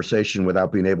spirited conversation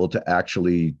without being able to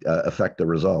actually affect the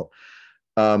result.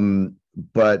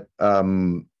 But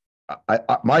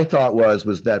my thought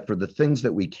was that for the things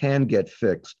that we can get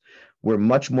fixed, we're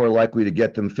much more likely to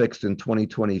get them fixed in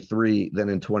 2023 than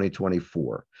in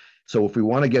 2024. So if we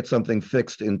want to get something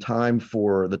fixed in time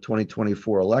for the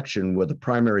 2024 election, with the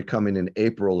primary coming in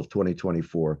April of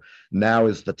 2024, now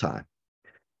is the time.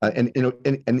 And you know,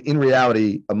 and in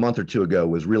reality, a month or two ago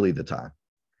was really the time.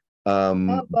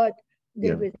 How about,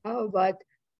 David, how about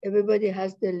everybody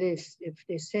has the list? If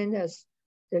they send us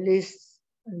the list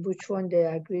and which one they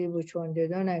agree, which one they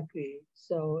don't agree.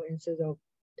 So instead of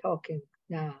talking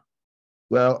now.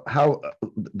 Well,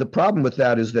 the problem with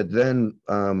that is that then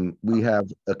we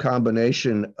have a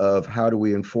combination of how do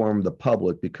we inform the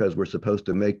public, because we're supposed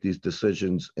to make these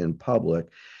decisions in public,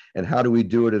 and how do we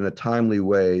do it in a timely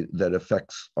way that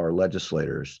affects our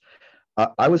legislators.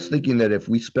 I was thinking that if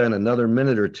we spend another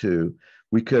minute or two,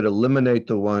 we could eliminate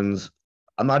the ones.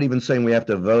 I'm not even saying we have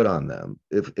to vote on them.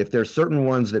 If there's certain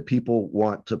ones that people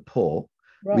want to pull,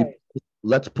 right,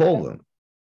 let's pull them,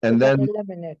 and then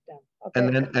eliminate them. Okay.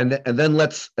 And then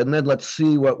let's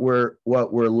see what we're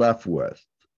left with.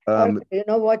 You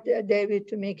know what, David,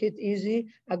 to make it easy,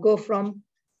 I go from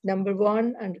number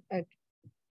 1 and I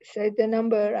say the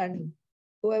number, and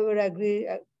whoever agree,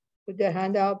 put their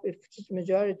hand up. If it's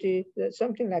majority,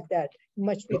 something like that.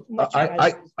 Much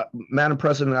Madam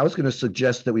President, I was going to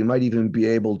suggest that we might even be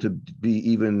able to be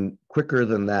even quicker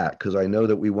than that, because I know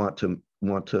that we want to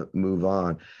move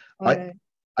on.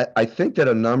 I think that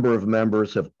a number of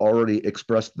members have already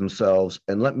expressed themselves,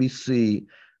 and let me see,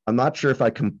 I'm not sure if I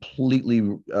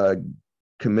completely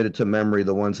committed to memory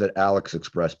the ones that Alex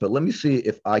expressed, but let me see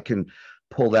if I can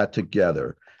pull that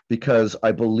together, because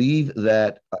I believe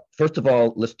that, first of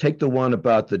all, let's take the one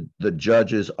about the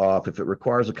judges off. If it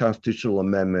requires a constitutional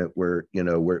amendment, we're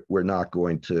not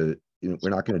going to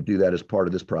do that as part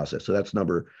of this process. So that's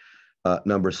number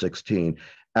 16.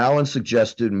 Alan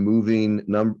suggested moving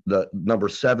number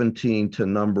 17 to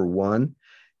number 1,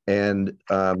 and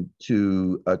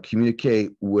to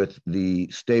communicate with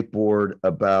the state board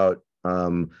about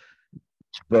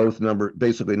both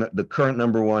basically the current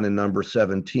number 1 and number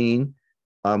 17.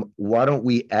 Why don't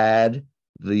we add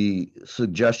the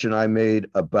suggestion I made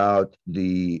about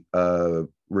the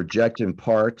rejecting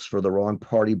parts for the wrong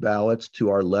party ballots to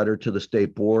our letter to the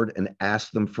state board, and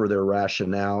ask them for their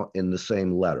rationale in the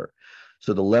same letter.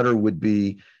 So the letter would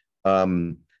be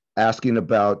asking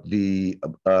about the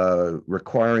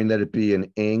requiring that it be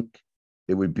in ink.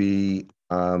 It would be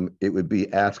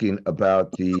asking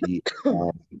about the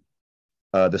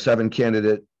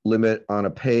 7-candidate limit on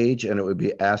a page, and it would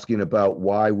be asking about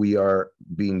why we are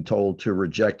being told to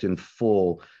reject in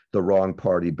full the wrong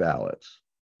party ballots.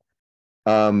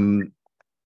 And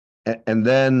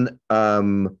then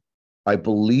I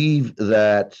believe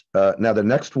that now the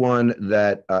next one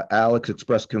that Alex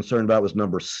expressed concern about was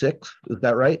number 6. Is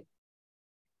that right?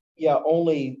 Yeah,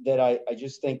 only that I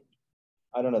just think,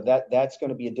 I don't know, that's going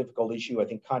to be a difficult issue. I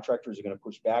think contractors are going to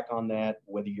push back on that,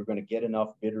 whether you're going to get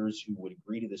enough bidders who would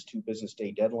agree to this 2 business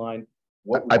day deadline.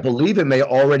 I believe it may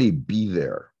already be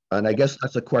there. And I guess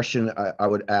that's a question I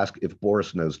would ask if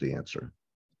Boris knows the answer.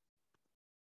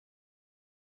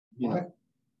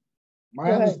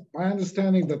 My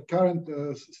understanding that current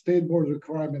state board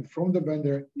requirement from the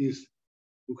vendor is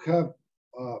to have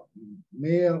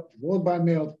vote by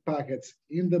mail packets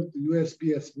in the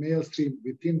USPS mail stream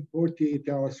within 48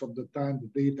 hours from the time the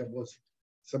data was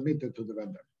submitted to the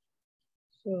vendor.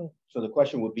 So the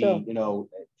question would be, you know,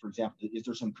 for example, is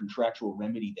there some contractual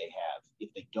remedy they have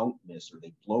if they don't miss or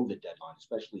they blow the deadline,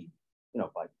 especially, you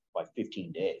know, by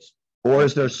 15 days? Or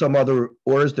is there some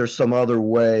other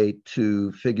way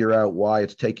to figure out why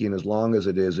it's taking as long as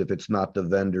it is if it's not the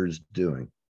vendor's doing?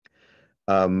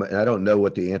 And I don't know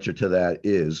what the answer to that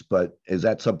is, but is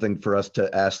that something for us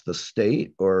to ask the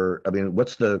state? Or, I mean,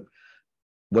 what's the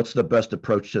best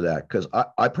approach to that? Because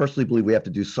I personally believe we have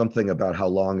to do something about how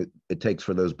long it takes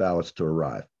for those ballots to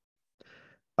arrive.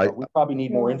 We probably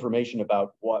need more information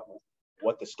about what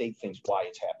the state thinks, why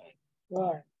it's happening.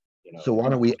 Right. You know? So why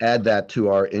don't we add that to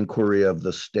our inquiry of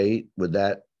the state? Would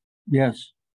that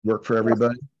work for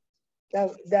everybody?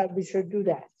 That we should do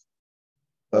that.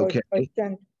 Okay.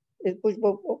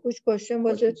 Which question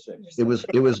was it? It was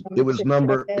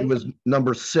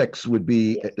number 6 would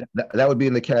be, that would be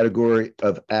in the category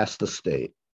of ask the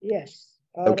state. Yes.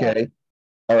 Okay.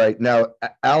 All right. Now,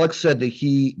 Alex said that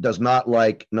he does not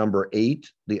like number 8,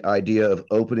 the idea of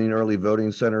opening early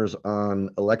voting centers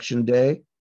on election day.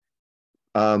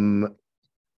 I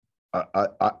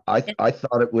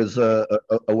thought it was a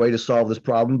way to solve this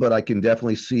problem, but I can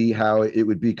definitely see how it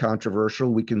would be controversial.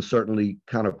 We can certainly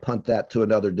kind of punt that to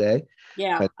another day.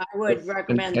 Yeah, I would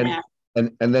recommend that.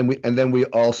 And then we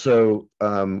also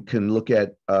can look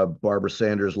at Barbara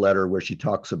Sanders' letter where she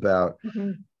talks about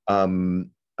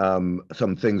some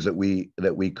things that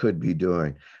we could be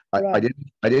doing. I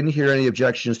didn't hear any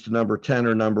objections to number 10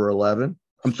 or number 11.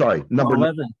 I'm sorry, number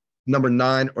 11. Number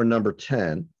 9 or number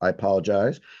 10. I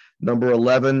apologize. Number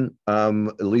 11,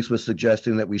 Elise was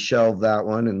suggesting that we shelve that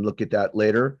one and look at that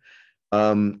later.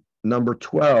 Number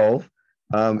 12,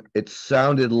 it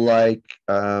sounded like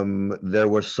there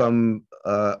was some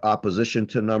opposition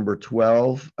to number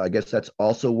 12. I guess that's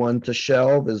also one to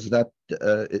shelve. Is that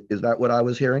what I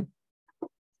was hearing?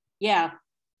 Yeah,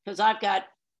 because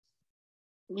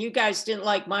you guys didn't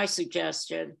like my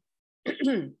suggestion.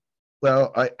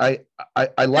 Well, I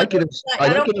like it.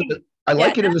 I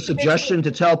like it as a suggestion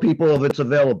to tell people of its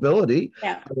availability.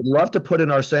 Yeah. I would love to put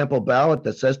in our sample ballot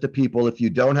that says to people, if you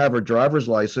don't have a driver's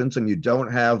license and you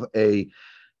don't have a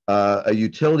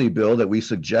utility bill, that we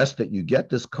suggest that you get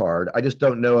this card. I just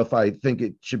don't know if I think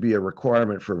it should be a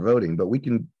requirement for voting, but we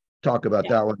can talk about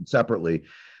that one separately.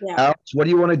 Yeah. Alex, what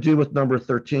do you want to do with number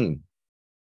 13?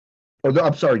 Oh, no,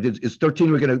 I'm sorry. Is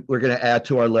 13 we're gonna add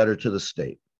to our letter to the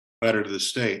state? Letter to the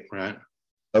state, right?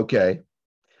 Okay.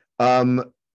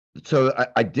 So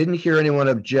I didn't hear anyone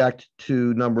object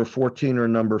to number 14 or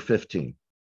number 15.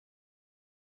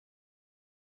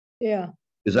 Yeah.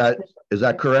 Is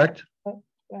that correct?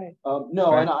 Right.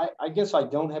 No, and I guess I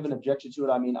don't have an objection to it.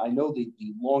 I mean, I know the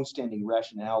longstanding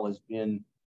rationale has been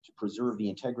to preserve the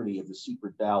integrity of the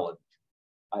secret ballot.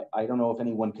 I don't know if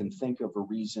anyone can think of a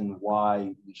reason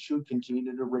why we should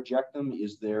continue to reject them.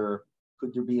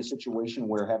 Could there be a situation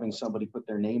where having somebody put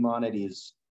their name on it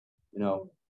is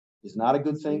not a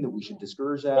good thing, that we should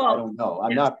discourage that? I don't know.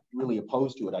 I'm not really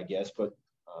opposed to it, I guess, but.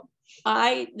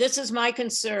 This is my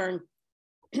concern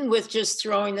with just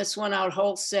throwing this one out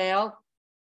wholesale.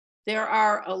 There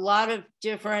are a lot of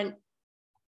different,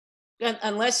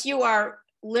 unless you are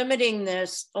limiting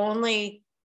this only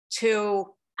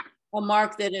to a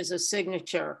mark that is a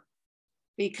signature,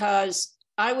 because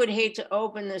I would hate to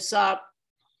open this up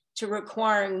to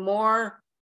requiring more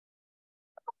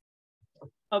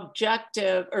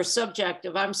objective or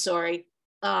subjective,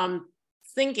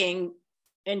 thinking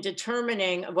and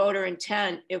determining a voter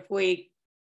intent if we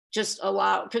just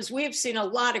allow, because we've seen a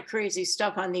lot of crazy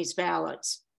stuff on these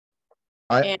ballots.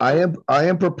 I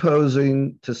am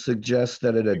proposing to suggest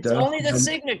that it It's only the identifies.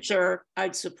 signature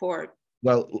I'd support.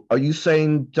 Well, are you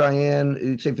saying, Diane,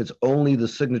 you say if it's only the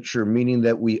signature, meaning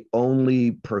that we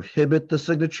only prohibit the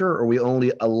signature or we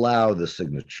only allow the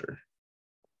signature?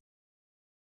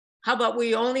 How about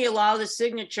we only allow the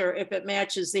signature if it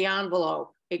matches the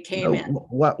envelope it came in?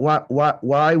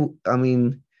 Why? I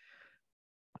mean,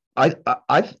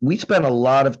 we spent a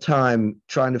lot of time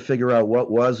trying to figure out what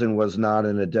was and was not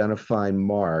an identifying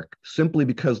mark simply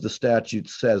because the statute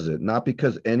says it, not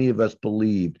because any of us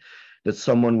believed that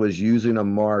someone was using a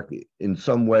mark in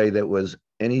some way that was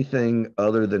anything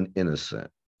other than innocent.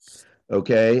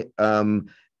 Okay.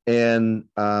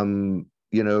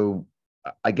 You know,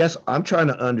 I guess I'm trying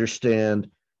to understand.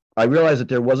 I realize that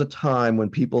there was a time when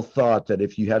people thought that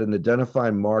if you had an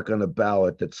identifying mark on a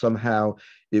ballot, that somehow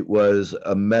it was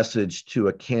a message to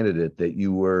a candidate that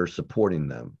you were supporting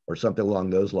them or something along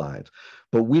those lines.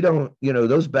 But we don't, you know,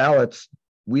 those ballots,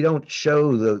 we don't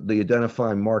show the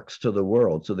identifying marks to the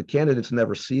world. So the candidates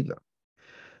never see them.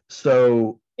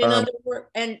 So in other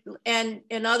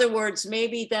words,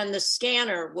 maybe then the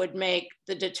scanner would make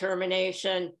the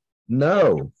determination.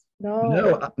 No.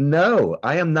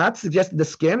 I am not suggesting the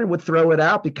scanner would throw it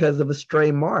out because of a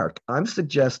stray mark. I'm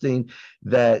suggesting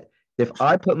that if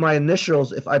I put my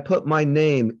initials, if I put my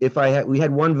name, we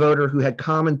had one voter who had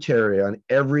commentary on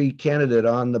every candidate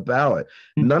on the ballot,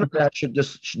 none of that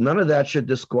should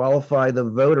disqualify the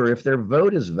voter if their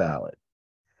vote is valid.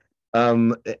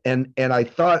 And I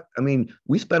thought, I mean,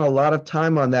 we spent a lot of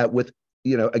time on that with,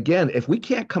 you know, again, if we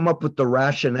can't come up with the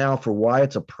rationale for why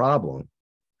it's a problem,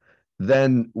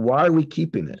 then why are we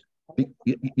keeping it?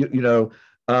 You know,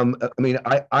 I mean,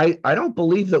 I don't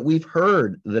believe that we've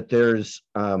heard that there's,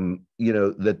 you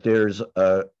know, that there's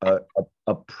a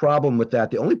problem with that.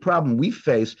 The only problem we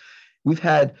face, we've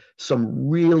had some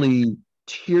really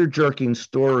tear-jerking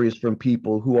stories from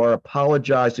people who are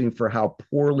apologizing for how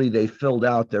poorly they filled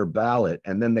out their ballot,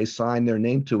 and then they sign their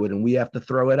name to it, and we have to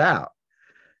throw it out.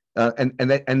 And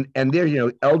they're, you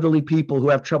know, elderly people who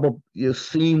have trouble, you know,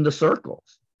 seeing the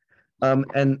circles.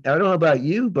 And I don't know about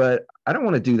you, but I don't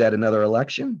want to do that another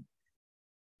election.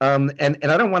 And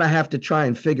I don't want to have to try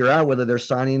and figure out whether they're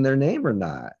signing their name or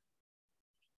not.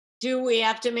 Do we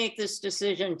have to make this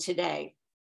decision today?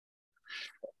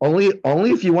 Only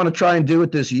if you want to try and do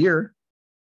it this year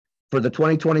for the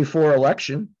 2024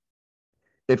 election.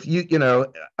 If you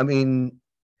know, I mean,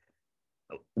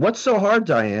 what's so hard,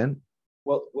 Diane?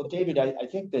 Well, David, I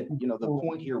think that, you know, the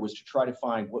point here was to try to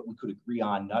find what we could agree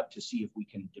on, not to see if we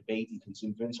can debate and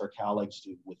convince our colleagues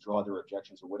to withdraw their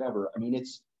objections or whatever. I mean,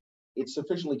 it's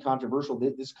sufficiently controversial.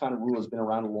 This kind of rule has been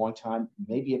around a long time.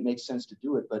 Maybe it makes sense to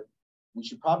do it, but we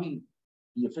should probably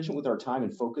be efficient with our time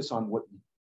and focus on what,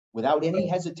 without any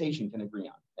hesitation, can agree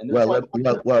on. And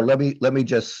let me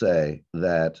just say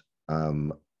that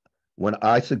when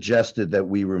I suggested that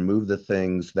we remove the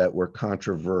things that were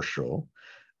controversial,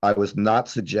 I was not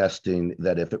suggesting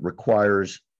that if it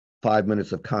requires 5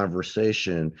 minutes of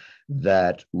conversation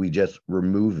that we just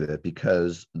remove it,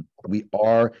 because we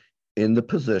are in the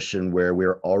position where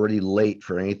we're already late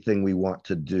for anything we want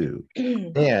to do.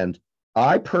 And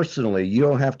I personally, you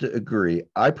don't have to agree,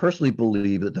 I personally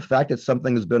believe that the fact that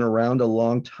something has been around a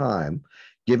long time,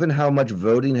 given how much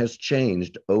voting has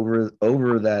changed over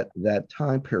that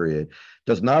time period,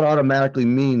 does not automatically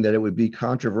mean that it would be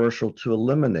controversial to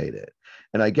eliminate it.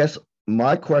 And I guess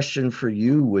my question for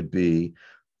you would be,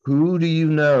 who do you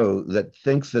know that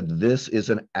thinks that this is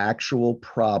an actual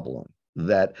problem,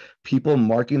 that people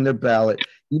marking their ballot,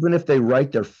 even if they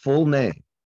write their full name,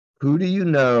 who do you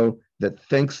know that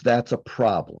thinks that's a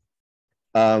problem?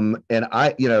 And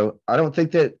I don't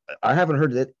think that, I haven't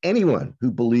heard that anyone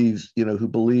who believes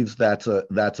that's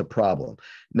a problem.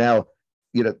 Now,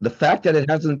 you know, the fact that it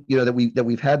hasn't, you know, that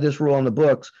we've had this rule on the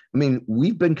books. I mean,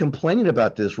 we've been complaining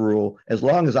about this rule as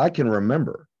long as I can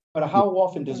remember. But how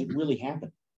often does it really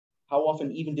happen? How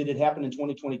often even did it happen in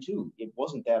 2022? It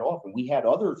wasn't that often. We had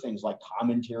other things like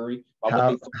commentary.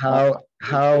 How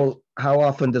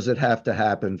often does it have to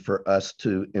happen for us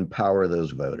to empower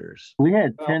those voters? We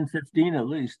had 10, 15 at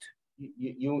least.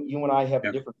 You and I have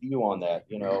a different view on that.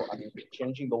 You know, I mean,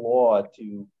 changing the law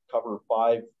to cover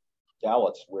 5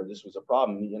 ballots where this was a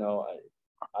problem, you know,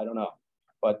 I don't know.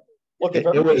 But look, if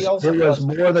everybody else, it was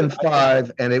more than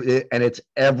 5, and it's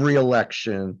every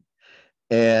election,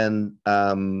 and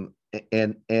you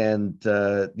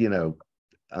know,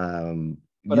 but I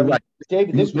mean, right.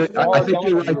 David, this was I think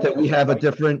you're right that we have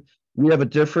a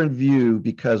different view,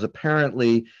 because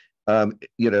apparently,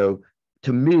 you know,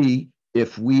 to me,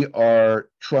 if we are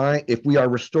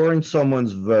restoring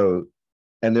someone's vote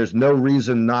and there's no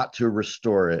reason not to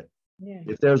restore it, Yeah.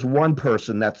 If there's one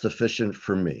person, that's sufficient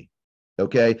for me.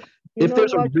 Okay. You If know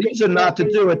there's a what, reason not to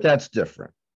do it, that's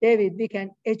different. David, we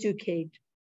can educate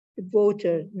the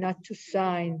voter not to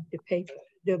sign the paper,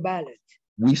 the ballot.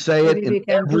 We say Maybe it we in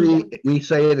can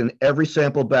do every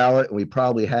sample ballot, and we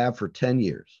probably have for 10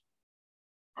 years.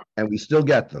 And we still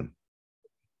get them.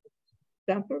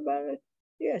 Sample ballot,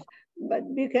 yes, but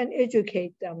we can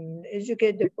educate them,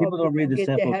 educate the People don't public, read and the get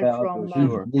the sample help ballot from.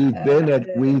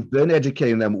 brochure. We've been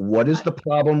educating them. What is the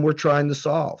problem we're trying to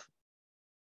solve?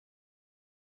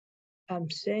 I'm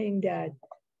saying that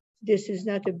this is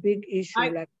not a big issue,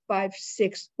 like 5,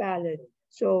 6 ballot.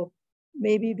 So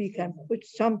maybe we can put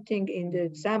something in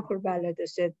the sample ballot that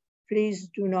said, please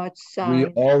do not sign. We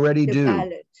already the do.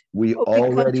 Ballot. We Or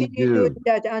already continue do. doing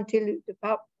that until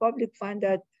the public find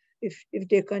out if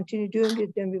they continue doing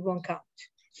it, then we won't count.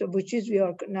 So which is we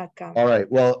are not counting. All right.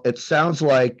 Well, it sounds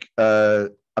like, I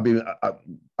mean,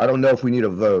 I don't know if we need a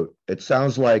vote. It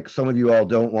sounds like some of you all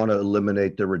don't want to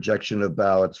eliminate the rejection of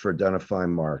ballots for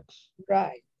identifying marks.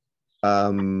 Right.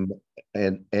 At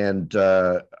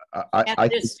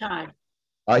this time.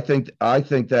 I think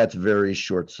that's very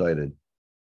short-sighted.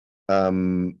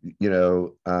 You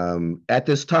know, at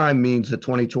this time means the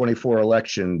 2024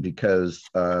 election, because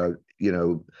you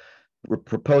know, we're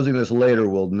proposing this later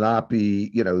will not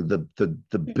be, you know, the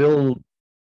bill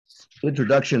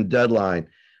introduction deadline,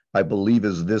 I believe,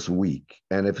 is this week.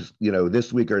 And if, you know,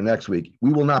 this week or next week,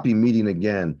 we will not be meeting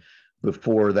again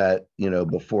before that, you know,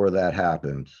 before that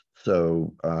happens.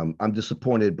 So I'm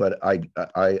disappointed, but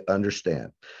I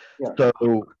understand. Yeah.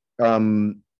 So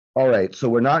all right, so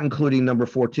we're not including number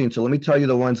 14. So let me tell you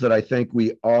the ones that I think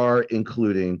we are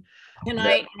including. Can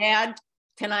I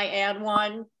add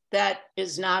one that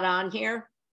is not on here?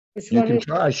 You can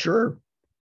try, sure.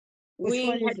 We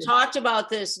had talked about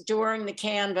this during the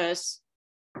canvass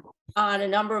on a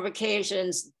number of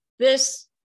occasions. This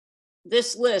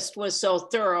list was so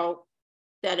thorough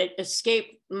that it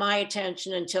escaped my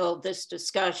attention until this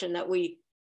discussion that we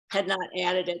had not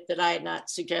added it, that I had not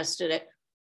suggested it.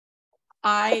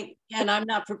 I'm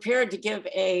not prepared to give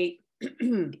a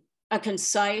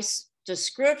concise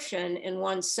description in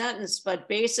one sentence, but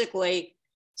basically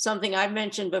something I've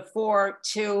mentioned before,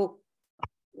 to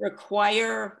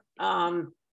require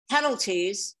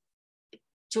penalties,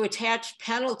 to attach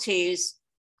penalties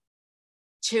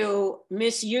to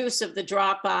misuse of the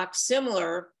drop box,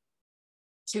 similar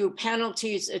to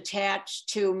penalties attached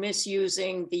to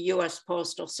misusing the U.S.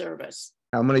 Postal Service.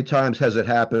 How many times has it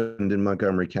happened in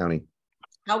Montgomery County?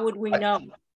 How would we know?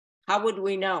 How would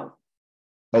we know?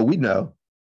 Oh, we know.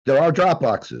 There are drop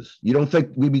boxes. You don't think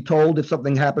we'd be told if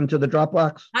something happened to the drop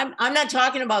box? I'm not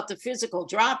talking about the physical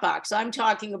drop box. I'm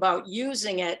talking about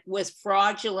using it with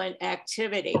fraudulent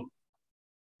activity.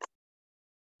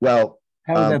 Well,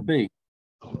 how would that be?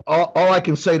 All I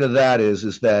can say to that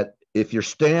is that if your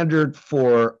standard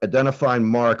for identifying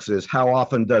marks is how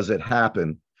often does it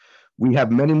happen, we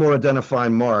have many more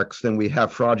identifying marks than we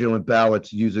have fraudulent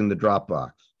ballots using the drop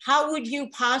box. How would you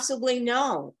possibly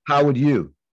know? How would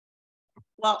you?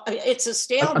 Well, it's a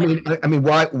stalemate. I mean,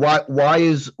 why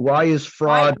is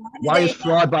fraud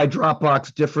by drop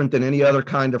box different than any other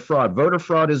kind of fraud? Voter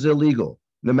fraud is illegal,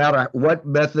 no matter what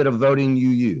method of voting you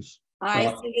use. I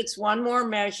think it's one more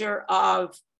measure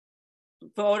of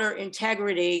voter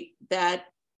integrity that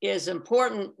is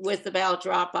important with the ballot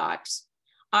drop box.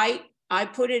 I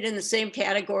put it in the same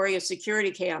category as security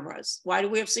cameras. Why do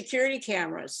we have security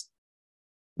cameras?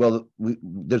 Well,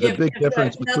 there's a big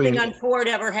difference between nothing untoward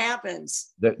ever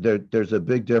happens. There's a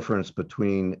big difference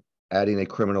between adding a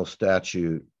criminal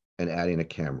statute and adding a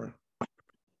camera.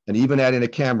 And even adding a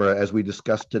camera, as we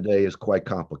discussed today, is quite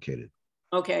complicated.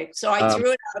 Okay, so I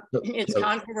threw it up. It's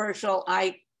controversial.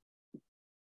 I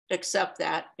accept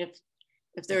that if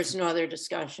there's no other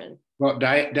discussion. Well,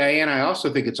 Diane, I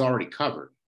also think it's already covered.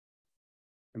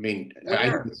 I mean, I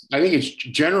think it's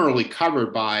generally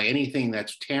covered by anything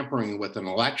that's tampering with an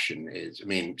election is. I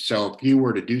mean, so if you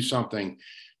were to do something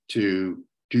to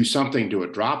a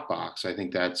drop box, I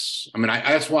think that's, I mean,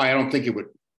 that's why I don't think it would,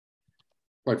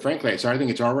 quite frankly, I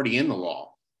think it's already in the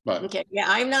law. But okay, yeah,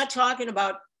 I'm not talking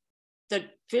about the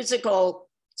physical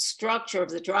structure of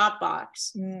the drop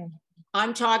box.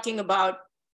 I'm talking about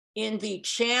in the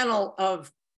channel of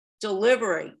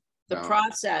delivery, the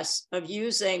process of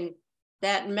using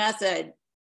that method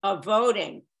of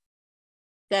voting,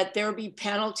 that there be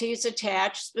penalties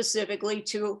attached specifically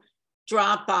to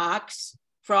drop box,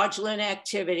 fraudulent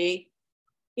activity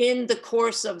in the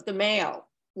course of the mail,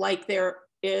 like there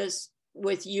is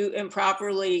with you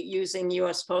improperly using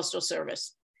U.S. Postal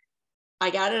Service. I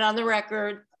got it on the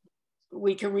record.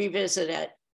 We can revisit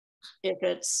it if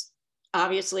it's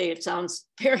obviously it sounds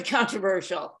very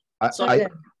controversial.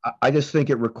 I just think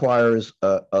it requires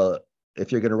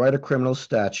if you're going to write a criminal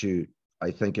statute,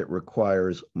 I think it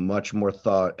requires much more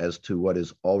thought as to what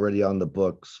is already on the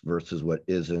books versus what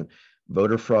isn't.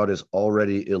 Voter fraud is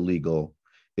already illegal.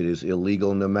 It is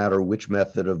illegal no matter which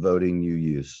method of voting you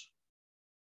use.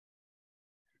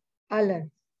 Alan.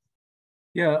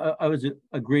 Yeah, I was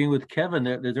agreeing with Kevin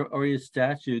that there's already a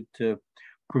statute to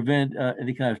prevent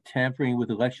any kind of tampering with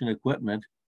election equipment.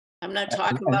 I'm not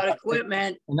talking about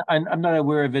equipment. I'm not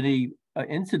aware of any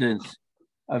incidents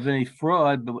of any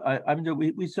fraud, but I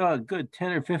mean, we saw a good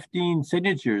 10 or 15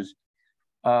 signatures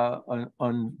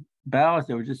on ballots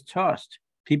that were just tossed.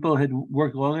 People had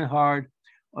worked long and hard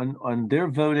on their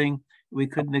voting. We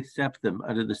couldn't accept them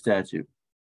under the statute.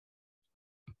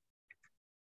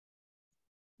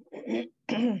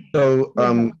 So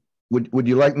would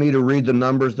you like me to read the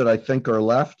numbers that I think are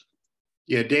left?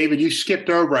 Yeah, David, you skipped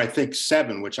over, I think,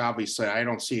 7, which obviously I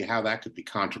don't see how that could be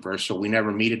controversial. We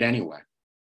never meet it anyway.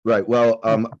 Right. Well,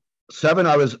 7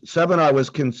 I was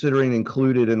considering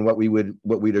included in what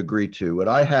we'd agree to. What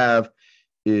I have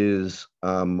is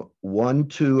 1,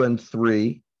 2, and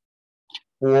 3,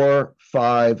 4,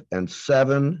 5, and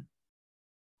 7,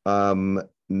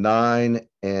 9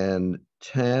 and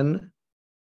 10,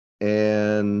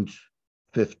 and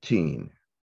 15.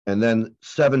 And then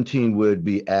 17 would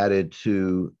be added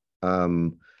to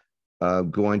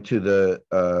going to the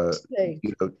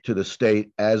to the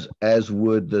state, as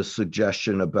would the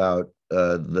suggestion about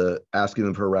the asking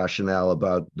them for rationale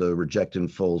about the rejecting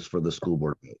fulls for the school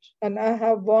board votes. And I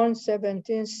have 1,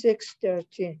 17, 6,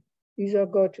 13. These are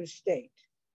go to state.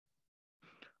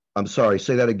 I'm sorry,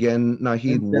 say that again,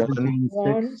 Naheed.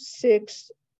 1,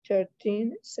 6,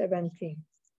 13, 17.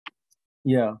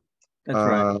 Yeah, that's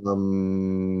right.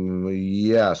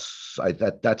 Yes,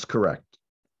 that's correct.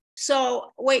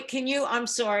 So wait, can you, I'm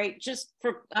sorry, just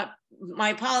for my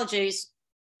apologies,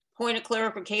 point of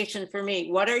clarification for me.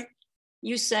 What are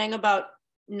you saying about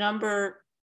number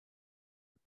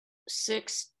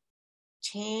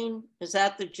 16? Is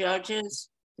that the judges?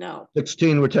 No.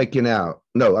 16 we're taking out.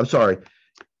 No, I'm sorry.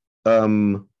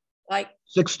 Like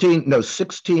 16, no,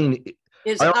 16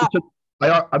 is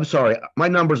I'm sorry, my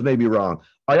numbers may be wrong.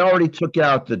 I already took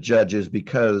out the judges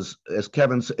because, as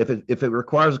Kevin said, if it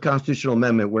requires a constitutional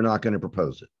amendment, we're not going to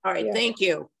propose it. All right, thank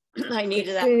you. I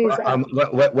needed that.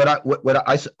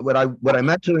 What I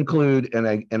meant to include, and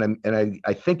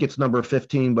I think it's number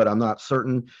 15, but I'm not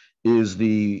certain, is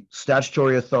the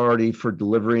statutory authority for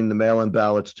delivering the mail-in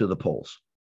ballots to the polls.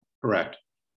 Correct.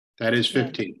 That is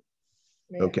 15.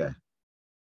 Okay.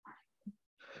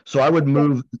 So I would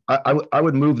move. I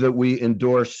would move that we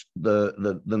endorse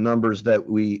the numbers that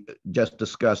we just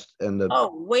discussed and the.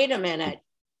 Oh, wait a minute.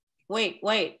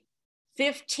 Wait.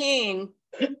 15.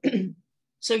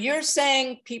 So you're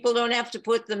saying people don't have to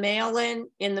put the mail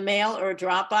in the mail or a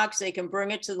drop box? They can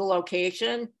bring it to the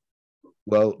location?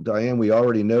 Well, Diane, we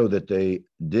already know that they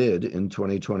did in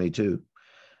 2022.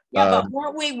 Yeah, but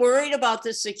weren't we worried about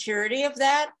the security of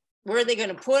that? Where are they going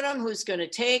to put them? Who's going to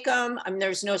take them? I mean,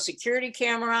 there's no security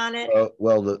camera on it.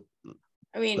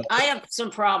 I have some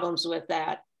problems with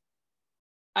that.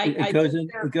 It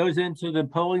goes into the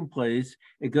polling place.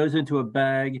 It goes into a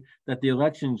bag that the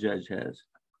election judge has.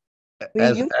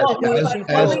 As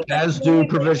do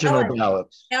provisional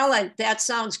ballots. Ellen, that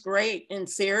sounds great in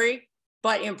theory,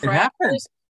 but in practice,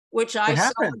 which I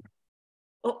saw.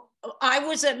 I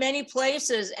was at many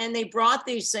places and they brought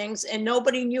these things and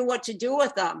nobody knew what to do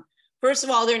with them. First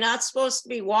of all, they're not supposed to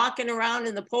be walking around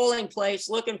in the polling place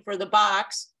looking for the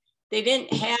box. They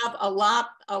didn't have a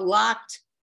locked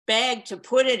bag to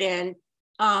put it in.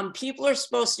 People are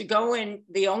supposed to go in.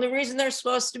 The only reason they're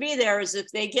supposed to be there is if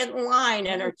they get in line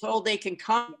and are told they can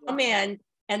come in,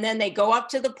 and then they go up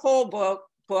to the poll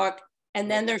book, and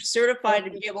then they're certified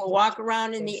to be able to walk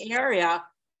around in the area.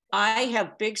 I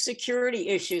have big security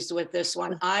issues with this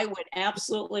one. I would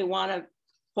absolutely want to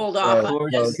hold off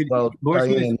on this. Boris,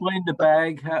 can you explain the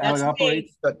bag, how it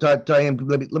operates? Diane,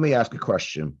 let me ask a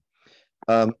question.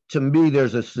 To me,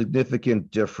 there's a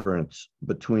significant difference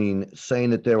between saying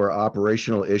that there were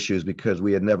operational issues because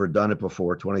we had never done it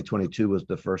before. 2022 was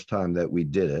the first time that we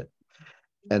did it,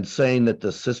 and saying that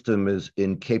the system is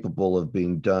incapable of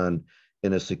being done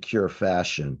in a secure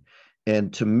fashion.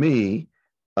 And to me,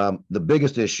 the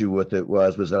biggest issue with it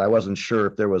was that I wasn't sure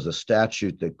if there was a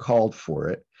statute that called for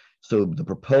it. So the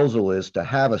proposal is to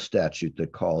have a statute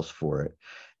that calls for it.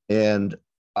 And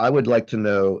I would like to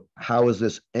know, how is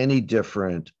this any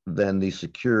different than the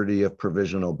security of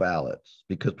provisional ballots?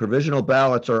 Because provisional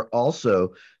ballots are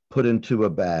also put into a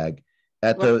bag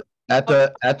at the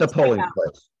polling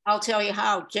place. I'll tell you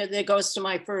how. That goes to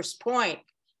my first point.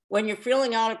 When you're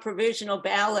filling out a provisional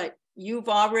ballot, you've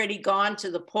already gone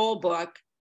to the poll book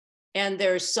and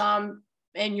there's some,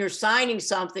 and you're signing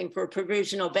something for a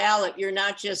provisional ballot. You're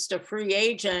not just a free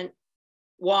agent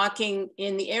walking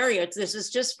in the area. This is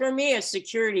just, for me, a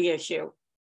security issue.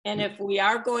 And if we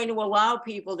are going to allow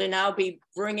people to now be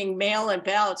bringing mail-in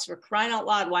ballots, for crying out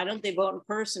loud, why don't they vote in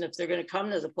person if they're going to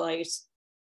come to the place?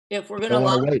 If we're going to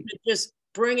allow them to just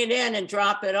bring it in and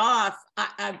drop it off,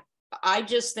 I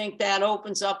just think that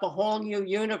opens up a whole new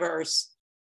universe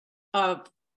of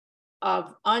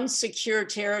unsecured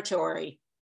territory.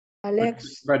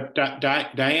 Alex? But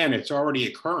Diane, it's already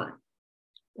occurring.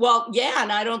 Well, yeah,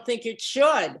 and I don't think it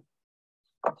should.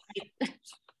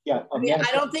 Yeah, I mean,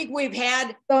 I don't think we've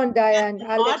had Diane,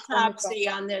 an autopsy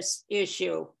on this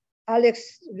issue.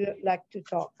 Alex would like to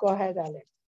talk. Go ahead, Alex.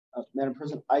 Madam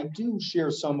President, I do share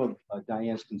some of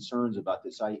Diane's concerns about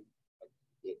this. I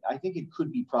think it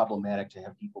could be problematic to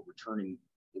have people returning,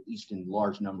 at least in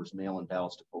large numbers, mail-in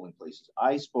ballots to polling places.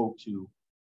 I spoke to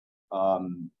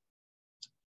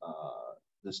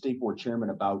the state board chairman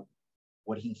about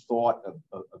what he thought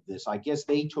of this. I guess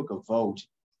they took a vote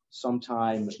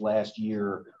sometime last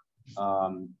year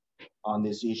on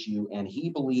this issue, and he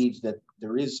believes that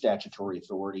there is statutory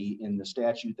authority in the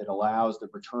statute that allows the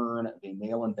return of a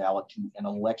mail-in ballot to an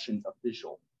election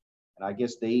official. And I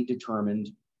guess they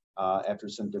determined after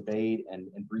some debate and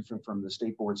briefing from the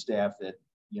state board staff that,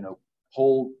 you know,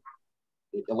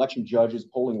 election judges,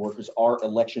 polling workers are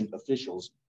election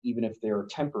officials, even if they're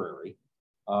temporary.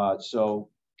 So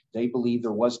they believe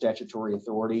there was statutory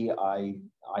authority. I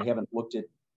haven't looked at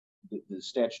the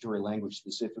statutory language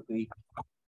specifically,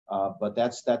 but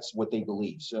that's what they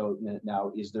believe. So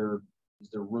now, is there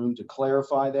room to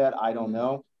clarify that? I don't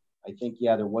know. I think,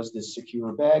 yeah, there was this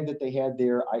secure bag that they had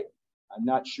there. I'm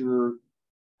not sure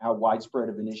how widespread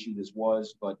of an issue this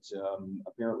was, but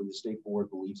apparently the state board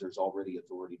believes there's already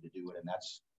authority to do it, and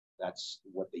that's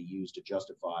what they use to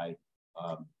justify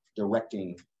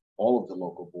directing all of the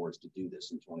local boards to do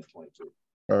this in 2022.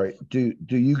 All right. Do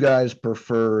you guys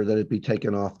prefer that it be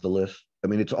taken off the list? I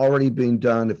mean, it's already being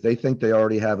done. If they think they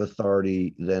already have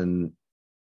authority, then,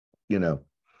 you know.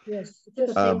 Yes.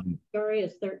 It's the same story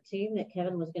as 13 that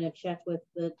Kevin was going to check with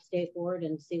the state board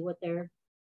and see what their.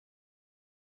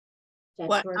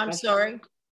 What? I'm sorry.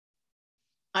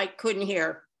 I couldn't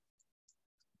hear.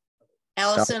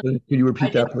 Allison, can you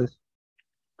repeat that, please?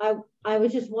 I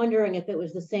was just wondering if it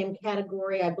was the same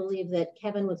category. I believe that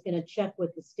Kevin was going to check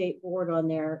with the state board on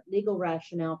their legal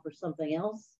rationale for something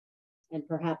else. And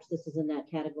perhaps this is in that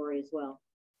category as well.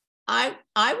 I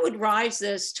would rise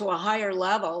this to a higher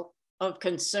level of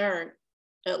concern,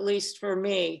 at least for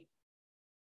me.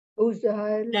 Who's the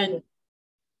higher level?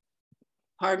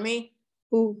 Pardon me?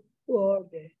 Who are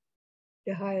they?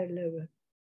 The higher level?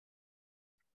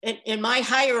 In my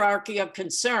hierarchy of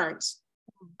concerns,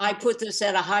 I put this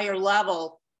at a higher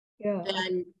level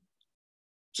than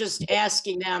just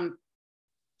asking them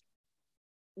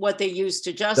what they use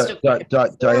to justify.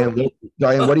 Diane,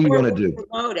 what do you want to do?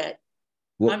 Promote it.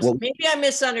 Maybe I'm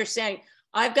misunderstanding.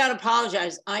 I've got to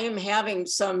apologize. I am having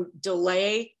some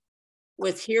delay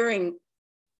with hearing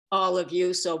all of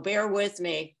you, so bear with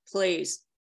me, please.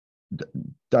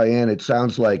 Diane, it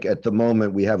sounds like at the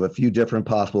moment we have a few different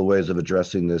possible ways of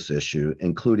addressing this issue,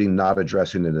 including not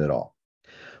addressing it at all.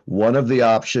 One of the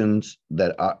options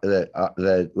that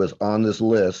was on this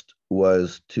list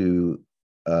was to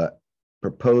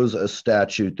propose a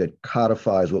statute that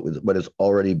codifies what is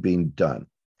already being done.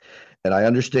 And I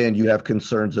understand you have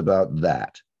concerns about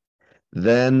that.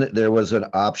 Then there was an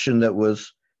option that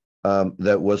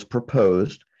was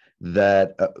proposed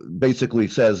that basically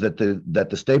says that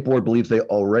the state board believes they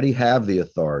already have the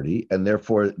authority, and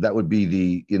therefore that would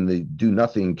be in the do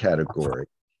nothing category.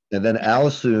 And then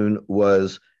Allison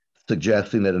was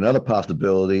suggesting that another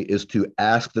possibility is to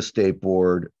ask the state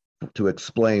board to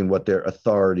explain what their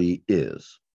authority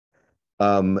is.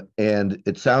 And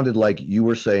it sounded like you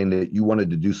were saying that you wanted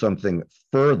to do something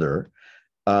further.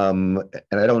 And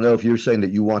I don't know if you're saying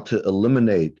that you want to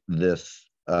eliminate this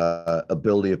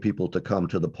ability of people to come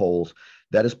to the polls.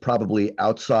 That is probably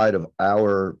outside of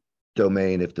our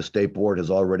domain if the state board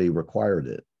has already required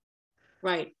it.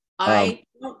 Right.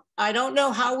 I don't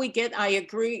know how we get, I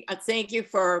agree. Thank you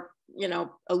for,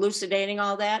 elucidating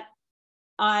all that.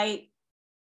 I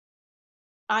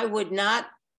would not,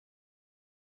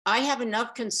 I have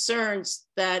enough concerns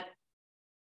that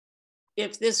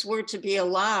if this were to be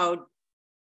allowed,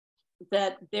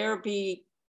 that there be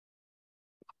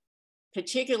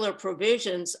particular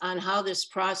provisions on how this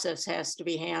process has to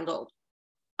be handled.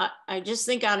 I just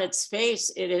think on its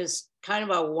face, it is kind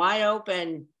of a wide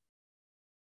open,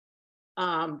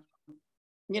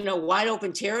 wide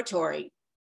open territory.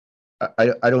 I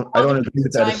don't agree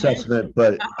with that assessment,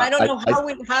 but I don't know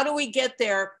how do we get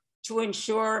there to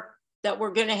ensure that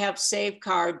we're going to have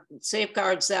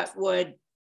safeguards that would,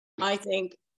 I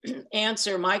think,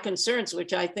 answer my concerns,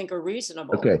 which I think are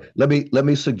reasonable. Okay, let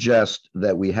me suggest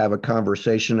that we have a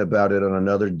conversation about it on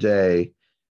another day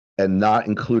and not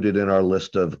include it in our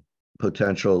list of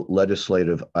potential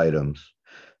legislative items,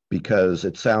 because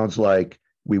it sounds like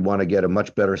we want to get a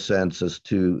much better sense as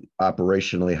to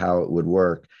operationally how it would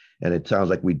work. And it sounds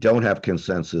like we don't have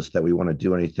consensus that we want to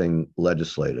do anything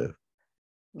legislative.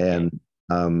 Okay.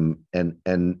 And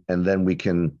then we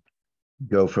can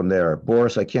go from there.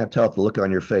 Boris, I can't tell if the look on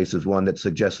your face is one that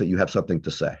suggests that you have something to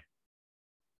say.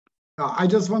 I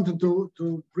just wanted to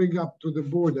bring up to the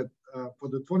board that for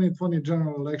the 2020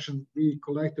 general election, we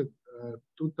collected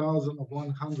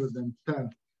 2,110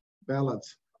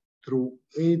 ballots through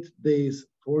 8 days,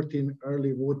 14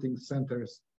 early voting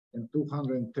centers, and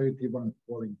 231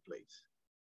 polling places.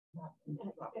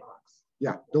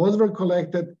 Yeah, those were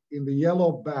collected in the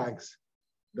yellow bags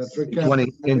that were kept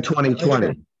in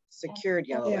 2020. Secured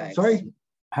yellow bags. Sorry?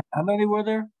 How many were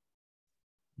there?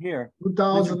 Here.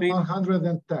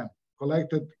 2,110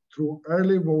 collected through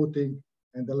early voting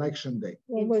and election day.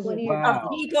 Wow.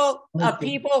 Of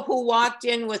people who walked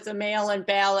in with a mail-in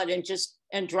ballot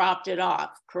and dropped it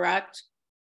off, correct?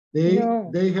 They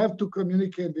have to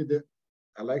communicate with the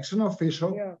election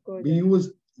official. Yeah, we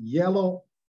use yellow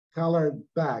colored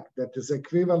bag that is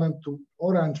equivalent to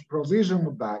orange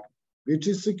provisional bag, which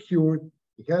is secured.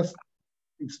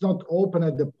 It's not open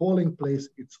at the polling place.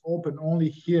 It's open only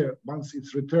here once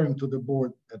it's returned to the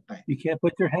board at night. You can't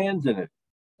put your hands in it.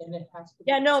 And it has to be.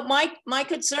 Yeah, no, my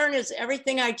concern is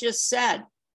everything I just said.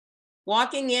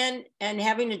 Walking in and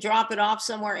having to drop it off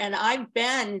somewhere. And I've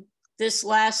been this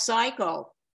last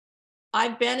cycle.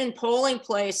 I've been in polling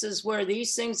places where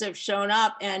these things have shown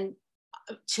up, and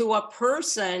to a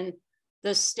person,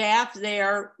 the staff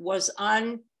there was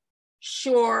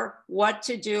unsure what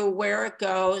to do, where it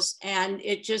goes. And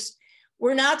it just,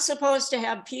 we're not supposed to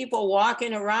have people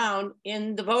walking around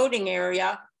in the voting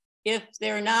area if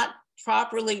they're not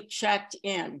properly checked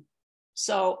in.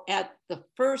 So at the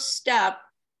first step,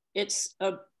 it's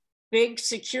a big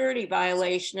security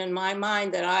violation in my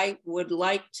mind that I would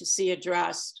like to see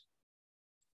addressed.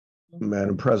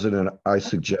 Madam President, I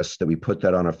suggest that we put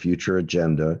that on a future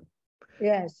agenda.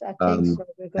 Yes, I think so.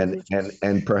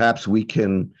 And perhaps we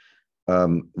can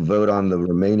vote on the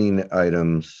remaining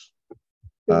items.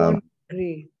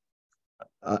 Agree.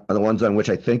 The ones on which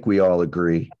I think we all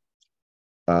agree.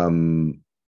 So I'm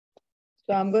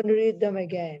going to read them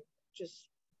again. Just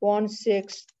 1,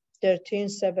 6, 13,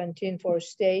 17 for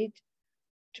state,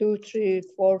 2, 3,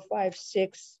 4, 5,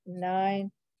 6,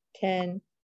 9, 10,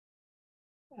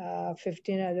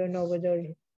 15. I don't know whether.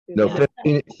 No,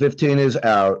 15 is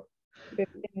out. 15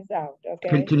 is out.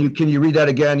 Okay. Can you read that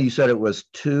again? You said it was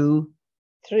 2,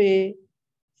 3,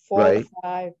 4, right.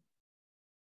 5,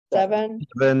 7,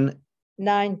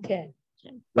 9, 10.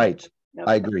 Right. Yep.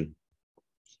 I agree.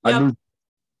 Yep.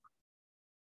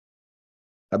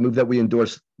 I move that we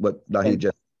endorse what Nahi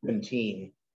just.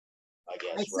 17, I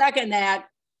guess. I second that.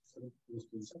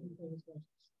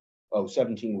 Oh,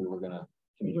 17 we were going to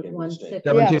communicate with the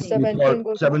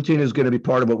state. 17 is going to be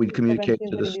part of what we communicate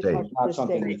to the state. Not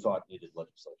something we thought needed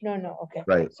legislation. No, okay.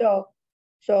 Right. So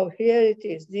here it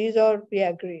is. These are, we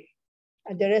agree.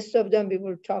 And the rest of them we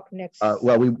will talk next.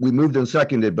 Well, we moved and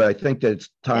seconded, but I think that it's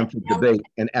time for debate.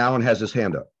 And Alan has his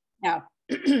hand up. Yeah.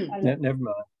 Never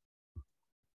mind.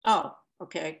 Oh,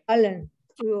 okay. Alan,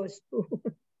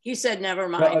 he said never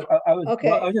mind. I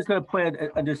was just going to play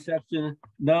under section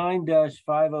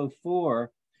 9-504.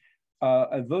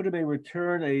 A voter may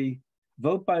return a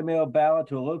vote by mail ballot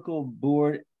to a local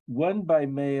board, 1 by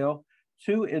mail,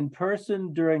 2 in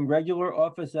person during regular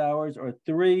office hours, or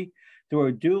 3 through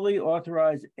a duly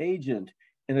authorized agent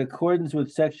in accordance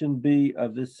with section B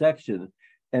of this section.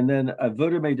 And then a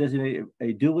voter may designate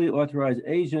a duly authorized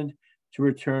agent to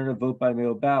return a vote by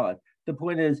mail ballot. The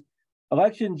point is,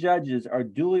 election judges are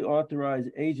duly authorized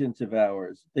agents of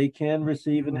ours. They can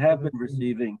receive and have been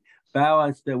receiving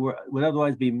ballots that would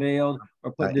otherwise be mailed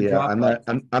or put in the drop box.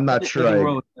 I'm not sure. I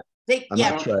don't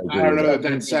know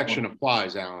that section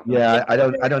applies, Alan. Yeah, I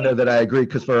don't know that I agree,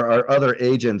 because for our other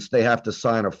agents, they have to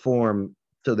sign a form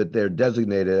so that they're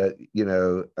designated. You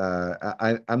know,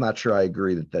 I'm not sure I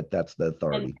agree that that's the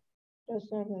authority.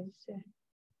 That's not what I said.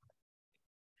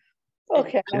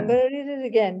 Okay, I'm going to read it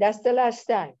again. That's the last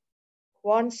time.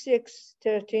 1, 6,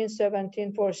 13,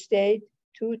 17 for state,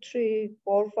 2, 3,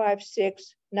 4, 5,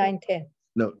 6, 9, 10.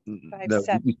 no, 5, no.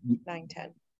 7, 9,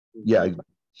 10. Yeah,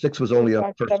 6 was only a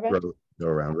 5, first 7. go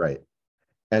around, right?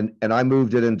 And I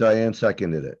moved it and Diane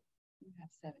seconded it. You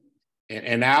have 7.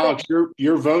 And Alex,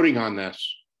 you're voting on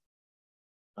this.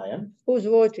 I am. Who's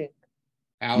voting?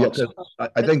 Alex, Yeah,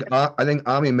 I think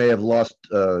Ami may have lost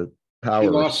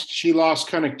power. she lost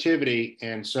connectivity,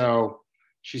 and so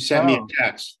she sent me a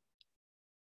text.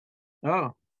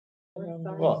 Oh.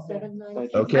 Well,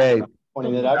 Okay.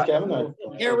 pointing it out, Kevin.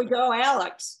 Here we go,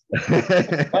 Alex.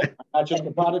 Not just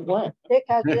a potted plant. Dick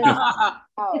has been out.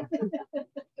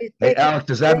 Hey, Alex,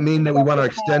 does that mean that we want to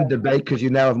extend debate because you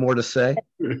now have more to say?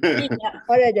 Yeah.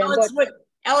 All right, then,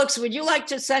 Alex, would you like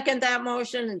to second that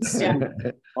motion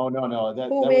instead? Oh, no.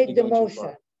 who made the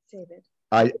motion?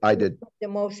 I did. The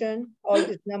motion, all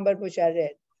this number which I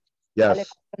read. Yes.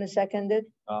 Alex gonna second it?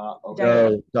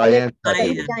 No, Diane.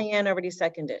 Diane already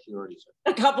seconded.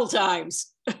 A couple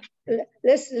times.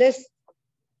 Let's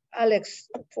Alex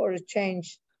for a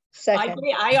change second.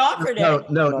 I offered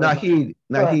it. No, Nahid.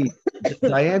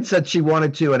 Diane said she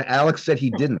wanted to, and Alex said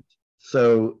he didn't.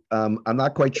 So I'm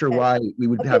not quite sure why we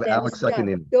would have Alex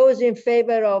seconding. Those in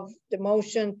favor of the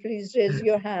motion, please raise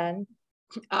your hand.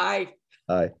 Aye.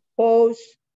 Aye. Oppose?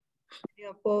 Any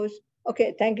opposed?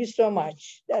 Okay, thank you so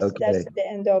much. That's the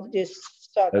end of this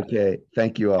start. Okay,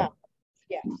 thank you all.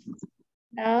 Yeah.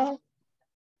 Now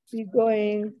we're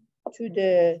going to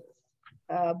the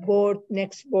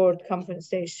next board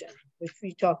compensation, which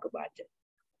we talk about it.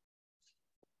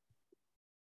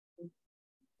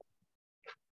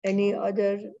 Any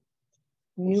other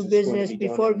new business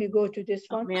before we go to this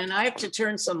one? Oh, man, I have to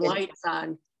turn some lights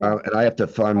on. And I have to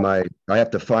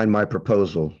find my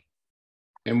proposal.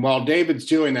 And while David's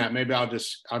doing that, maybe I'll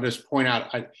just point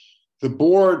out the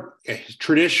board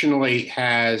traditionally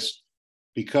has,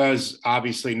 because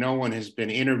obviously no one has been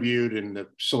interviewed and the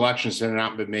selections have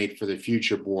not been made for the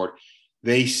future board.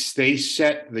 They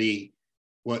set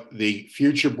what the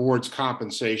future board's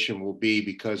compensation will be,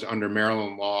 because under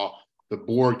Maryland law, the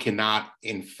board cannot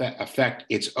affect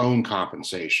its own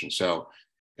compensation. So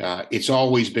it's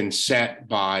always been set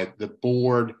by the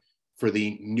board for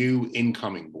the new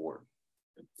incoming board.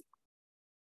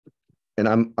 And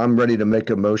I'm ready to make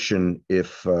a motion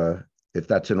if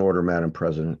that's in order, Madam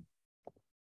President.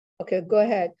 Okay, go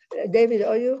ahead. David,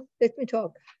 are you? Let me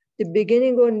talk. The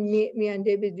beginning when me and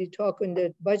David, we talk in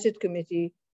the budget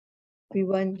committee, we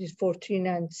went with 14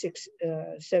 and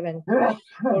 7,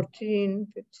 14,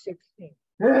 16.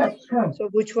 So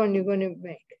which one you're going to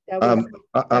make?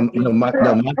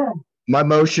 My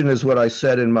motion is what I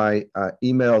said in my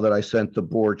email that I sent the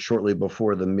board shortly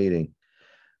before the meeting,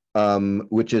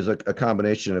 which is a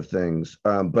combination of things.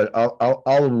 But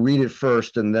I'll read it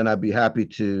first, and then I'd be happy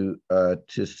to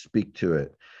speak to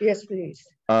it. Yes, please.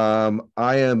 I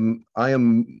am,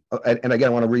 and again, I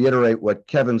want to reiterate what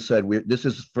Kevin said. This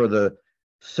is for the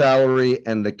salary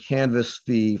and the canvas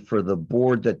fee for the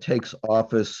board that takes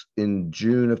office in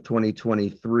June of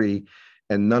 2023,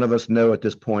 and none of us know at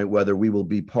this point whether we will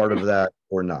be part of that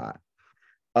or not.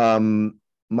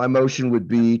 My motion would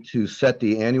be to set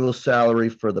the annual salary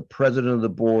for the president of the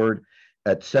board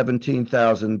at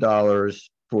 $17,000,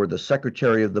 for the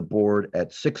secretary of the board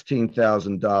at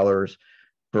 $16,000,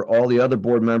 for all the other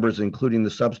board members, including the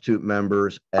substitute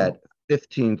members, at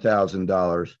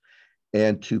 $15,000,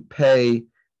 and to pay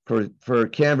for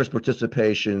canvas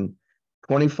participation,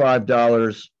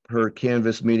 $25 per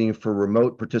canvas meeting for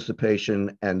remote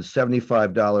participation and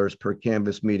 $75 per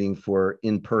canvas meeting for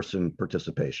in-person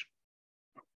participation.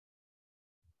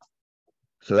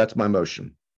 So that's my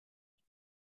motion.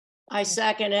 I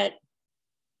second it.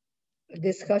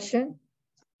 Discussion?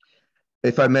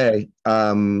 If I may,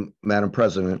 Madam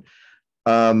President,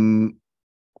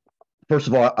 first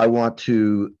of all, I want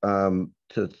to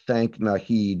thank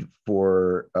Nahid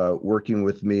for working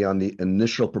with me on the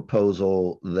initial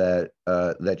proposal that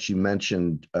she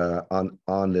mentioned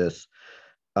on this,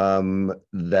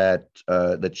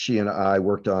 that she and I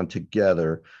worked on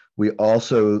together. We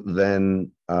also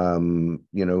then,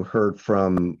 heard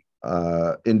from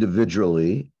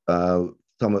individually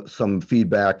some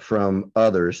feedback from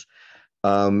others,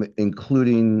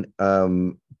 including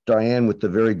Diane with the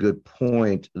very good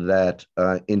point that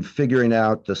in figuring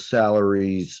out the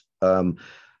salaries,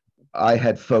 I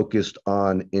had focused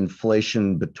on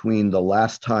inflation between the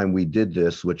last time we did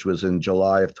this, which was in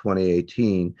July of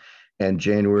 2018 and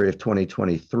January of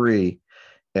 2023,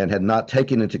 and had not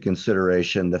taken into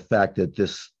consideration the fact that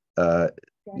this,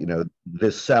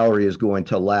 this salary is going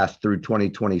to last through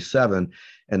 2027,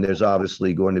 and there's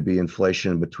obviously going to be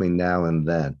inflation between now and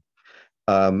then.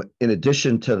 In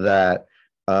addition to that,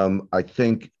 I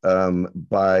think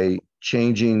by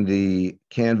changing the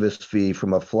canvas fee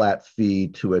from a flat fee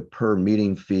to a per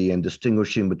meeting fee and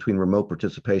distinguishing between remote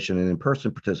participation and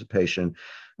in-person participation.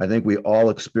 I think we all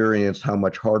experienced how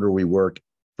much harder we work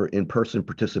for in-person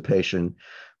participation,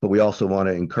 but we also want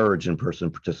to encourage in-person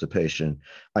participation.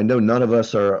 I know none of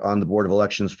us are on the Board of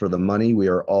Elections for the money. We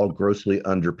are all grossly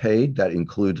underpaid. That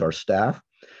includes our staff.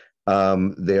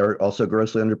 They are also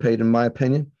grossly underpaid, in my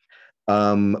opinion.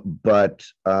 But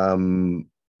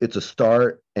it's a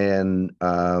start, and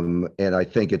I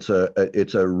think it's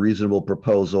a reasonable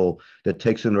proposal that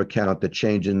takes into account the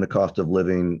change in the cost of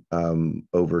living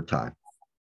over time.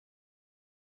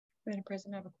 Madam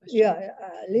President, I have a question. Yeah,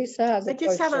 Lisa has a I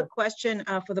just have a question.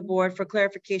 question for the board for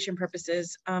clarification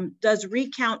purposes. Does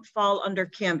recount fall under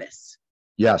canvas?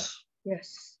 Yes.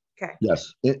 Yes. Okay.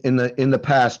 Yes. In the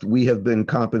past, we have been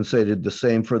compensated the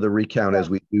same for the recount as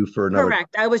we do for another.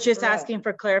 Correct. I was just asking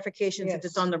for clarification since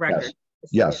it's on the record.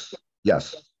 Yes.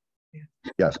 Yes.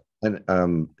 Yes.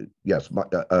 And yes,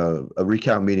 a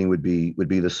recount meeting would be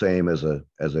the same as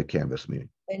a canvas meeting.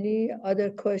 Any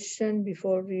other question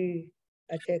before we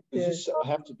take Does the? this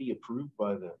have to be approved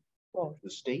by the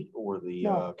state or the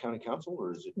No. county council,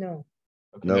 or is it? No.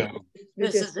 Okay. No. We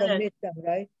This just is it. submit them,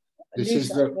 right? This Lisa, is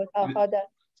the- how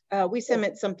that? We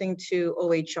submit something to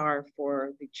OHR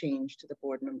for the change to the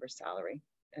board member salary,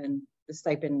 and the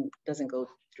stipend doesn't go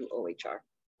through OHR.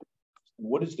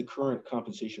 What is the current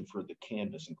compensation for the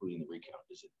canvas, including the recount?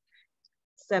 Is it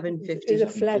 $750. It's a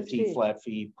flat $750 fee. flat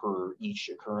fee per each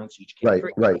occurrence, each Right,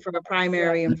 canvas? right. For a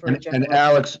primary and for a general. And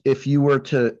Alex, if you were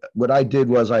to, what I did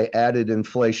was I added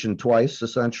inflation twice.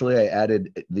 Essentially, I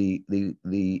added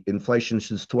the inflation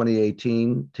since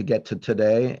 2018 to get to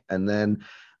today, and then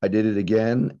I did it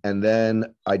again, and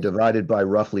then I divided by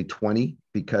roughly 20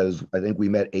 because I think we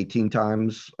met 18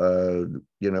 times.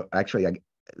 Actually,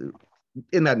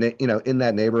 in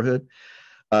that neighborhood,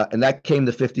 and that came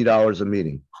to $50 a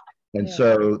meeting. And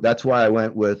so that's why I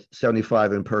went with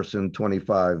 75 in person,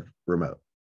 25 remote.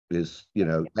 Is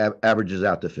averages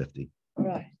out to 50.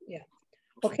 Right. Yeah.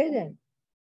 Okay then.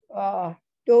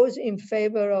 Those in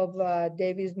favor of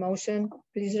David's motion,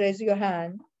 please raise your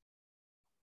hand.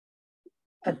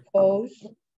 Opposed?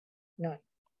 None.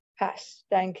 Pass.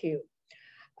 Thank you.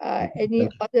 Any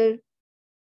other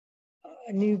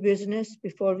new business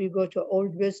before we go to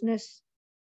old business?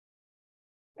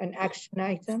 An action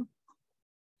item?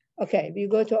 Okay, we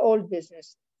go to old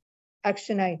business.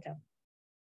 Action item.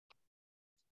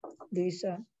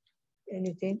 Lisa,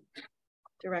 anything?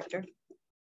 Director.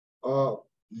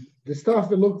 The staff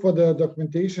will look for the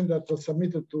documentation that was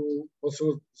submitted to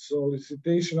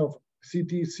solicitation of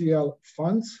CTCL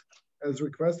funds as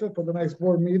requested for the next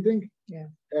board meeting. Yeah.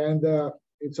 And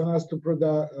it's on us to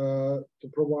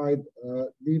provide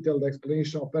detailed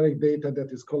explanation of periodic data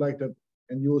that is collected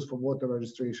and used for voter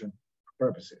registration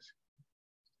purposes.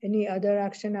 Any other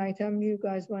action item you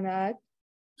guys want to add?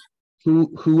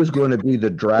 Who is going to be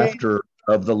the drafter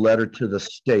of the letter to the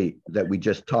state that we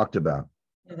just talked about?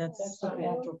 Yeah, that's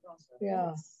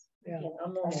yeah.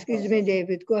 Excuse me,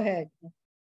 David, go ahead.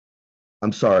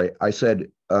 I'm sorry. I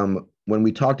said when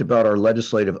we talked about our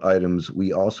legislative items,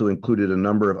 we also included a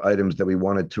number of items that we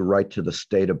wanted to write to the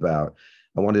state about.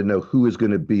 I wanted to know who is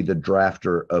going to be the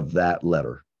drafter of that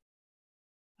letter.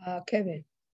 Kevin.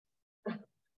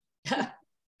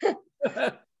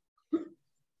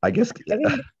 I guess.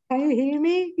 Kevin, can you hear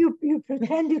me? You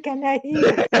pretend you cannot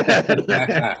hear.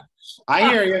 I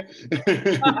hear you.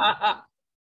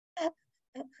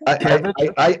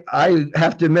 I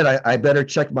have to admit, I better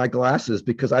check my glasses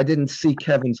because I didn't see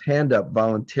Kevin's hand up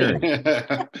volunteering.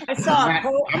 I saw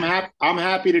I'm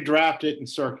happy to draft it and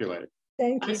circulate it.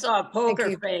 Thank you. I saw a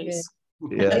poker face.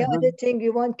 Yeah. Any other thing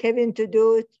you want Kevin to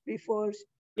do it before?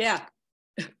 Yeah.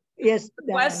 Yes.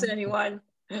 Request anyone.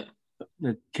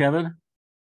 Kevin?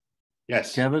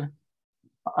 Yes. Kevin?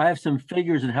 I have some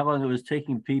figures on how long it was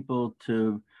taking people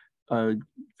to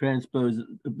transpose,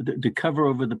 to cover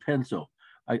over the pencil.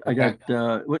 I got,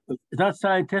 it's not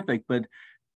scientific, but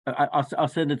I'll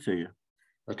send it to you.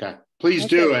 Okay, please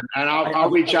do. And I'll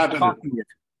reach out to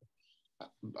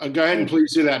go ahead and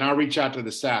please do that. And I'll reach out to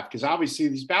the staff because obviously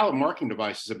these ballot marking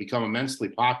devices have become immensely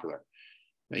popular.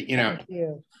 You know,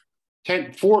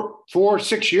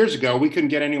 6 years ago, we couldn't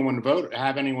get anyone to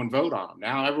have anyone vote on them.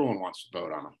 Now everyone wants to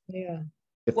vote on them. Yeah.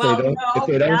 If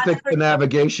they don't fix the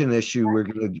navigation issue, we're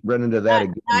going to run into that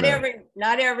again.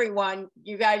 Not everyone.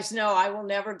 You guys know I will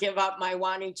never give up my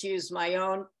wanting to use my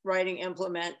own writing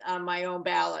implement on my own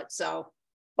ballot. So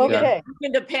okay, you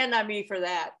can depend on me for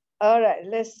that. All right,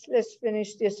 let's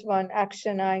finish this one.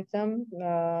 Action item.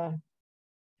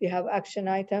 We have action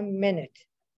item minute.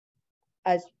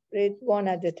 As read one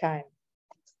at a time.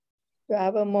 Do I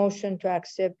have a motion to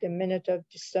accept the minute of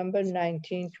December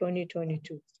 19,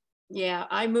 2022? Yeah,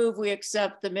 I move we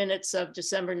accept the minutes of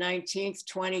December 19th,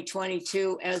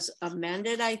 2022 as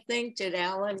amended, I think. Did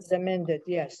Alan? It's amended,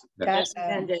 yes. As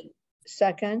amended.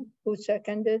 Second, who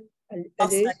seconded? I'll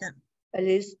Elise? second.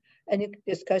 Elise, any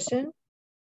discussion?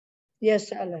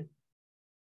 Yes, Alan.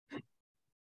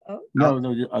 Oh, No,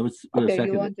 I was gonna okay, second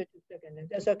you it. wanted to second it.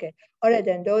 That's okay. All right,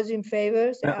 then, those in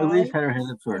favor, say Elise aye. had her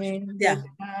hand up first. Yeah.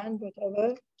 Hand,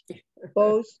 whatever.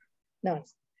 Opposed? None.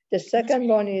 The second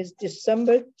one is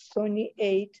December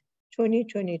 28,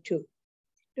 2022. Do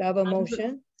you have a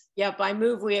motion? Yep, I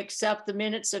move we accept the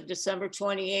minutes of December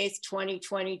 28th,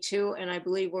 2022, and I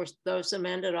believe were those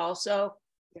amended also.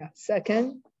 Yeah,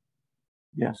 second.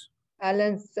 Yes.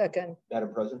 Alan, second.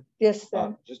 Madam President? Yes,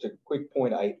 sir. Just a quick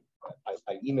point. I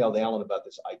emailed Alan about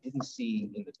this. I didn't see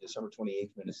in the December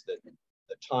 28th minutes that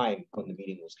the time when the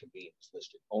meeting was convened was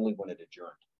listed, only when it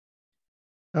adjourned.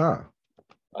 Ah.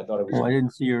 I thought it was. Oh, I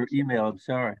didn't see your email. I'm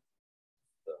sorry.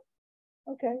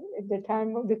 Okay, at the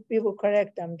time, we will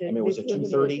correct them. I mean, was it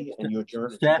 2:30 and you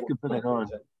adjourned? Staff can put it on.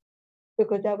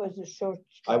 Because that was a short.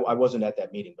 I wasn't at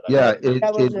that meeting, but Yeah,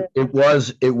 it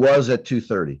was at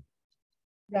 2:30.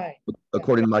 Right.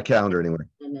 According to my calendar, anyway.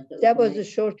 That was a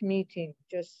short meeting,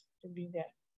 just to be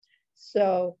there.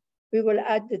 So we will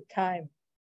add the time,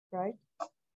 right?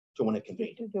 So when it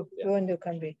convened. When it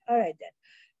convened. All right then.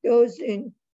 Those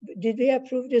in, did we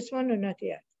approve this one or not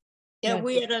yet? Yeah, Not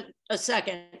we yet. had a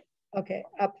second. Okay,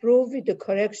 approve with the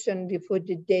correction, we put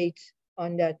the date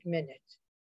on that minute,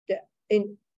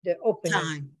 in the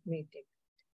opening meeting.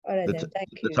 All right, then, thank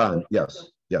you. The time,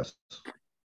 yes.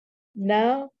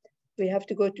 Now, we have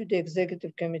to go to the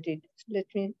executive committee. Let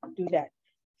me do that.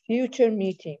 Future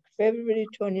meeting, February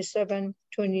 27,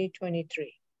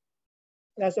 2023.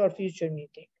 That's our future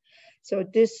meeting. So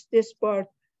this part,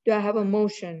 do I have a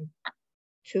motion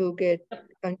to get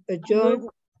an adjourned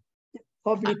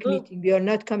public meeting? We are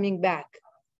not coming back.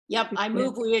 Yep, I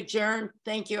move we adjourn.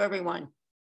 Thank you, everyone.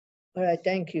 All right,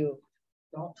 thank you.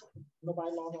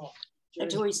 Nobody log off.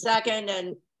 Until we second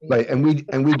and. Right, and we do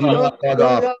not log Don't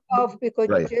off. log off because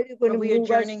Right. Jerry's going to move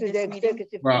us to the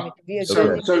executive committee.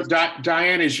 So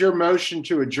Diane, is your motion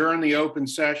to adjourn the open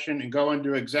session and go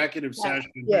into executive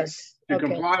session? Yes. To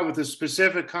comply with the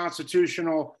specific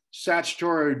constitutional,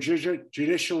 statutory, or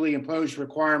judicially imposed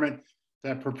requirement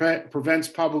that prevents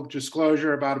public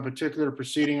disclosure about a particular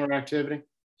proceeding or activity?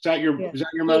 Is that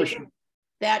your motion?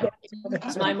 That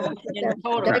is my motion in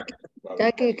total.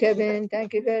 Thank you, Kevin.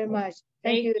 Thank you very much.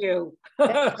 Thank you.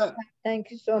 Thank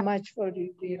you so much for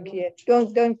being here.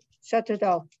 Don't shut it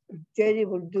off. Jerry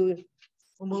will do it.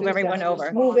 We'll move everyone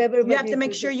over. Move everybody. You have to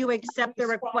make sure you accept the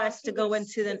request to go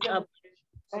into the.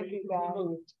 Thank you,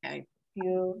 guys. Okay.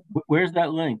 Where's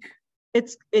that link?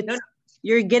 It's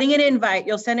you're getting an invite.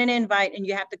 You'll send an invite and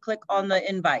you have to click on the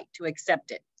invite to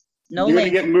accept it. No You're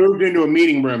link. gonna get moved into a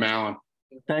meeting room, Alan.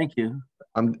 Thank you.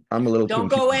 I'm a little Don't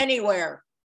confused. go anywhere.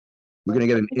 We're gonna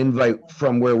get an invite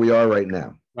from where we are right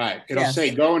now. Right. It'll say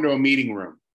go into a meeting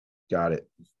room. Got it.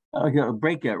 Okay, a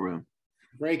breakout room.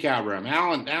 Breakout room.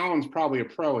 Alan's probably a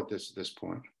pro at this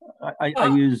point. I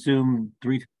use Zoom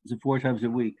 3 to 4 times a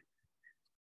week.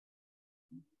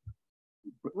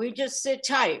 We just sit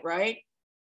tight, right?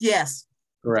 Yes.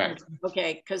 Correct.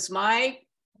 Okay, because my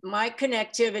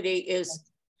connectivity is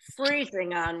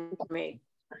freezing on me.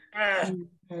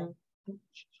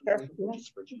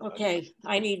 Okay,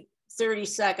 I need 30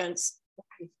 seconds.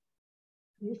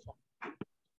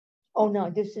 Oh,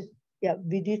 no, this is, yeah,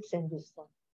 we did send this one,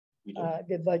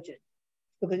 the budget,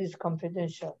 because it's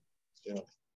confidential. Yeah.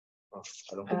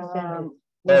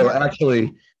 Oh,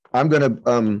 actually, I'm gonna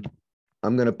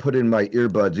put in my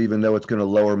earbuds, even though it's gonna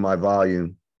lower my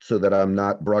volume so that I'm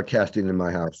not broadcasting in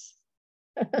my house.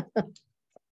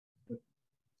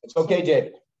 It's okay,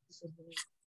 David.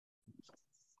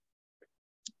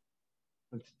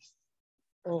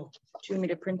 Oh, do you want me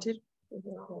to print it? Do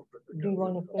you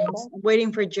want to print that?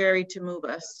 Waiting for Jerry to move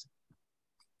us.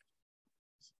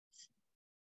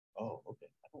 Oh, okay.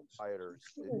 Proprietors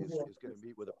is going to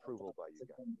meet with approval by you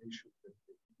guys.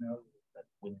 That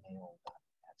windmill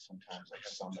had sometimes like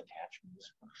some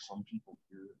attachments for some people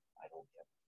here. I don't get.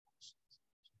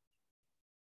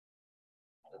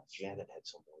 Janet had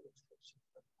some.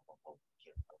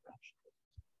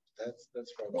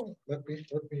 That's right. Let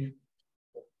me.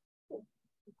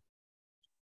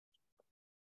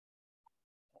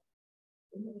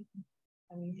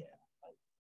 I mean, yeah.